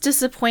immense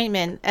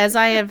disappointment, as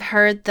I have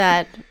heard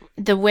that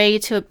the way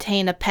to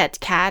obtain a pet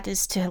cat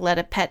is to let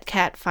a pet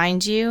cat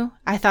find you,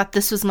 I thought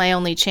this was my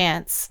only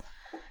chance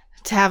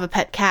to have a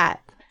pet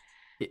cat.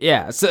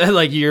 Yeah, so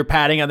like you're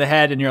patting on the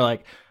head and you're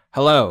like,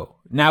 hello,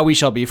 now we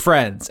shall be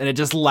friends. And it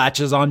just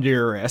latches onto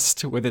your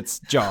wrist with its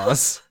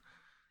jaws.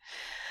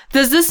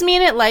 Does this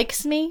mean it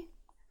likes me?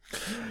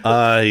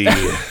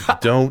 I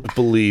don't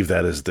believe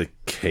that is the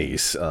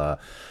case. I'm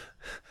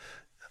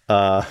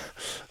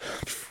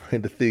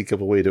trying to think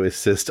of a way to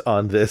assist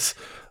on this.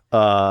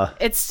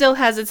 It still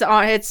has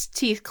its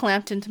teeth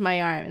clamped into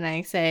my arm, and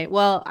I say,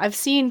 well, I've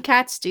seen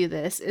cats do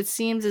this. It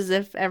seems as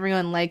if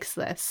everyone likes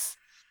this.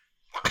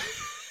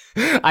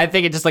 I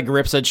think it just like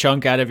rips a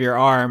chunk out of your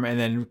arm and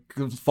then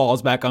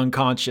falls back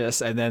unconscious,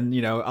 and then,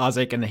 you know,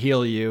 Ozzy can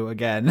heal you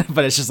again.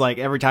 But it's just like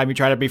every time you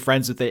try to be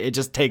friends with it, it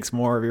just takes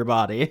more of your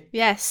body.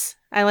 Yes,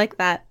 I like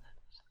that.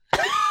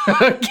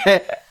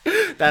 Okay,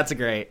 that's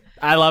great.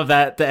 I love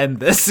that to end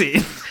this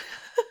scene.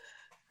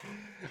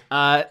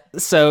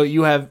 So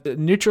you have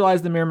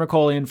neutralized the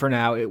Myrmicolian for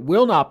now. It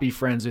will not be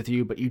friends with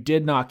you, but you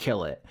did not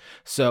kill it.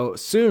 So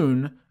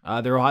soon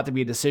there will have to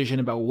be a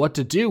decision about what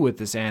to do with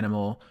this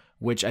animal,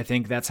 which I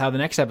think that's how the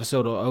next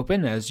episode will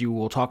open, as you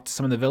will talk to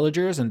some of the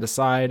villagers and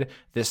decide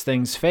this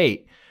thing's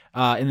fate.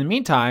 In the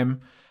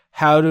meantime,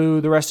 how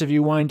do the rest of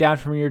you wind down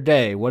from your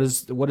day? What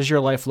does your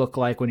life look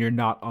like when you're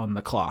not on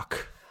the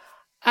clock?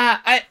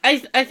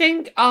 I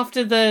think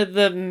after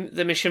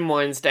the mission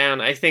winds down,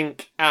 I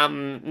think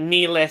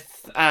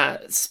Neelith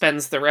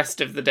spends the rest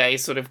of the day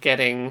sort of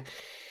getting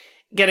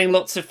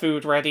lots of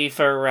food ready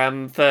for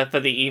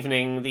the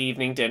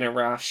evening dinner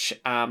rush.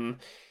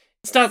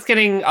 Starts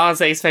getting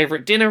Arze's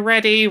favorite dinner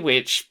ready,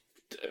 which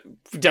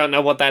don't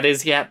know what that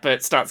is yet,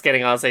 but starts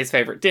getting Arze's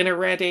favorite dinner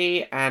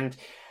ready, and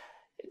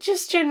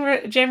just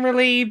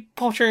generally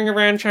pottering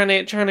around trying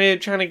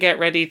to get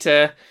ready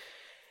to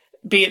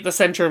be at the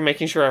center of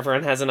making sure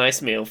everyone has a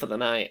nice meal for the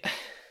night.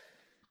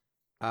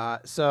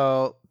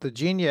 So the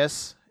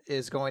genius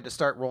is going to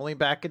start rolling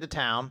back into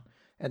town,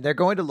 and they're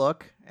going to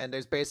look, and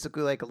there's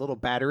basically like a little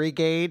battery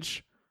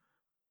gauge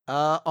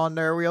on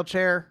their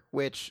wheelchair,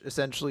 which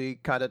essentially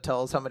kind of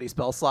tells how many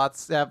spell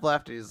slots they have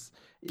left.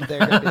 They're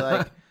going to be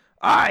like,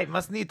 I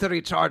must need to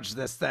recharge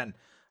this then.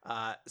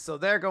 So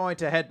they're going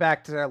to head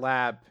back to their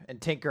lab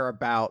and tinker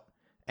about,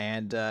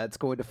 and it's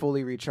going to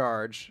fully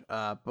recharge.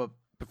 But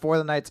before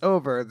the night's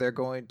over, they're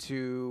going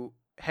to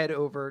head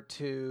over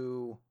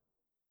to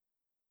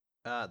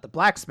the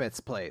blacksmith's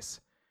place.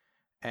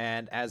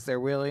 And as they're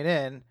wheeling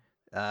in,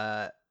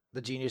 the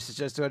genius is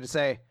just going to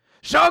say,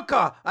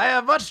 Shoka, I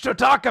have much to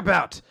talk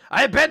about.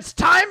 I bent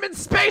time and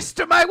space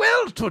to my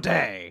will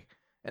today.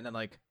 And then,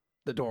 like,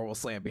 the door will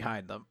slam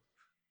behind them.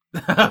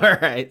 All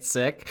right,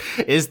 sick.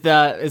 Is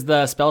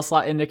the spell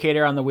slot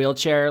indicator on the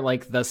wheelchair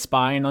like the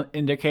spine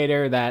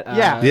indicator that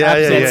yeah,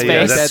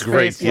 that's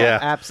great. Space? Yeah,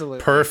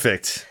 absolutely.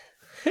 Perfect.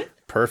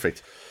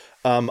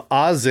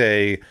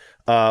 Aze,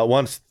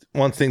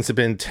 once things have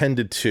been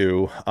tended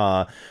to,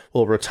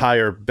 will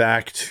retire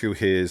back to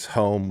his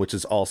home, which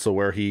is also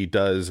where he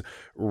does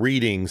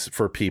readings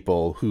for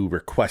people who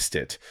request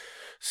it.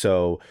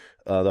 So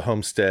the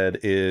homestead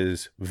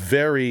is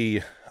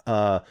very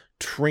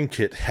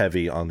trinket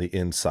heavy on the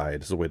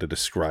inside, is the way to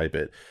describe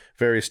it.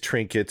 Various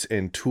trinkets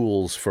and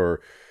tools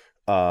for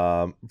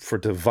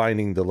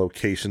divining the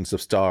locations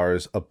of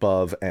stars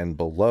above and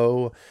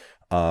below.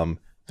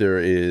 There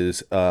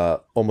is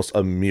almost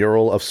a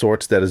mural of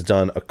sorts that is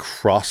done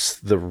across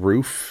the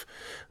roof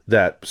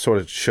that sort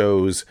of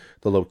shows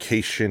the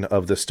location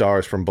of the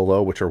stars from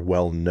below, which are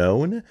well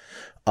known.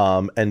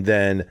 And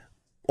then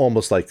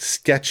almost like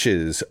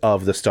sketches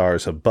of the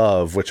stars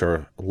above, which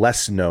are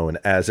less known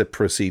as it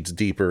proceeds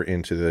deeper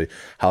into the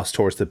house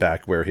towards the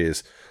back where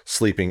his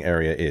sleeping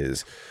area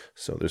is.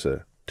 So there's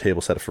a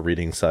table set up for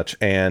reading such,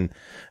 and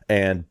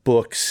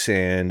books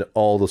and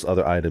all those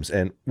other items.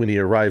 And when he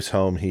arrives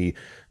home, he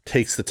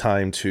takes the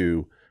time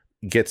to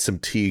get some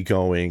tea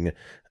going,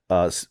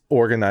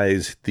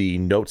 organize the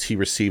notes he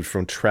received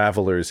from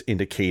travelers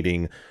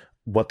indicating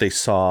what they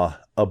saw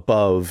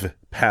above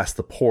past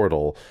the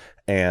portal,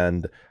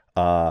 and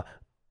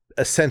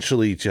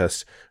essentially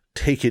just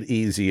take it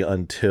easy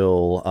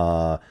until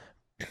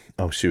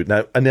oh shoot,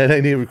 now and then I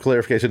need a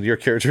clarification of your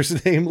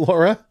character's name,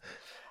 Laura.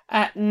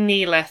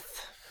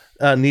 Neelith.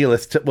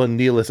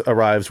 Neelith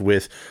arrives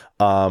with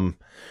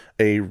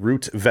a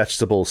root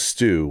vegetable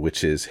stew,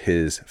 which is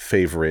his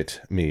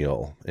favorite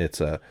meal. It's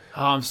a.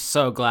 Oh, I'm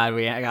so glad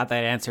we got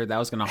that answered. That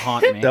was going to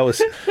haunt me.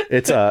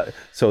 It's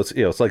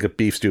like a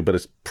beef stew, but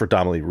it's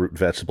predominantly root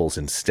vegetables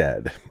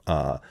instead.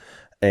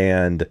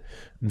 And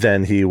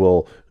then he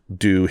will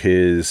do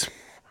his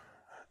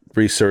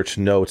research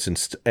notes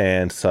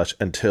and such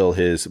until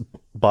his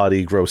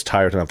body grows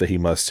tired enough that he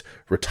must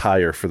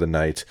retire for the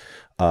night,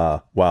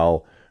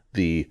 while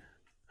the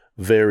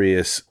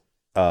various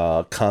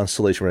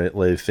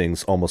constellation-related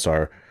things almost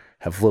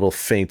have little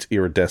faint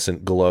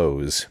iridescent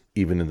glows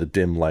even in the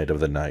dim light of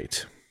the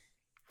night.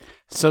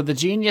 So the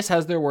Genius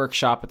has their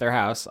workshop at their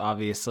house,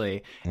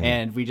 obviously,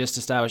 and we just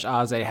established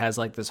Aze has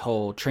like this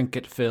whole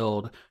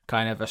trinket-filled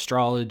kind of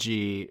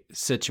astrology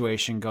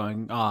situation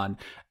going on.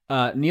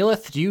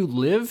 Neelith, do you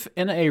live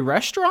in a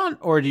restaurant,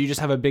 or do you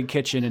just have a big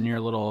kitchen in your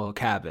little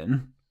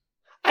cabin?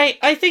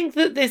 I think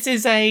that this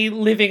is a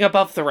living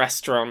above the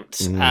restaurant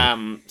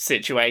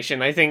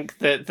situation. I think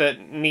that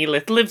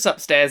Neelith lives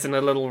upstairs in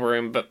a little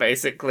room, but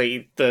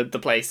basically the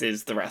place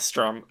is the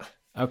restaurant.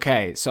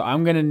 Okay, so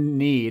I'm going to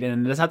need,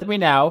 and it doesn't have to be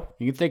now,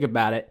 you can think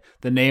about it,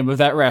 the name of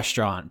that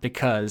restaurant,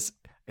 because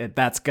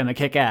that's going to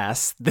kick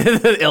ass.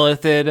 The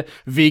Illithid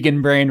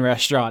Vegan Brain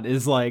Restaurant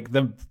is like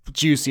the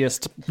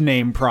juiciest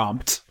name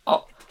prompt.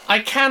 Oh, I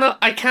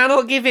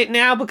cannot give it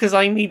now because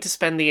I need to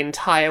spend the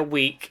entire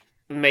week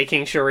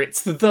making sure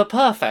it's the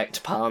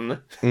perfect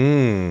pun.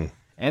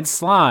 And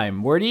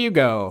Slime, where do you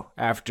go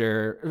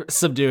after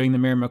subduing the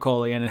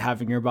Myrmecolian and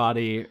having your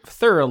body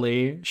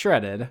thoroughly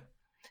shredded?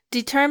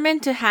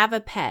 Determined to have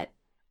a pet,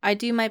 I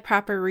do my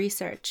proper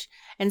research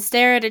and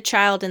stare at a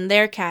child and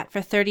their cat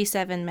for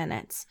 37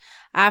 minutes,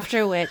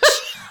 after which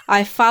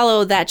I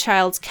follow that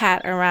child's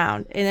cat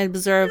around and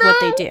observe what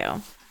they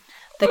do.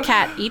 The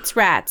cat eats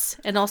rats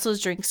and also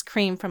drinks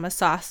cream from a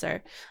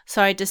saucer,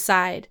 so I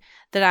decide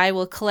that I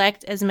will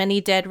collect as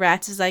many dead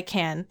rats as I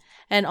can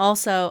and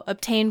also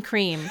obtain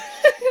cream.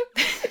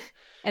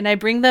 And I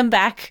bring them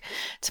back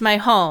to my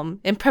home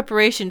in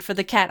preparation for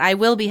the cat I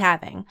will be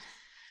having.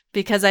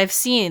 Because I've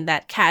seen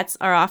that cats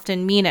are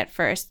often mean at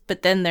first,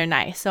 but then they're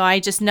nice. So I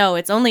just know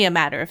it's only a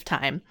matter of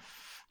time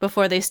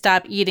before they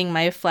stop eating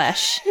my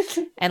flesh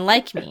and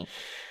like me.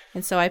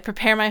 And so I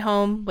prepare my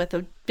home with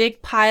a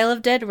big pile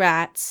of dead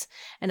rats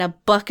and a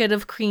bucket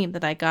of cream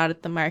that I got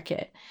at the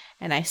market.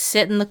 And I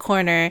sit in the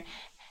corner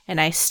and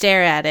I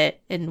stare at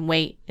it and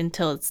wait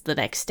until it's the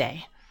next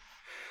day.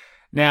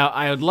 Now,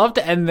 I would love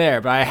to end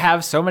there, but I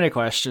have so many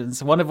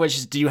questions. One of which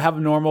is, do you have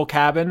a normal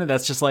cabin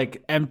that's just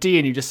like empty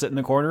and you just sit in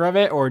the corner of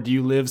it? Or do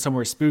you live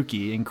somewhere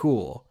spooky and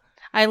cool?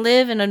 I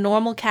live in a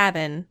normal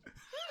cabin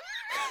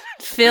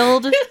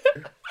filled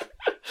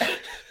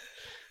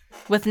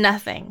with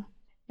nothing.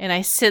 And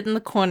I sit in the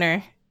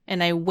corner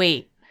and I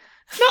wait.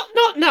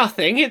 Not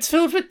nothing. It's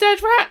filled with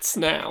dead rats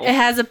now. It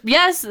has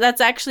yes,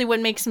 that's actually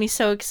what makes me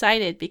so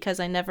excited because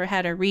I never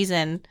had a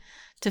reason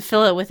to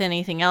fill it with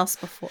anything else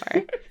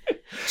before.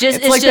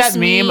 It's like that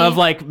meme of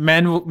like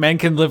men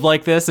can live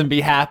like this and be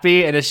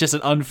happy, and it's just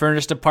an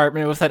unfurnished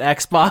apartment with an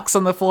Xbox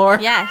on the floor.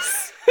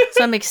 Yes.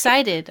 So I'm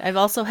excited. I've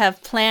also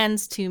have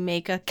plans to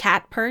make a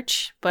cat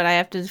perch, but I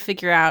have to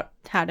figure out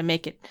how to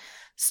make it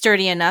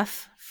sturdy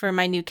enough for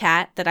my new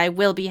cat that I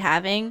will be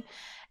having,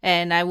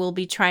 and I will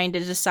be trying to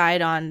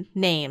decide on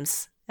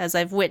names, as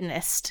I've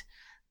witnessed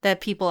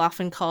that people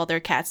often call their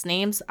cats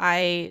names.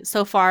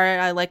 So far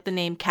I like the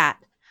name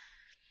Cat.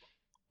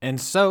 And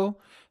so,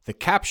 the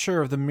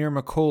capture of the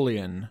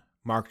Myrmecolian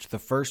marked the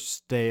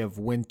first day of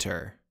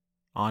winter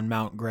on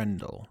Mount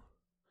Grendel.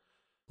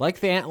 Like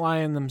the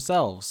antlion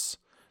themselves,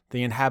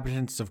 the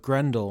inhabitants of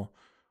Grendel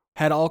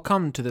had all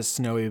come to this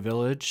snowy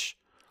village,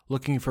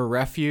 looking for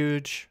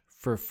refuge,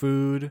 for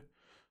food,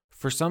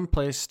 for some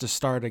place to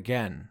start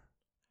again.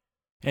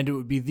 And it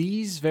would be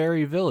these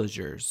very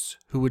villagers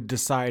who would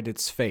decide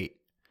its fate,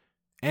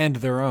 and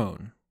their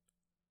own.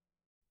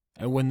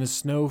 And when the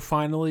snow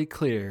finally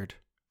cleared,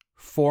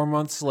 4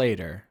 months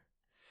later,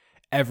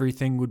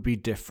 everything would be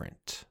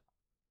different.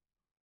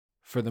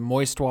 For the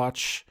Moist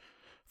Watch,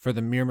 for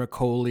the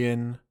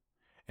Myrmecolian,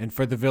 and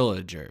for the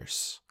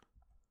villagers.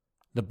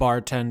 The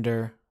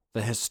bartender,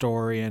 the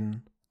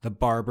historian, the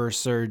barber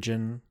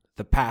surgeon,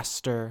 the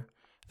pastor,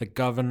 the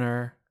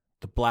governor,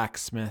 the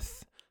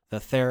blacksmith,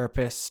 the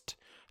therapist,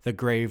 the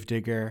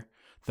gravedigger,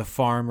 the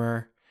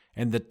farmer,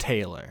 and the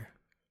tailor.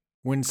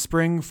 When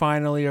spring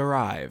finally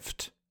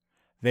arrived,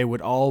 they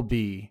would all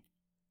be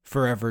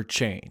forever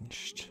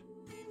changed.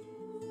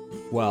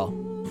 Well,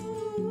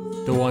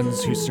 the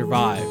ones who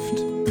survived,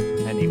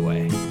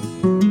 anyway.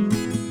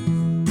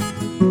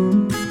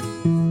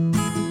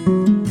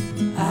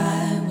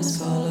 I was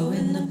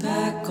following the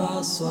pack,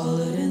 all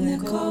swallowed in their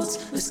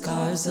coats, with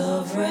scarves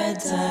of red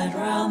tied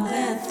round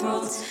their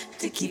throats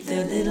to keep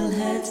their little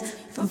heads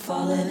from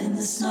falling in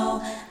the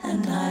snow.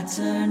 And I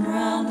turned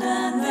round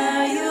and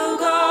there you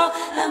go,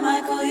 and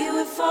Michael, you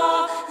would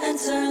fall and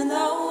turn the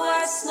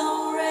white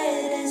snow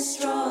red as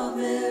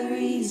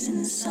strawberries in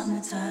the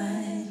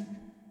summertime.